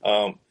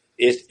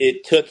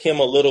 It took him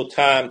a little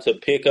time to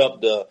pick up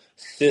the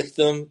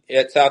system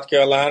at South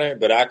Carolina,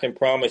 but I can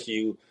promise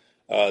you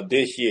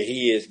this year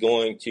he is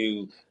going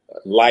to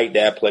light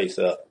that place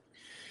up.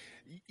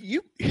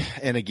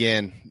 And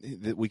again,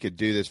 we could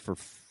do this for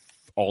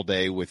all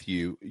day with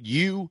you.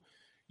 You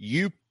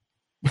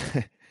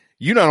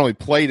not only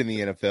played in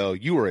the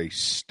NFL, you were a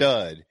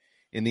stud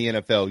in the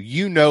NFL.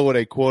 You know what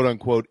a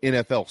quote-unquote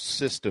NFL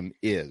system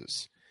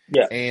is.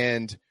 Yeah.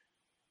 And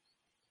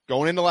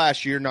going into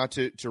last year, not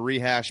to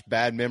rehash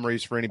bad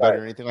memories for anybody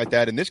or anything like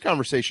that, and this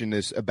conversation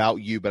is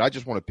about you, but I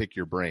just want to pick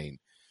your brain.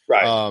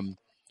 Right.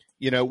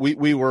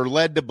 We were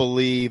led to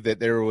believe that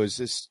there was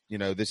this,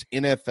 this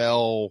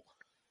NFL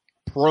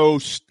pro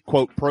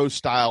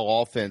style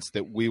offense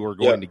that we were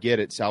going to get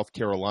at South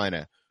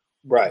Carolina.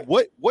 Right.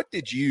 What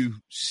did you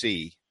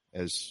see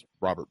as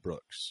Robert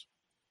Brooks?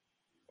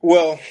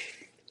 Well,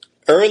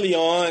 early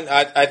on,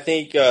 I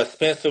think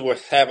Spencer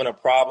was having a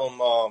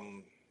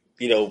problem,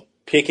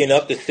 picking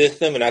up the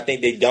system, and I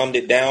think they dumbed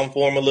it down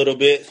for him a little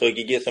bit so he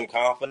could get some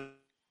confidence.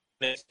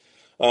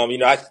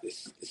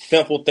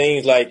 Simple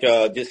things like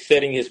just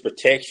setting his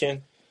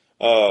protection.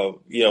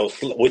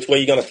 Which way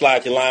you're going to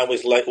slide your line,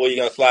 which way you're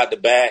going to slide the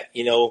back.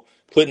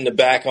 Putting the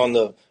back on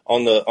the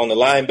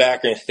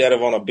linebacker instead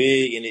of on a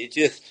big, and it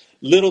just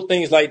little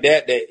things like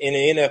that. That in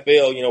the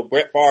NFL,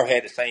 Brett Favre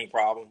had the same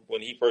problem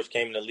when he first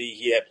came in the league.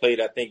 He had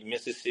played, I think,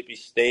 Mississippi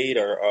State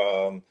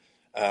or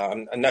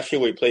I'm not sure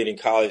where he played in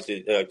college.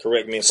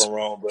 Correct me if I'm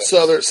wrong, but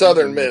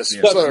Southern Miss.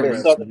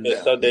 Southern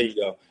Miss. So there you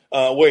go.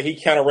 Where he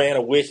kind of ran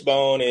a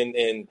wishbone,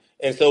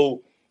 and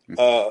so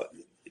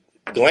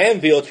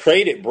Glanville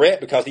traded Brett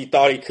because he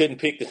thought he couldn't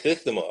pick the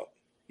system up.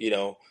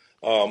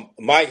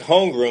 Mike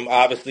Holmgren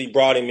obviously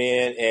brought him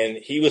in, and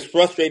he was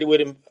frustrated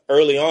with him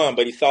early on,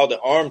 but he saw the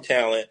arm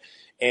talent,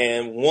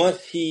 and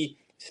once he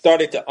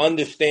started to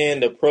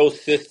understand the pro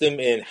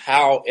system and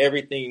how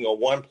everything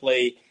one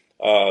play.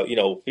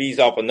 Feeds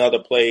off another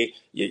play.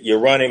 Your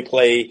running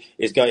play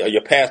is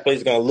your pass play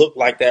is going to look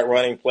like that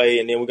running play,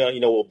 and then we're going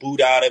to, we'll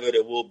boot out of it,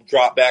 or we'll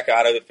drop back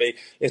out of it,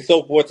 and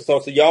so forth and so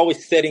on. So you're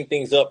always setting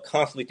things up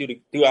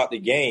constantly throughout the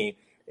game,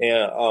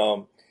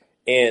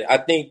 and I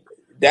think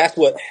that's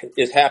what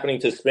is happening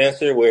to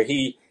Spencer, where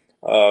he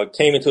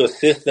came into a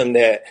system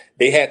that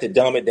they had to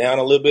dumb it down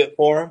a little bit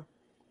for him,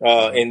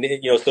 and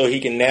so he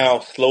can now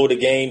slow the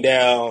game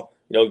down.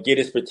 Get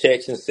his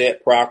protection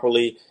set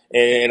properly.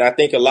 And I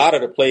think a lot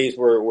of the plays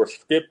were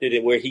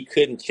scripted where he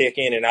couldn't check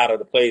in and out of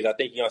the plays. I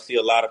think you're going to see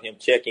a lot of him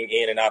checking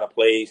in and out of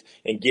plays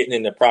and getting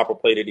in the proper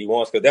play that he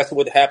wants, because that's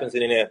what happens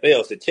in the NFL.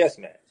 It's a chess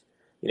match.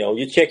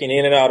 You're checking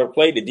in and out of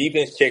play. The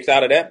defense checks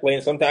out of that play,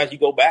 and sometimes you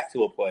go back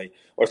to a play,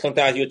 or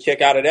sometimes you'll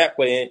check out of that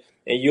play,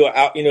 and you're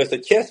out. It's a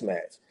chess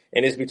match,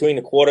 and it's between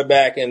the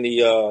quarterback and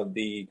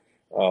the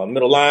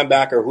middle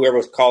linebacker,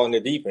 whoever's calling the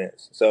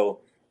defense. So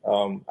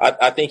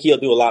I think he'll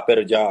do a lot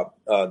better job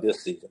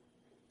this season.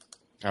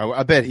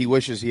 I bet he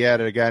wishes he had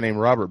a guy named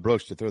Robert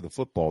Brooks to throw the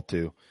football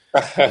to.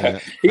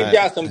 He's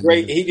got some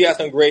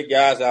great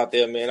guys out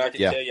there, man. I can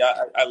tell you,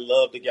 I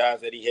love the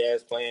guys that he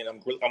has playing.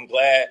 I'm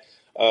glad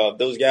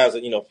those guys, a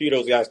few of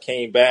those guys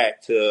came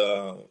back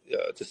to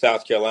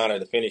South Carolina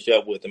to finish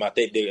up with them. I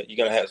think you're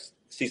going to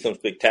see some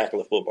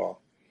spectacular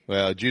football.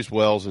 Well, Juice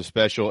Wells is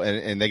special,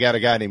 and they got a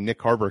guy named Nick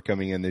Harbor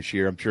coming in this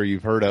year. I'm sure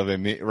you've heard of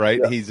him,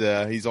 right?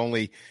 Yeah. He's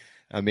only,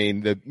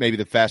 maybe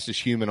the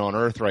fastest human on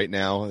earth right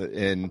now.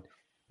 And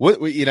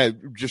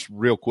just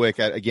real quick,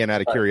 again, out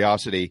of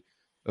curiosity,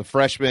 a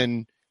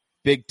freshman,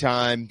 big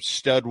time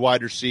stud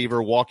wide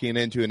receiver walking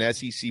into an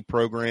SEC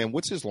program.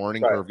 What's his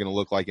learning curve going to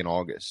look like in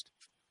August?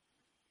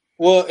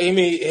 Well,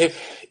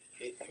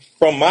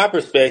 from my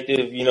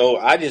perspective,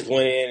 I just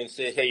went in and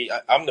said, hey,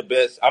 I'm the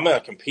best. I'm going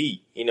to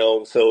compete,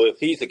 So if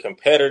he's a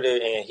competitor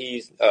and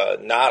he's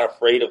not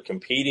afraid of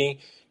competing,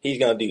 he's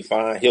going to do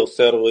fine. He'll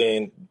settle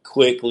in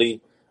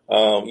quickly.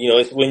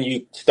 It's when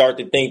you start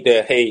to think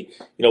that, hey,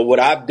 what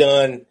I've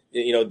done,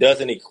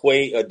 doesn't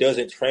equate or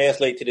doesn't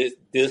translate to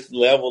this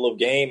level of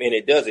game, and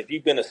it does. If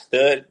you've been a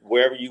stud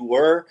wherever you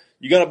were,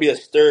 you're going to be a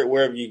stud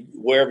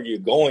wherever you're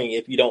going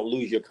if you don't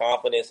lose your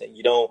confidence and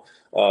you don't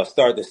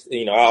start to,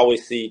 I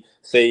always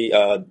say,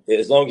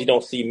 as long as you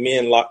don't see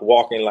men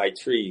walking like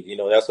trees,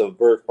 that's a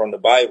verse from the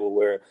Bible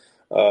where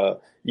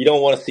you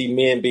don't want to see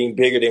men being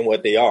bigger than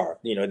what they are.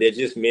 They're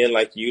just men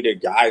like you. They're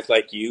guys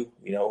like you,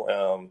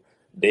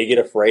 they get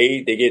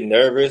afraid, they get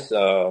nervous,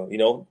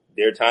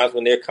 there are times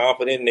when they're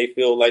confident and they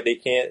feel like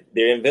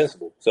they're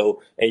invincible.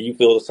 So, and you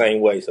feel the same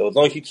way. So as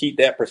long as you keep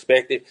that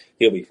perspective,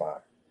 he'll be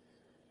fine.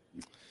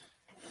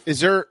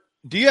 Do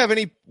you have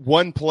any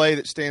one play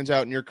that stands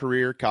out in your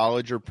career,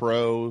 college or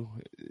pro,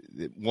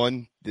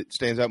 one that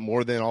stands out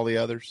more than all the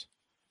others?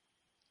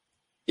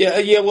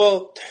 Yeah.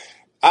 Well,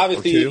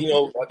 obviously,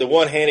 the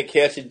one-handed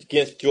catch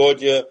against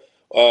Georgia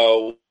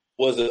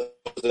was a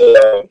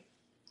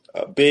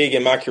big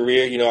in my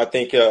career. I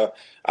think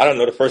I don't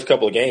know, the first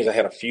couple of games I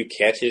had a few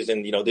catches,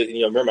 and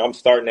remember I'm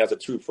starting as a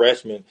true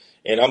freshman,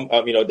 and I'm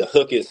the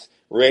hook is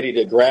ready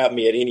to grab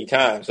me at any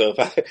time. So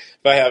if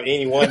I have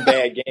any one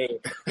bad game,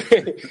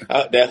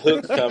 that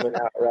hook's coming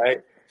out,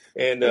 right?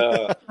 And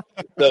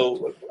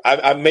so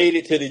I made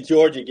it to the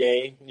Georgia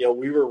game.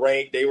 We were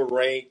ranked, they were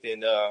ranked,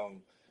 and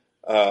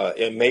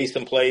made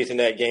some plays in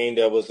that game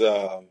that was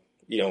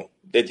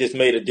that just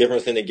made a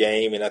difference in the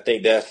game, and I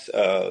think that's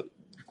the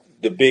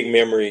big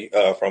memory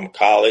from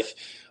college.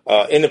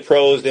 In the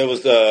pros, there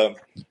was the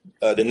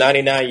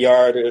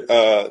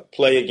 99-yard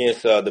play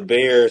against the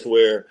Bears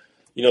where,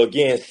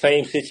 again,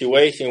 same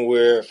situation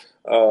where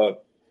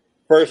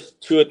first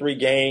 2 or 3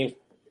 games,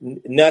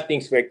 nothing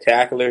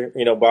spectacular,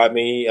 by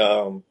me.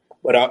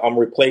 But I'm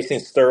replacing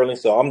Sterling,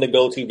 so I'm the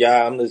go-to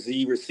guy. I'm the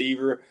Z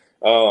receiver.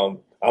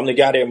 I'm the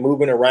guy they're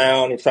moving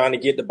around and trying to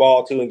get the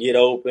ball to and get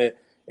open.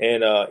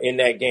 And in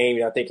that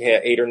game, I think I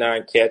had 8 or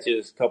 9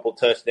 catches, a couple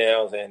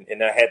touchdowns,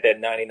 and I had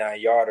that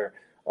 99-yarder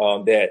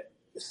that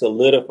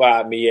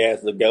solidified me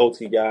as the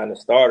go-to guy and the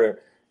starter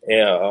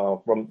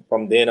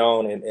from then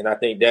on. And I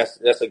think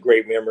that's a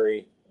great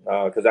memory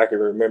because I can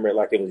remember it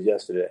like it was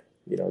yesterday,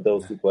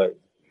 those 2 plays.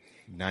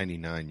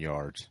 99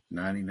 yards.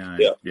 99,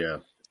 yeah.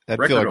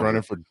 That'd feel like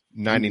running for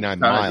 99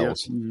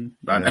 miles.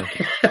 Yeah.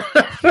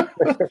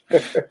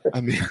 I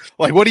mean,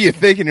 like, what are you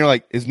thinking? You're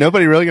like, is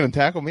nobody really going to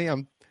tackle me?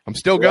 I'm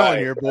still going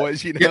here,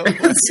 boys. Well,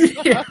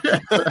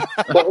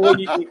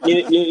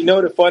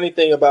 the funny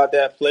thing about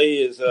that play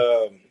is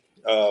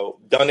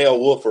Donnell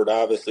Wolford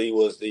obviously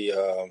was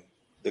the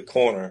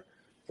corner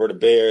for the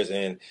Bears,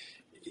 and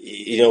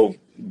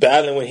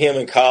battling with him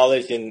in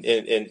college,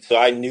 and so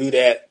I knew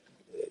that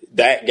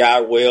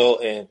guy well,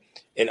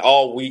 and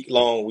all week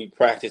long we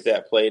practiced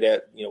that play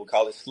that we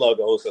call it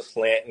sluggo, it's a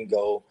slant and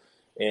go,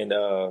 and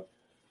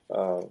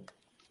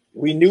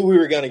we knew we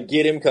were going to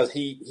get him because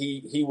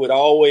he would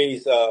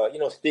always,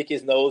 stick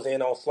his nose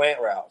in on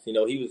slant routes.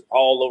 He was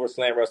all over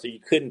slant routes, so you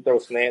couldn't throw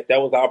slant.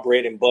 That was our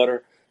bread and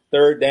butter.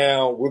 Third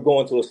down, we're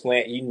going to a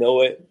slant. It.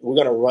 We're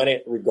going to run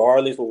it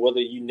regardless of whether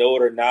you know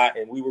it or not,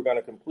 and we were going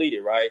to complete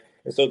it, right?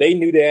 And so they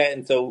knew that,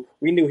 and so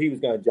we knew he was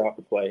going to jump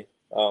the play.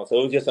 So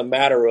it was just a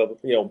matter of,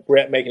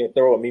 Brett making a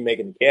throw and me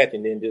making the catch,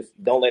 and then just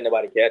don't let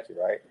nobody catch it,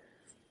 right?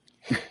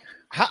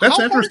 That's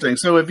interesting.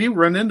 So have you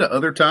run into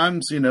other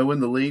times, in the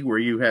league where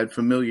you had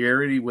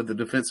familiarity with the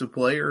defensive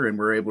player and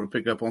were able to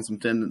pick up on some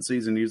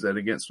tendencies and use that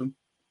against them?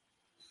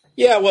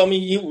 Yeah, well, I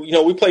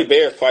mean, we play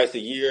Bears twice a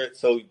year,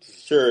 so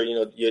sure,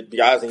 your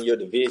guys in your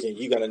division,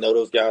 you're going to know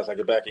those guys like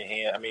the back of your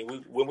hand. I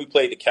mean, when we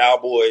played the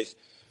Cowboys,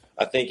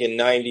 I think in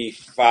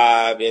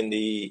 '95 in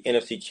the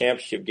NFC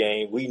Championship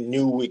game, we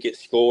knew we could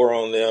score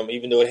on them,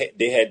 even though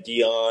they had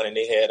Dion and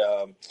they had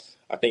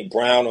I think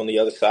Brown on the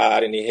other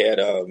side, and they had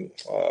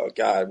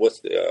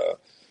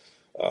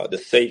the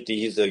safety.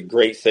 He's a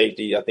great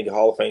safety. I think a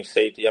Hall of Fame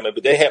safety. I mean,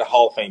 but they had a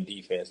Hall of Fame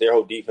defense. Their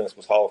whole defense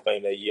was Hall of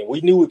Fame that year.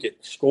 We knew we could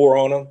score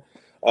on them.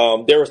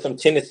 There were some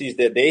tendencies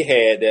that they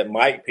had that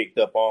Mike picked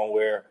up on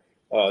where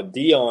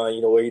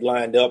Dion, where he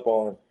lined up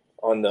on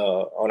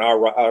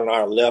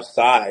our left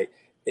side.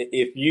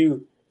 If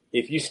you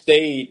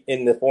stayed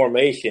in the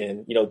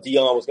formation,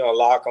 Dion was going to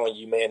lock on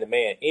you man to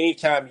man.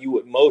 Anytime you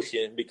would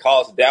motion,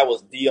 because that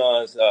was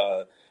Dion's,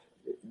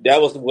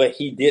 that was what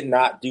he did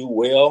not do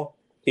well.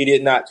 He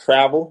did not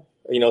travel,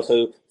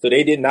 so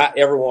they did not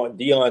ever want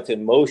Dion to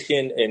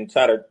motion and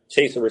try to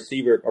chase a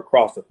receiver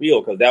across the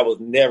field because that was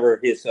never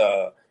his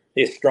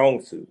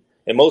strong suit.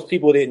 And most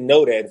people didn't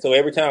know that. And so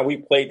every time we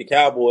played the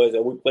Cowboys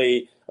or we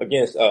played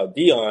against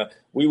Dion,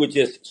 we would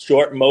just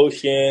short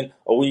motion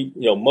or we,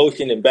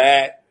 motion and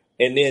back.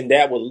 And then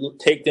that would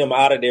take them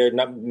out of their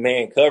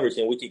man coverage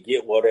and we could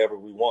get whatever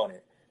we wanted.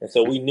 And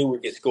so we knew we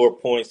could score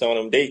points on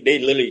them. They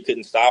literally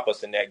couldn't stop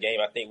us in that game.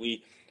 I think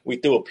we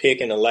threw a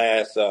pick in the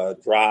last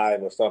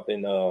drive or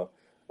something,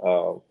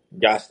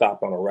 got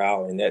stopped on a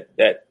route, and that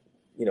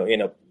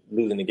ended up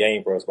losing the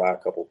game for us by a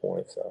couple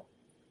points. So.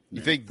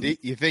 You think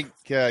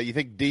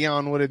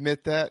Dion would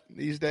admit that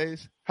these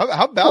days?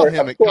 How about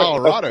him at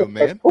Colorado,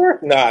 man? Of course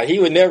not. He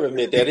would never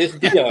admit that. It's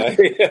Dion.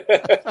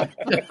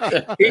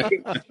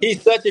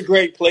 He's such a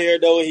great player,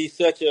 though. He's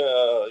such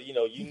a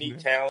unique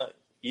talent.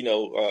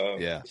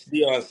 It's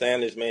Deion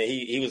Sanders, man.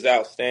 He was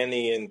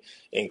outstanding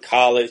in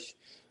college.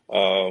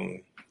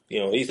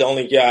 He's the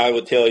only guy I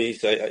would tell you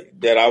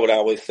that I would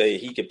always say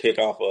he could pick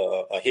off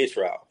a hitch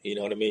route. You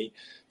know what I mean?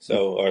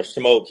 So or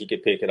smoke, he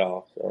could pick it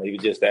off. So he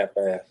was just that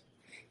fast.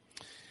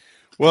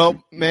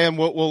 Well, man,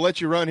 we'll let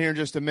you run here in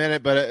just a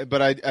minute,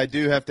 but I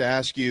do have to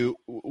ask you,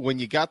 when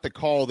you got the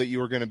call that you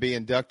were going to be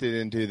inducted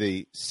into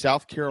the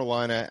South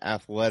Carolina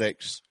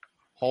Athletics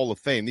Hall of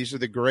Fame, these are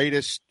the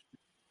greatest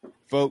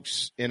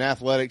folks in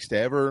athletics to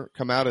ever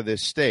come out of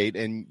this state,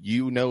 and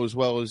as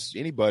well as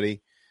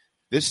anybody,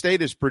 this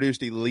state has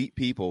produced elite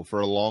people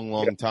for a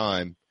long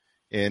time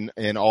in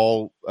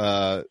all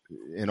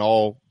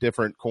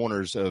different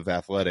corners of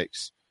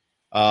athletics.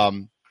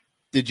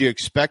 Did you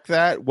expect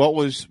that? What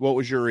was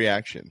your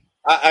reaction?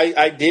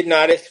 I did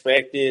not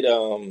expect it.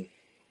 To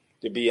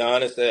be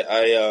honest,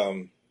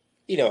 I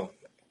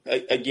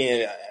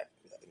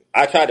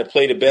tried to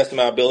play the best of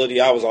my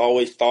ability. I was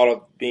always thought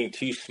of being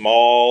too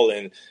small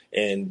and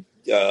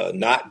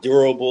not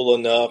durable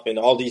enough, and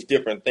all these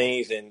different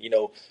things. And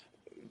a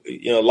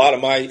lot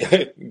of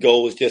my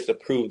goal was just to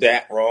prove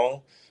that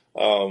wrong.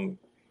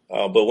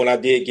 But when I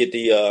did get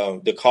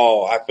the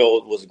call, I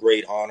felt it was a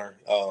great honor.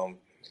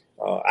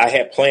 I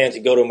had planned to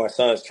go to my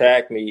son's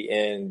track meet,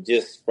 and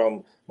just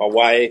from my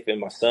wife and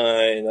my son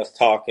and us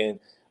talking,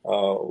 it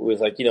was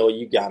like,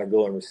 you got to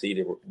go and receive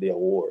the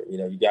award.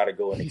 You got to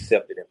go and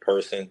accept it in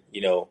person.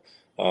 We'll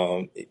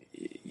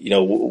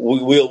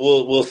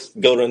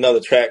go to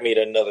another track meet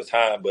at another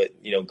time, but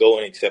go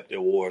and accept the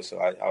award. So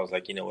I was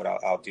like,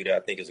 I'll do that. I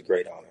think it's a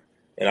great honor,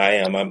 and I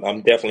am.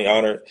 I'm definitely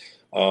honored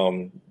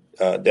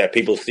that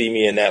people see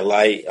me in that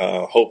light.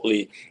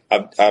 Hopefully,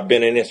 I've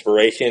been an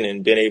inspiration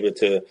and been able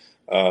to.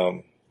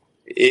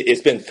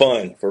 It's been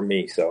fun for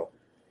me. So,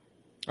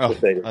 I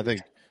think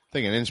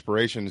an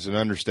inspiration is an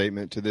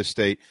understatement to this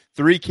state.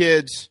 3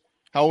 kids.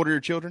 How old are your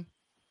children?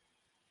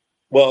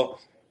 Well,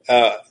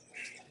 let's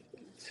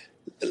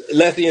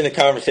end the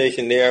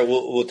conversation there.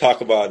 We'll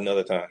talk about it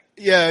another time.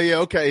 Yeah.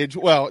 Okay.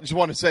 Well, just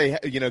want to say,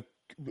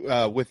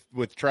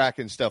 with track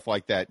and stuff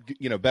like that,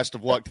 best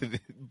of luck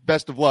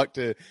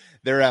to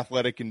their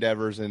athletic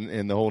endeavors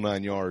and the whole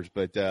 9 yards.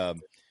 But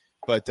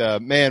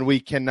man, we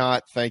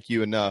cannot thank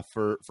you enough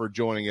for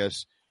joining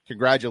us.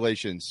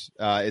 Congratulations.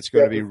 It's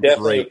going to be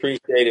definitely great.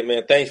 Appreciate it,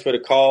 man. Thanks for the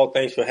call.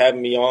 Thanks for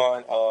having me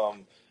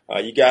on.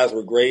 You guys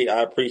were great.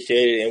 I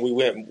appreciate it. And we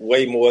went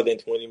way more than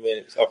 20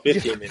 minutes or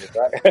 15 minutes,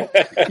 right?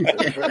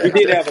 We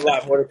did have a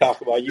lot more to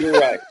talk about. You were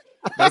right.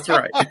 That's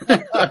right.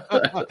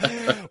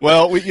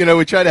 Well, we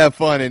try to have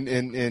fun,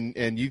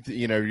 and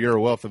you're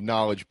a wealth of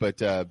knowledge, but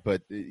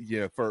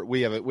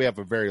we have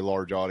a very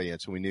large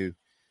audience, and we knew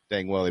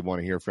dang well they want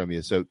to hear from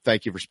you. So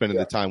thank you for spending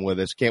the time with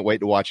us. Can't wait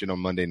to watch it on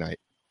Monday night.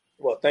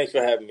 Well, thanks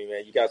for having me,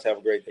 man. You guys have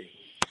a great day.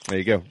 There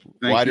you go.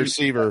 Wide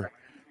receiver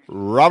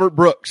Robert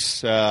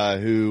Brooks,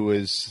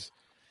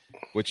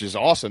 which is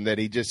awesome that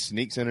he just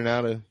sneaks in and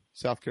out of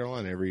South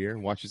Carolina every year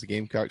and watches the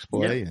Gamecocks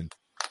play. Yeah. And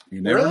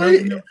you never know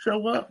when he'll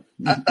show up.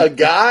 A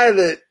guy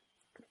that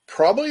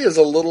probably is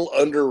a little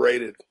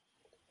underrated.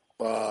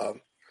 And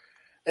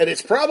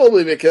it's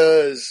probably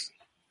because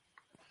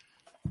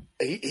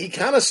he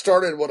kind of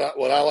started what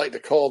I like to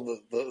call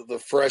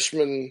the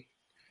freshman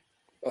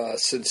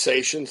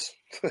sensations,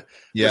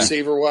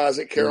 receiver wise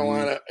at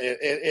Carolina,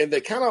 and they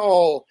kind of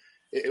all.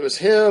 It was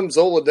him,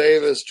 Zola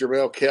Davis,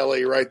 Jermell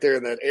Kelly, right there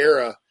in that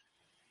era,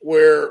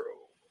 where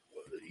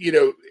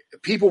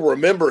people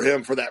remember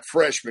him for that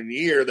freshman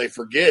year. They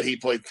forget he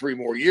played 3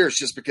 more years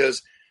just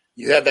because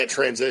you had that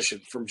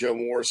transition from Joe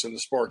Morrison to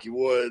Sparky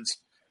Woods,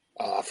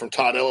 from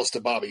Todd Ellis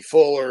to Bobby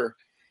Fuller.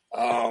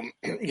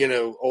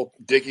 Old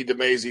Dickie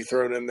DeMazy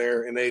thrown in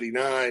there in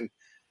 '89.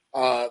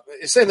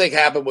 Same thing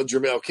happened with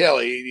Jamel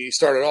Kelly. He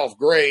started off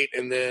great,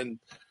 and then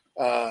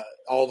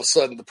all of a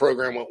sudden the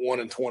program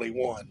went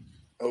 1-21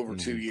 over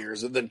 2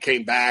 years, and then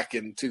came back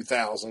in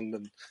 2000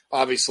 and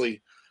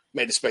obviously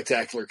made a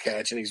spectacular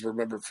catch, and he's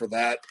remembered for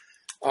that.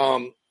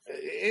 I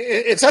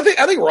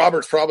think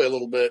Robert's probably a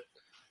little bit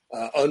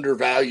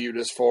undervalued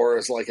as far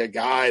as like a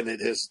guy that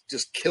has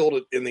just killed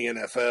it in the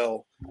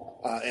NFL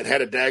and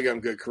had a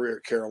daggone good career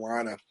at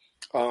Carolina.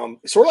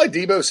 Sort of like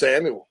Deebo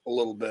Samuel a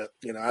little bit.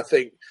 I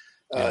think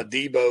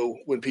Deebo,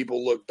 when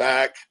people look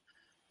back,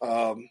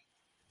 we'll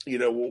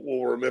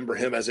remember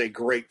him as a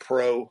great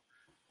pro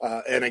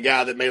and a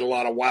guy that made a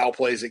lot of wow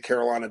plays at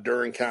Carolina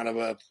during kind of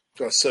a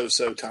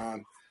so-so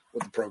time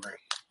with the program.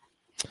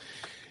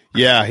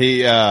 Yeah,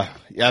 he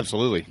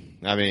absolutely.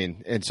 I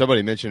mean, and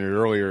somebody mentioned it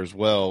earlier as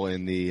well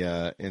in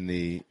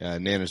the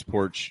Nana's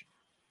Porch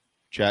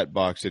chat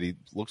box that he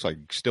looks like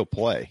still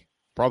play.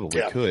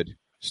 Probably could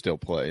still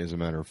play, as a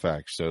matter of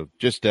fact. So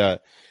just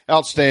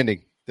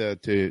outstanding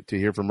to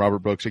hear from Robert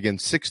Brooks. Again,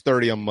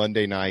 6:30 on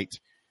Monday night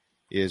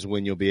is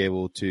when you'll be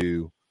able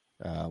to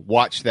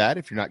watch that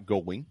if you're not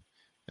going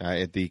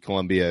at the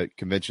Columbia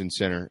Convention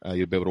Center.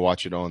 You'll be able to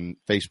watch it on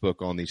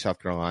Facebook on the South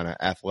Carolina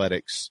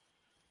Athletics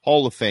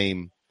Hall of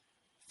Fame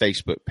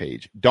Facebook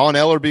page. Don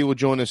Ellerby will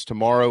join us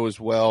tomorrow as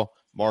well.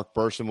 Mark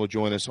Burson will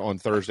join us on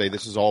Thursday.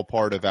 This is all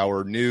part of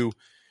our new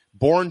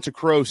Born to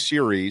Crow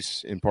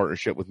series in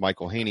partnership with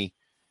Michael Haney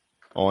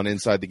on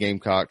Inside the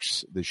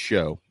Gamecocks, the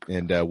show.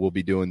 And we'll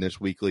be doing this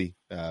weekly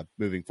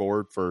moving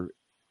forward for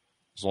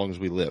as long as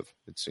we live,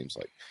 it seems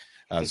like.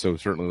 So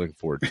certainly looking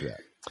forward to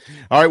that.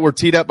 All right, we're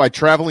teed up by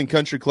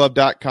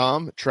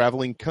TravelingCountryClub.com.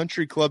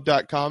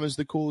 TravelingCountryClub.com is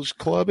the coolest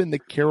club in the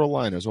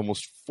Carolinas.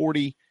 Almost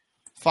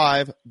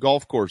 45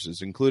 golf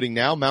courses, including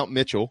now Mount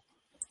Mitchell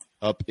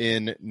up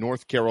in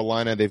North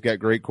Carolina. They've got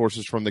great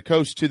courses from the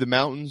coast to the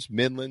mountains,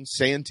 Midland,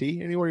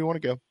 Santee, anywhere you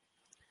want to go.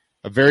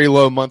 A very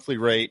low monthly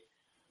rate,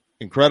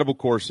 incredible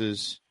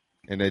courses,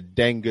 and a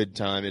dang good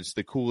time. It's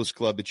the coolest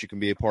club that you can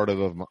be a part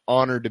of. I'm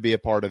honored to be a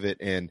part of it,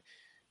 and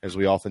as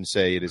we often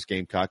say, it is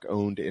Gamecock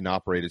owned and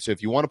operated. So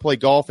if you want to play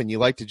golf and you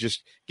like to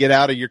just get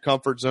out of your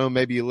comfort zone,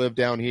 maybe you live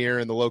down here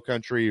in the low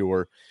country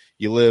or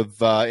you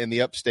live in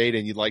the upstate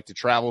and you'd like to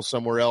travel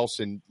somewhere else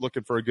and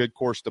looking for a good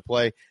course to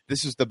play,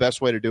 this is the best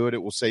way to do it.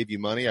 It will save you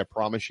money. I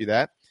promise you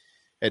that.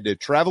 Head to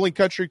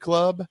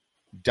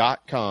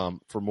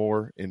TravelingCountryClub.com for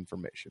more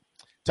information.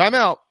 Time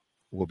out.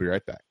 We'll be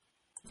right back.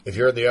 If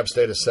you're in the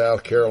upstate of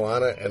South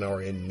Carolina and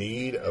are in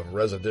need of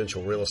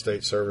residential real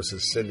estate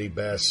services, Cindy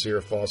Bass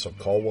Searfoss of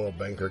Caldwell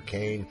Banker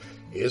Kane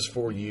is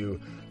for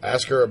you.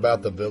 Ask her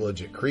about the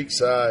Village at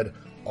Creekside,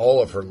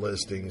 all of her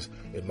listings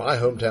in my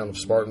hometown of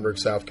Spartanburg,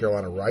 South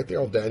Carolina, right there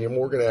on Daniel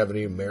Morgan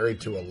Avenue,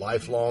 married to a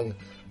lifelong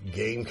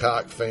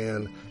Gamecock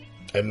fan.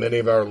 And many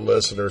of our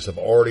listeners have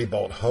already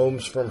bought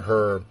homes from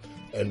her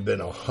and been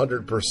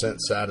 100%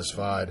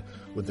 satisfied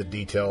with the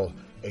detail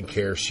and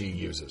care she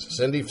uses.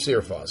 Cindy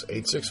Searfoss,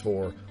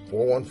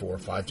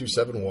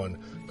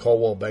 864-414-5271,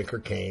 Caldwell Banker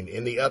Kane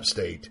in the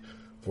upstate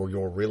for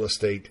your real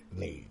estate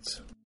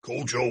needs.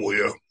 Coach O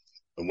here,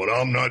 and when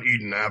I'm not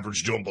eating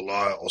average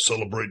jambalaya or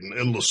celebrating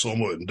endless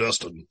summer in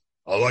Destin,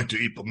 I like to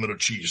eat pimento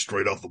cheese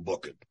straight off the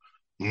bucket.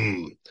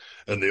 And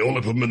the only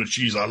pimento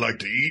cheese I like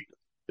to eat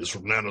is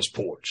from Nana's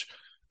Porch.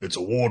 It's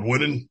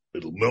award-winning,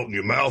 it'll melt in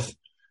your mouth,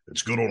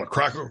 it's good on a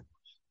cracker,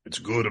 it's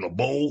good in a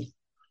bowl,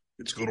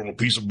 it's good on a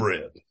piece of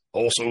bread.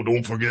 Also,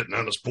 don't forget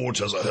Nana's Porch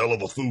has a hell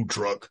of a food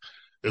truck.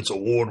 It's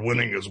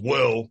award-winning as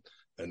well,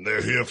 and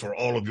they're here for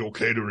all of your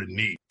catering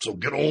needs. So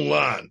get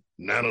online,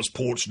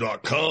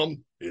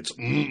 nanasporch.com. It's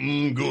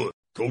good.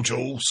 Coach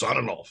O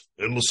signing off.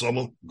 Endless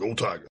summer, go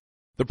Tiger.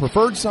 The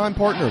preferred sign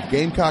partner of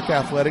Gamecock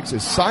Athletics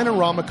is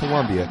Signorama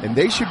Columbia, and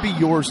they should be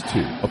yours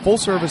too. A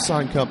full-service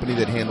sign company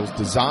that handles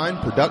design,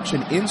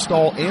 production,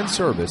 install, and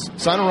service,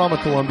 Signorama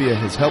Columbia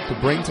has helped to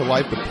bring to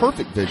life the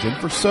perfect vision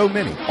for so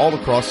many all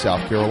across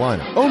South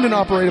Carolina. Owned and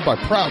operated by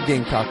proud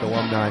Gamecock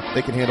alumni,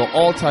 they can handle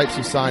all types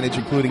of signage,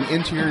 including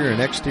interior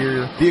and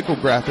exterior, vehicle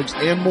graphics,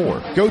 and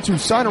more. Go to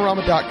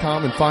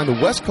Signorama.com and find the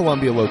West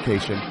Columbia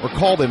location or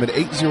call them at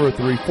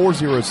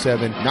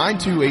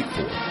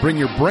 803-407-9284. Bring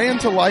your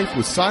brand to life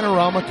with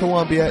Signorama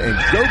Columbia and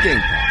go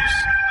Gamecocks.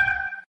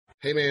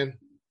 Hey man,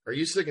 are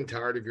you sick and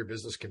tired of your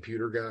business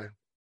computer guy?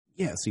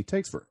 Yes, he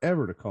takes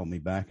forever to call me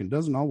back and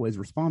doesn't always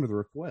respond to the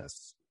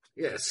requests.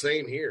 Yeah,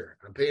 same here.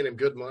 I'm paying him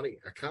good money.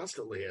 I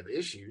constantly have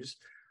issues,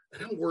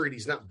 and I'm worried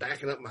he's not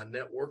backing up my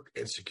network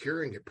and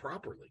securing it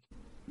properly.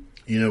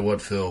 You know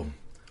what, Phil?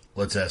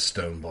 Let's ask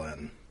Stone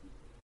Blanton.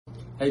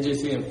 Hey,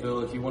 JC and Phil,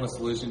 if you want a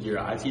solution to your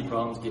IT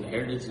problems, give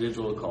Heritage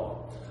Digital a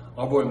call.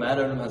 Our boy Matt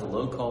Odom has a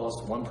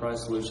low-cost,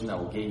 one-price solution that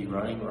will get you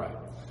running right.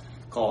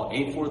 Call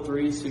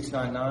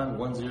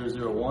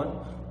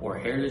 843-699-1001 or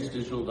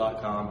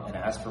heritagedigital.com and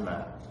ask for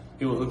Matt.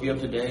 He will hook you up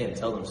today and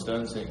tell them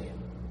Stone sent you.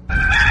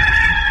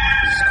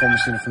 This is Cole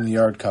Messina from the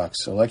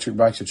Yardcocks. Electric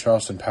Bikes of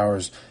Charleston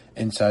powers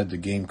Inside the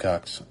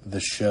Gamecocks, the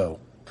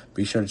show.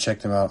 Be sure to check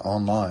them out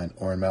online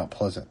or in Mount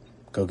Pleasant.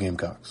 Go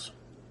Gamecocks.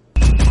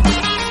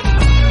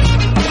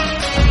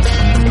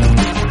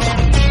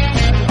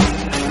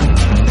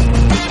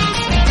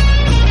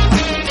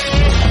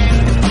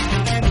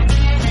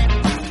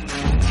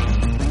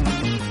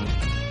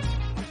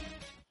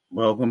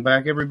 Welcome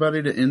back,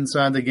 everybody, to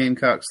Inside the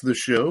Gamecocks, the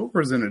show,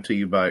 presented to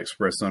you by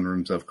Express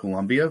Sunrooms of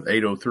Columbia.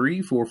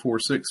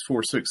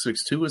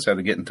 803-446-4662 is how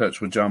to get in touch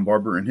with John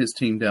Barber and his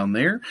team down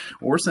there,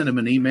 or send him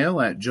an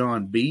email at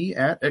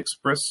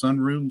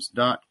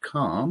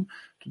johnb@expresssunrooms.com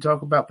to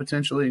talk about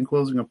potentially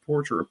enclosing a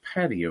porch or a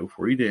patio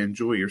for you to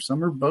enjoy your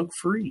summer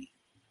bug-free.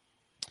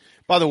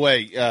 By the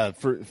way,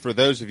 for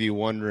those of you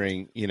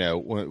wondering,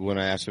 when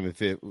I asked him if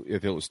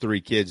it was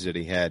 3 kids that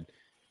he had,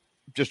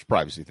 just a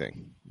privacy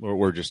thing.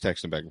 We're just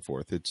texting back and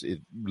forth. It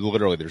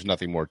literally, there's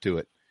nothing more to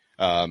it.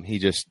 He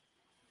just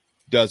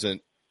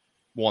doesn't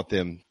want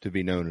them to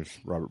be known as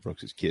Robert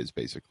Brooks' kids,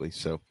 basically.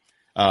 So,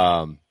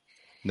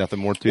 nothing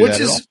more to that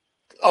at all.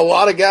 A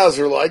lot of guys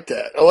are like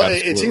that.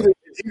 Absolutely.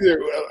 It's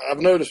either I've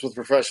noticed with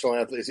professional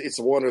athletes, it's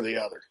one or the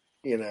other.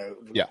 Yeah.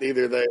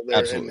 Either they're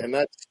and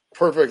that's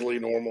perfectly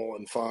normal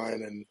and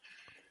fine. And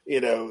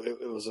it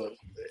was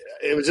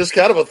just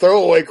kind of a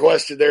throwaway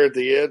question there at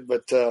the end,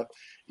 but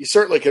you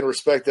certainly can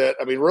respect that.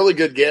 I mean, really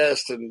good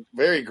guest and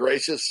very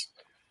gracious.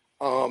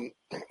 Had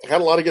a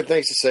lot of good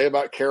things to say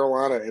about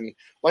Carolina, and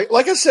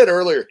like I said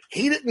earlier,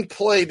 he didn't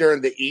play during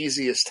the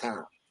easiest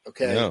time.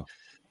 Okay, No.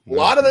 A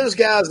lot of those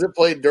guys that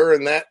played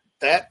during that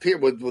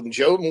period when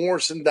Joe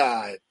Morrison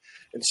died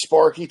and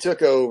Sparky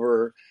took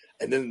over,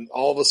 and then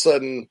all of a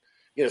sudden,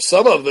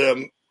 some of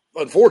them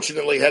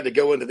unfortunately had to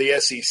go into the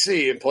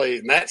SEC and play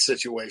in that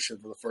situation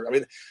for the first. I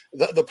mean,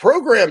 the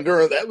program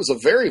during that was a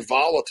very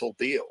volatile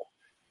deal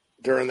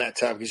during that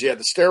time because you had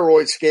the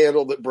steroid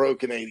scandal that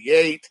broke in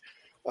 '88.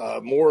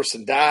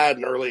 Morrison died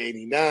in early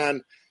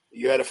 '89.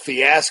 You had a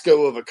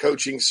fiasco of a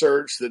coaching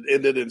search that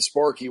ended in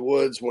Sparky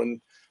Woods when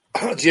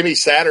Jimmy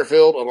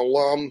Satterfield, an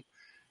alum,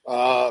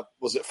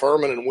 was at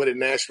Furman and winning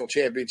national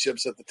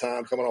championships at the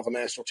time, coming off a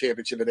national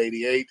championship in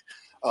 '88,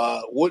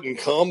 wouldn't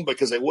come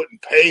because they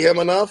wouldn't pay him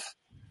enough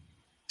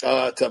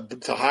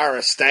to hire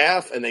a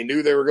staff, and they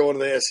knew they were going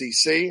to the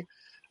SEC.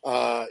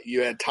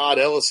 You had Todd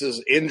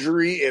Ellis's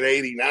injury in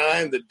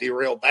 '89 that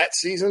derailed that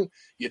season.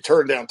 You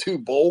turned down 2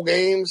 bowl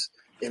games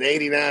in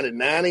 '89 and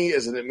 '90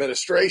 as an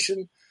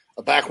administration,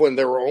 back when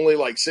there were only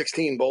like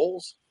 16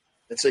 bowls.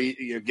 And so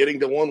getting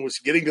to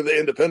the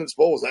Independence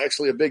Bowl was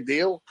actually a big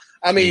deal.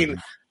 I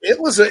mean, it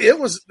was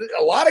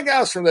a lot of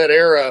guys from that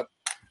era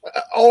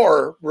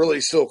are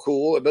really still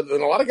cool, but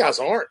then a lot of guys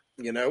aren't.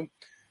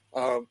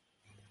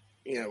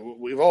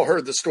 We've all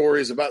heard the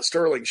stories about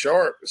Sterling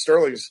Sharp.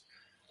 Sterling's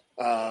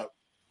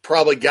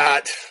probably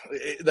got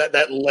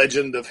that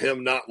legend of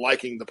him not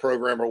liking the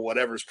program or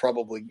whatever's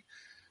probably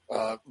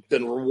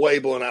been way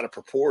blown out of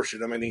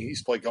proportion. I mean,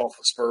 he's played golf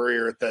with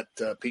Spurrier at that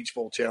Peach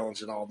Bowl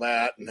Challenge and all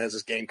that, and has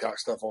his Gamecock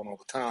stuff on all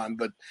the time.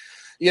 But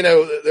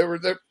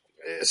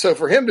so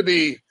for him to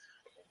be,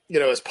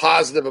 as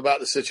positive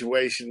about the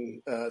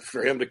situation,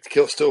 for him to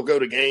still go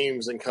to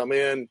games and come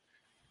in,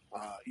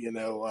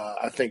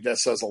 I think that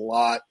says a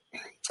lot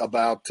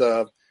about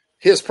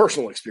his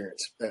personal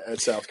experience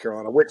at South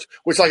Carolina, which,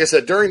 like I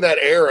said, during that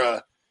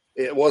era,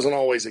 it wasn't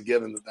always a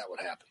given that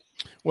would happen.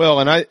 Well,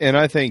 and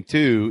I think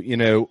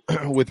too,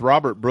 with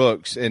Robert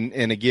Brooks, and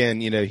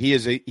again, he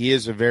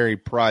is a very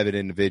private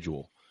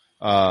individual,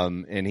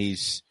 and he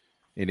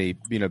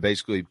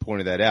basically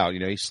pointed that out.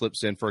 He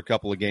slips in for a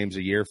couple of games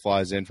a year,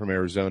 flies in from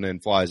Arizona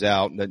and flies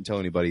out, and doesn't tell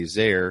anybody he's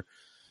there.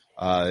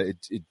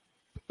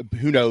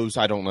 Who knows?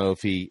 I don't know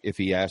if he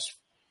asked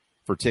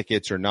for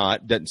tickets or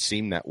not. Doesn't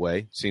seem that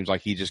way. Seems like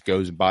he just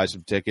goes and buys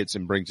some tickets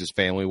and brings his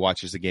family,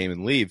 watches the game,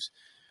 and leaves.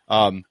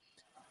 And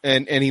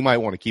he might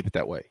want to keep it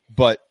that way,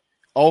 but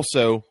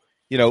also,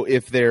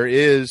 if there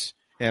is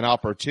an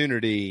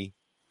opportunity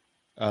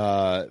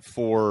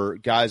for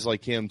guys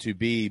like him to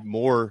be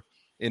more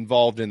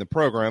involved in the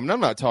program, and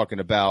I'm not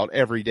talking about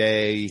every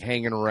day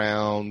hanging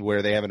around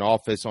where they have an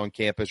office on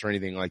campus or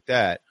anything like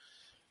that,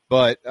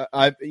 but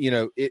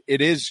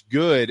it is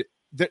good.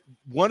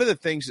 One of the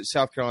things that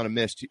South Carolina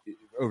missed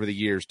over the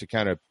years, to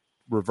kind of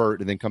revert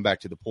and then come back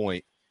to the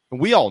point,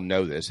 and we all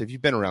know this. If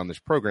you've been around this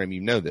program,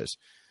 you know this.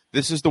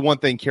 This is the one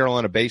thing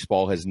Carolina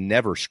baseball has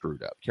never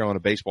screwed up.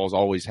 Carolina baseball has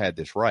always had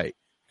this right.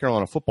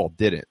 Carolina football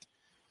didn't.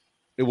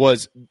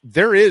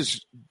 There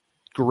is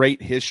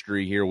great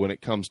history here when it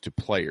comes to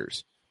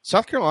players.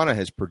 South Carolina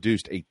has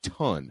produced a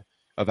ton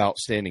of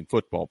outstanding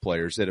football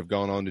players that have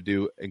gone on to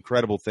do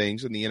incredible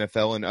things in the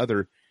NFL and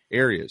other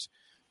areas.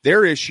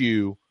 Their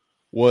issue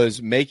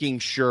was making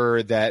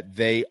sure that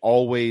they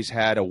always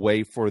had a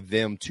way for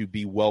them to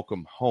be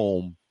welcome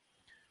home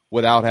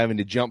without having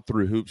to jump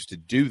through hoops to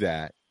do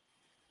that,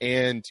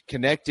 and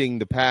connecting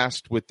the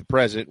past with the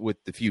present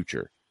with the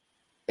future.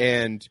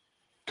 And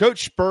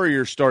Coach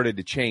Spurrier started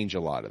to change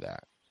a lot of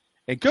that.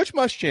 And Coach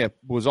Muschamp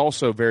was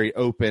also very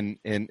open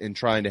in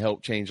trying to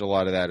help change a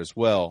lot of that as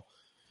well.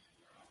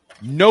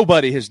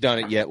 Nobody has done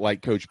it yet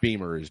like Coach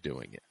Beamer is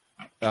doing it,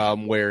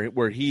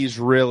 where he's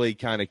really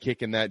kind of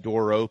kicking that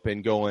door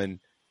open,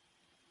 going,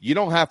 you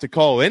don't have to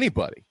call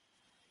anybody.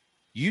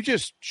 You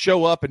just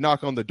show up and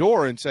knock on the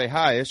door and say,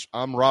 hi,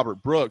 I'm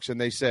Robert Brooks. And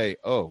they say,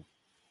 oh,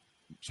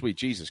 sweet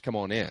Jesus, come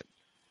on in,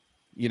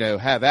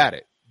 have at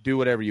it, do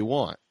whatever you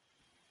want.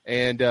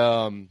 And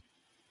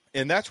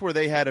And that's where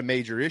they had a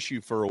major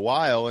issue for a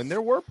while, and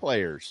there were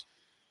players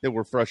that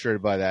were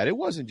frustrated by that. It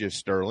wasn't just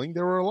Sterling.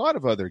 There were a lot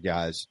of other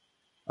guys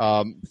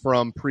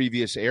from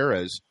previous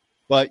eras,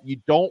 but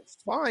you don't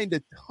find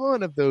a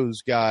ton of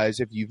those guys,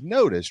 if you've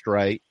noticed,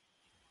 right,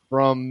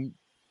 from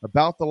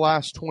about the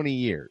last 20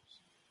 years.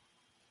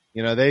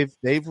 You know,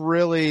 they've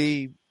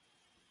really,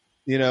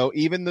 you know,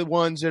 even the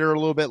ones that are a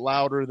little bit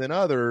louder than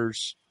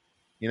others,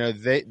 you know,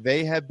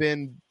 they have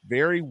been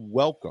very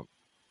welcome.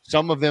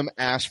 Some of them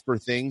ask for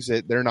things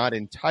that they're not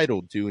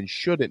entitled to and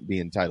shouldn't be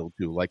entitled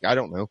to, like, I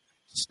don't know,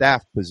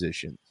 staff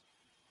positions.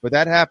 But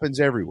that happens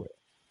everywhere.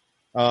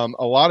 A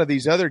lot of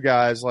these other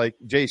guys, like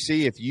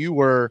JC, if you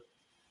were,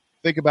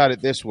 think about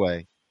it this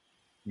way.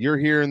 You're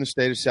here in the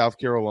state of South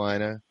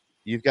Carolina.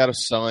 You've got a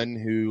son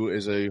who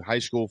is a high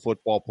school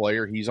football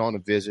player. He's on a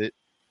visit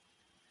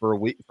for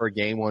a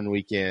game one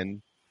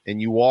weekend, and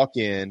you walk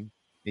in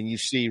and you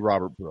see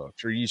Robert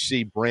Brooks, or you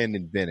see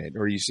Brandon Bennett,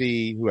 or you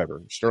see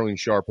whoever, Sterling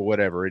Sharp or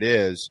whatever it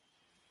is.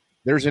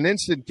 There's an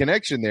instant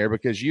connection there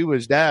because you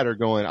as dad are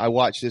going, I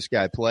watched this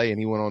guy play, and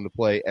he went on to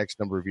play X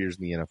number of years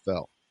in the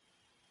NFL.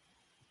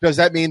 Does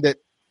that mean that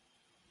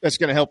that's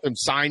going to help them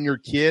sign your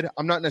kid?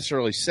 I'm not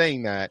necessarily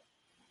saying that,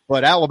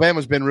 but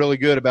Alabama's been really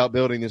good about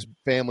building this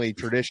family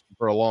tradition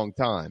for a long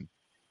time.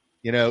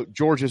 You know,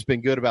 Georgia's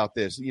been good about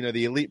this. You know,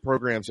 the elite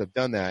programs have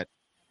done that,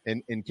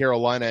 and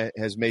Carolina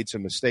has made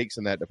some mistakes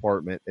in that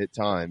department at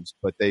times,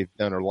 but they've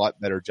done a lot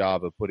better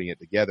job of putting it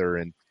together.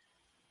 And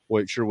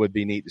well, it sure would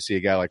be neat to see a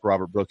guy like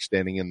Robert Brooks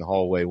standing in the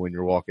hallway when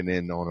you're walking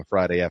in on a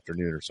Friday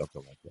afternoon or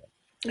something like that.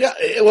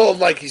 Yeah, well,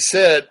 like he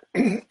said,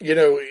 you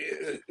know,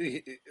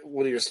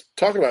 when he was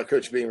talking about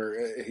Coach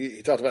Beamer,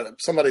 he talked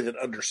about somebody that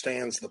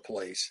understands the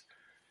place.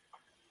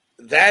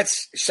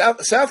 That's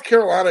South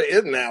Carolina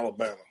isn't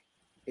Alabama,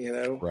 you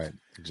know. Right,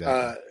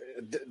 exactly.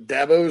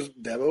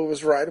 Dabo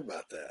was right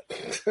about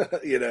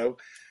that, you know,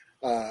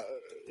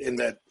 in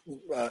that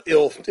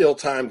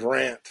ill-timed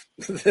rant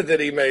that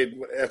he made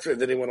after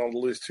that he went on to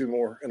lose 2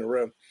 more in a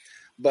row.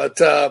 But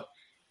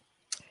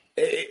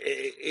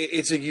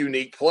it's a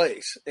unique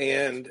place,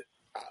 and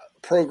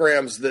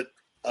programs that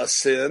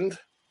ascend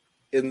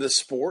in this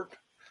sport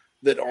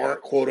that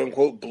aren't quote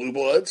unquote blue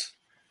bloods,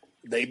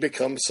 they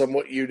become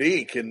somewhat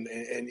unique. And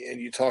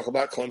you talk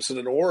about Clemson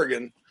and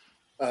Oregon,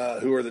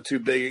 who are the 2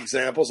 big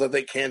examples. I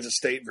think Kansas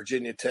State,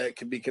 Virginia Tech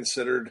can be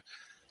considered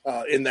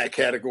in that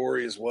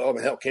category as well. I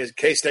mean, hell,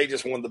 K-State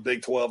just won the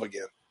Big 12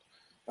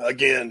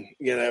 again,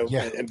 you know,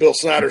 and Bill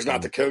Snyder's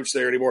not the coach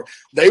there anymore.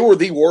 They were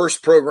the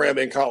worst program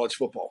in college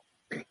football.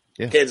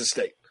 Yeah. Kansas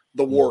State,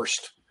 the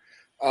worst.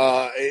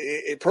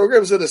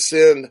 Programs that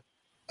ascend,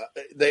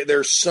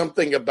 there's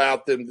something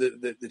about them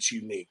that's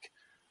unique.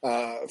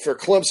 For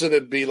Clemson,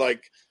 it'd be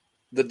like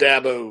the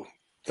Dabo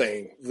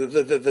thing,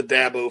 the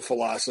Dabo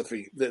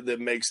philosophy that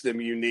makes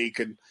them unique,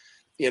 and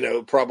you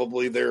know,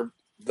 probably their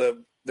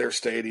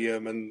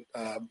stadium. And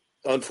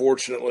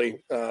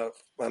unfortunately, I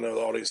know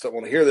the audience don't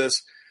want to hear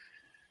this.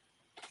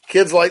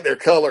 Kids like their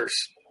colors.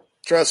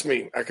 Trust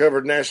me, I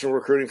covered national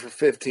recruiting for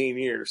 15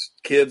 years.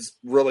 Kids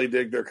really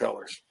dig their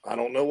colors. I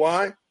don't know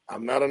why.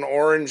 I'm not an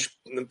orange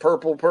and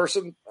purple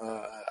person.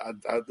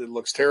 It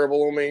looks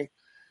terrible on me.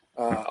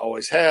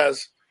 Always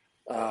has.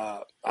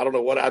 I don't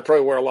know what. I'd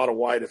probably wear a lot of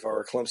white if I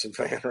were a Clemson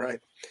fan, right?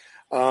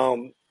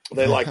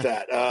 They like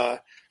that.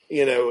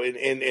 You know,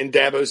 and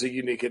Dabo's a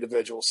unique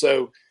individual.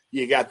 So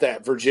you got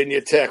that.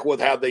 Virginia Tech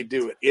with how they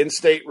do it.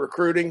 In-state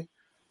recruiting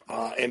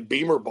and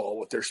Beamer ball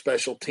with their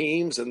special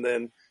teams, and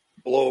then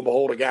lo and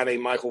behold, a guy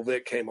named Michael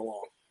Vick came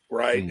along,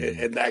 right?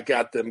 And that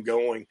got them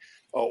going.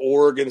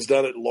 Oregon's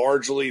done it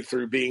largely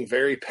through being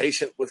very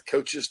patient with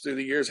coaches through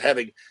the years,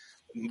 having,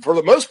 for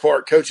the most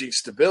part, coaching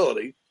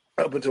stability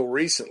up until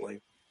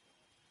recently.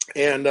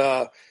 And,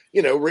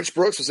 you know, Rich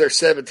Brooks was there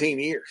 17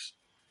 years.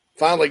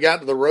 Finally got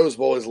to the Rose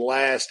Bowl his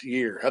last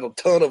year. Had a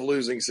ton of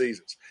losing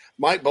seasons.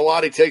 Mike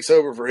Bellotti takes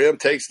over for him,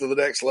 takes to the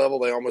next level.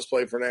 They almost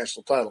played for a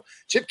national title.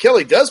 Chip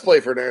Kelly does play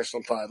for a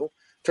national title.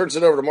 Turns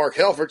it over to Mark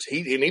Helfrich.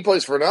 He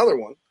plays for another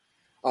one.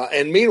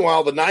 And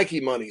meanwhile, the Nike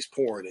money's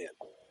pouring in.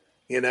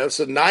 You know,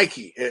 so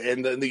Nike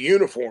and the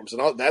uniforms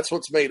and all, that's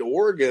what's made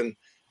Oregon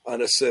an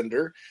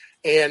ascender.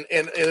 And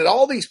at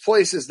all these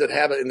places that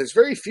have it, and there's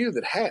very few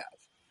that have,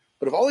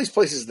 but of all these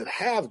places that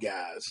have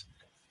guys,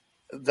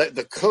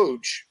 the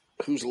coach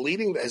who's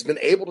leading has been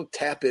able to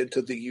tap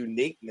into the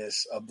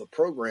uniqueness of the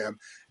program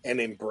and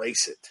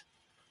embrace it.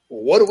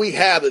 Well, what do we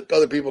have that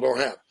other people don't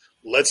have?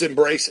 Let's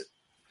embrace it.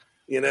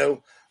 You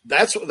know,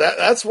 that's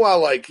why,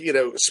 like, you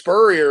know,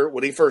 Spurrier,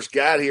 when he first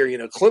got here, you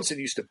know, Clemson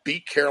used to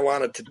beat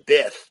Carolina to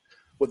death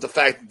with the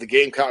fact that the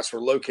Gamecocks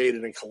were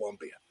located in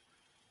Columbia.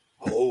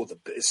 Oh,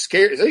 they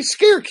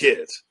scare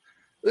kids.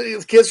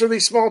 The kids from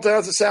these small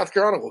towns in South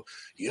Carolina, well,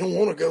 you don't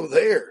want to go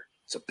there.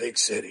 It's a big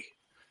city.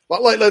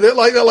 Like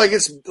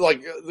it's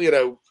like, you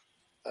know,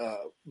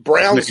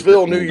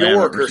 Brownsville, New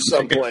York, or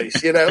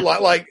someplace. You know,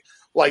 like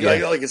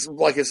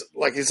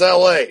it's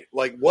L.A.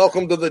 Like,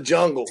 welcome to the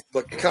jungle,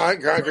 the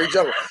concrete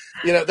jungle.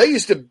 You know, they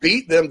used to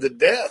beat them to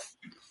death.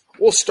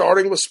 Well,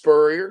 starting with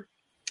Spurrier,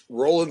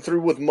 rolling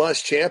through with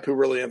Muschamp, who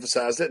really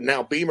emphasized it.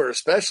 Now Beamer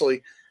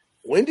especially.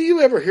 When do you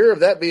ever hear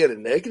of that being a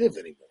negative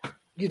anymore?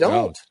 You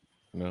don't.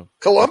 No.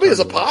 Columbia is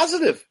a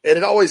positive, and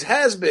it always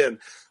has been.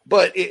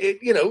 But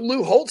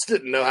Lou Holtz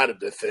didn't know how to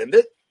defend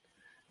it.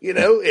 And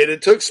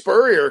it took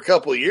Spurrier a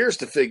couple of years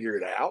to figure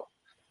it out.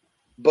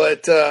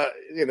 But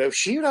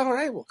shoot, all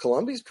right. Well,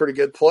 Columbia's a pretty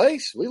good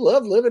place. We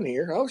love living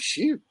here. Oh,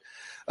 shoot.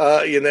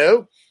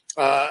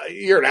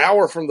 You're an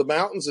hour from the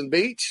mountains and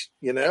beach,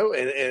 and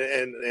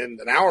an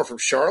hour from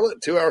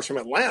Charlotte, 2 hours from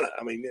Atlanta.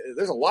 I mean,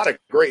 there's a lot of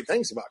great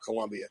things about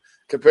Columbia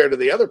compared to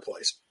the other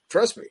place.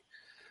 Trust me.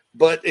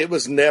 But it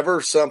was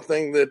never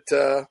something that,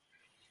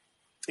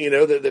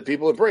 that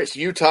people embraced.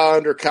 Utah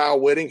under Kyle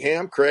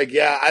Whittingham, Craig.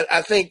 Yeah,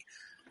 I think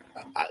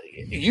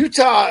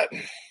Utah,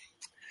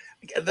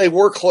 they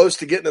were close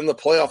to getting in the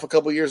playoff a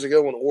couple of years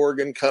ago when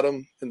Oregon cut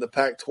them in the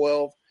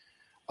Pac-12.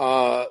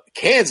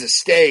 Kansas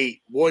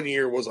State 1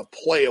 year was a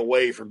play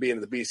away from being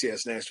in the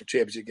BCS National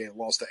Championship game,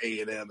 lost to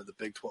A&M in the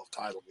Big 12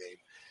 title game.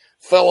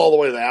 Fell all the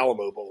way to the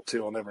Alamo Bowl,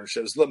 too. I'll never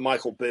show. It's the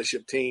Michael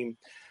Bishop team,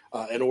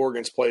 and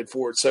Oregon's played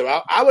for it. So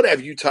I would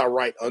have Utah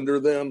right under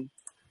them.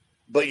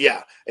 But,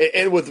 yeah,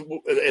 and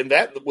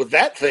with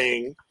that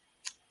thing,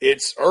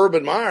 it's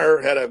Urban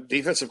Meyer had a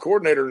defensive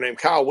coordinator named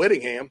Kyle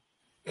Whittingham,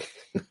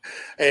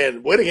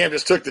 and Whittingham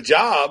just took the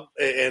job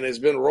and has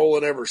been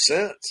rolling ever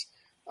since.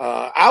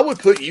 I would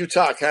put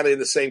Utah kind of in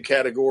the same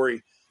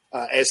category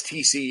as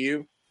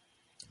TCU,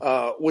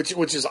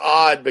 which is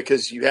odd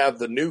because you have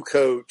the new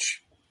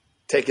coach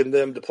taking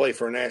them to play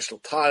for a national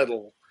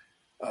title,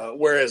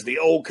 whereas the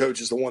old coach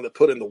is the one that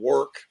put in the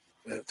work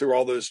through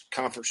all those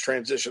conference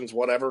transitions,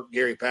 whatever,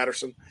 Gary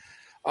Patterson.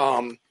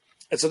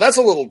 And so that's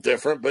a little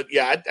different. But,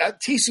 yeah,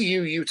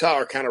 TCU, Utah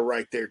are kind of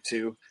right there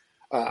too,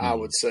 I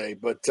would say.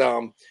 But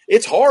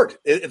it's hard.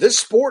 This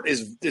sport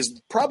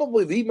is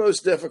probably the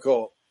most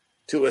difficult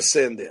to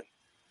ascend in.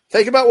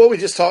 Think about what we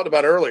just talked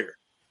about earlier.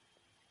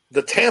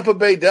 The Tampa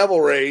Bay Devil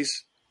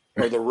Rays,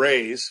 or the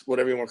Rays,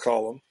 whatever you want to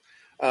call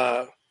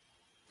them,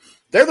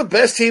 they're the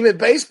best team in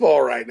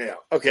baseball right now.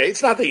 Okay,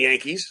 it's not the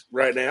Yankees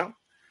right now.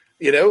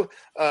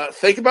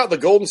 Think about the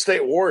Golden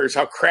State Warriors,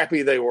 how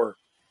crappy they were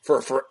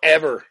for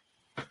forever.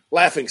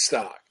 Laughing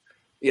stock.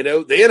 The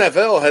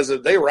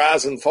NFL they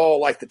rise and fall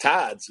like the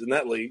tides in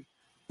that league.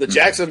 The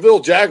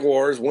Jacksonville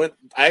Jaguars went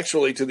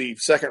actually to the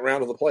second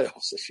round of the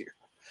playoffs this year.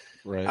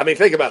 Right. I mean,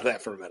 think about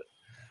that for a minute.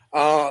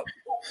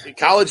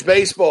 College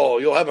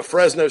baseball, you'll have a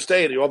Fresno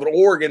State, you'll have an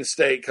Oregon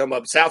State come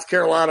up. South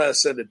Carolina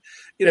ascended.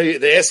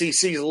 The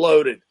SEC's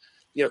loaded.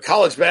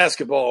 College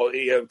basketball,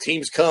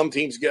 teams come,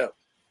 teams go.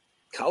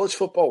 College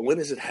football, when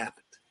has it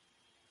happened?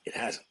 It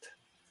hasn't.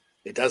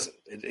 It doesn't.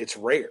 It's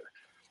rare.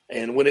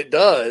 And when it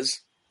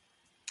does,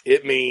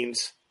 it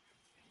means,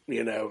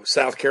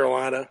 South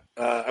Carolina.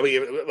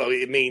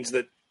 It means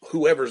that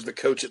whoever's the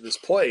coach at this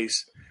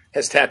place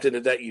has tapped into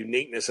that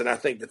uniqueness. And I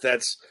think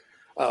that's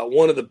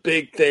one of the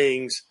big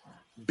things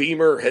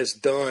Beamer has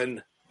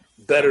done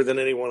better than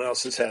anyone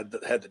else has had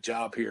the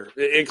job here,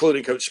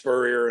 including Coach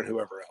Spurrier and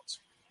whoever else.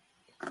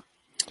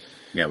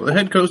 Yeah, well, the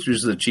head coach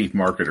is the chief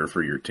marketer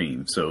for your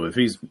team. So if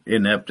he's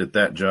inept at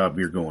that job,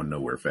 you're going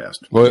nowhere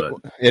fast.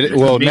 Well,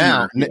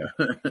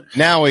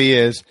 now he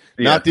is.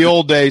 Yeah. Not the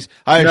old days.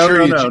 I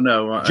assure you, Joe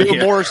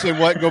Morrison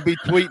wasn't going to be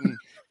tweeting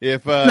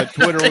if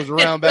Twitter was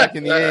around back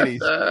in the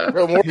 80s.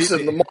 Joe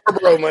Morrison, the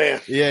Marlboro man.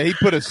 Yeah, he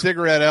put a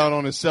cigarette out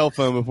on his cell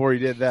phone before he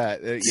did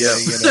that. That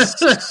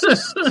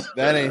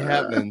ain't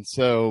happening.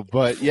 So,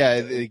 but,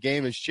 yeah, the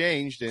game has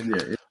changed. And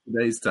it's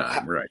today's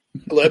time, right.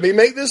 Let me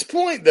make this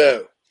point,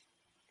 though.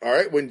 All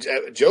right, when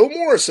Joe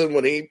Morrison,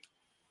 when he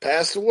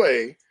passed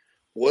away,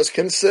 was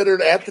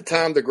considered at the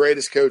time the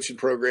greatest coach in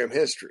program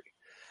history.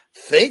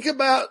 Think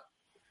about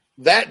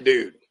that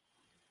dude.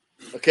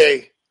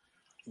 Okay,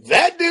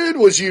 that dude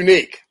was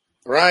unique,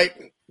 right?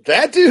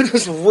 That dude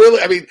was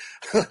really,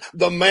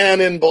 the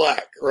man in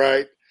black,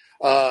 right?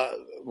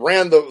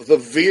 Ran the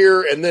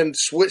veer and then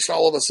switched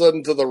all of a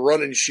sudden to the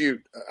run and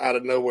shoot out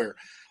of nowhere.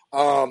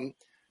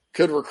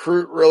 Could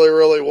recruit really,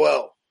 really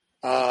well.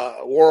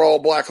 Wore all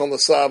black on the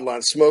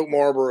sideline, smoked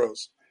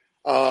Marlboros.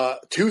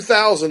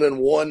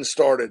 2001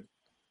 started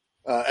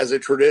as a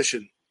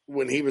tradition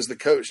when he was the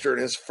coach during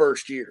his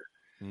first year.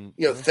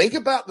 Mm-hmm. Think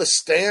about the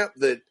stamp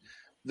that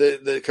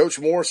Coach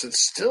Morrison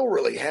still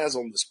really has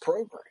on this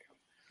program.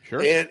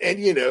 Sure. And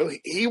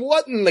he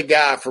wasn't the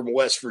guy from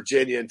West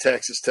Virginia and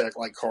Texas Tech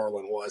like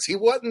Carlin was. He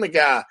wasn't the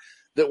guy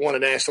that won a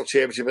national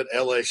championship at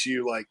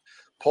LSU like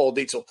Paul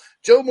Dietzel.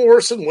 Joe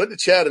Morrison went to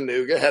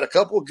Chattanooga, had a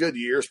couple of good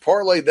years,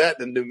 parlayed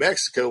that in New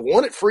Mexico,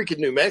 won at freaking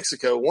New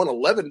Mexico, won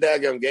 11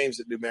 daggone games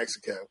at New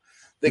Mexico,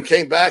 then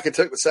came back and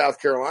took the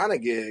South Carolina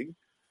gig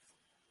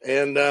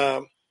and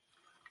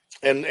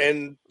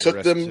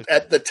took them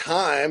at the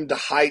time to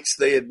heights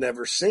they had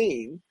never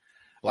seen,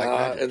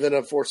 and then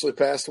unfortunately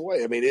passed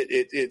away. And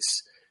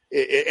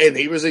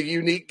he was a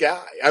unique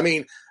guy.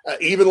 Even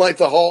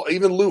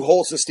Lou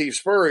Holtz and Steve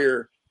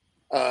Spurrier,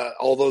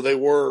 although they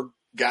were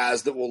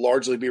guys that will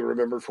largely be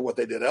remembered for what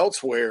they did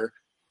elsewhere,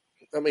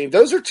 I mean,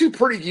 those are two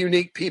pretty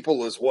unique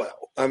people as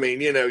well. I mean,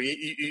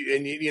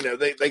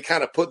 they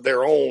kind of put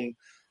their own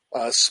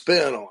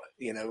spin on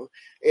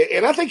it,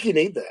 and I think you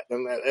need that.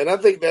 And I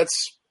think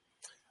that's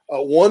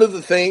one of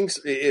the things,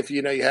 if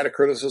you had a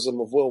criticism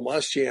of Will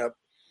Muschamp,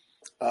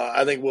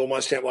 I think Will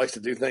Muschamp likes to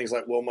do things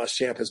like Will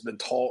Muschamp has been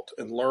taught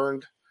and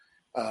learned,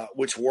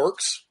 which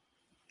works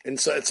in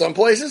some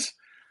places,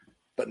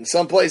 but in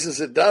some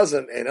places it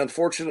doesn't. And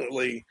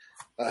unfortunately,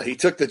 he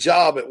took the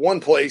job at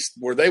one place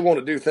where they want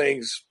to do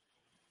things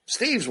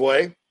Steve's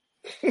way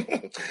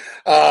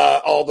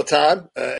all the time.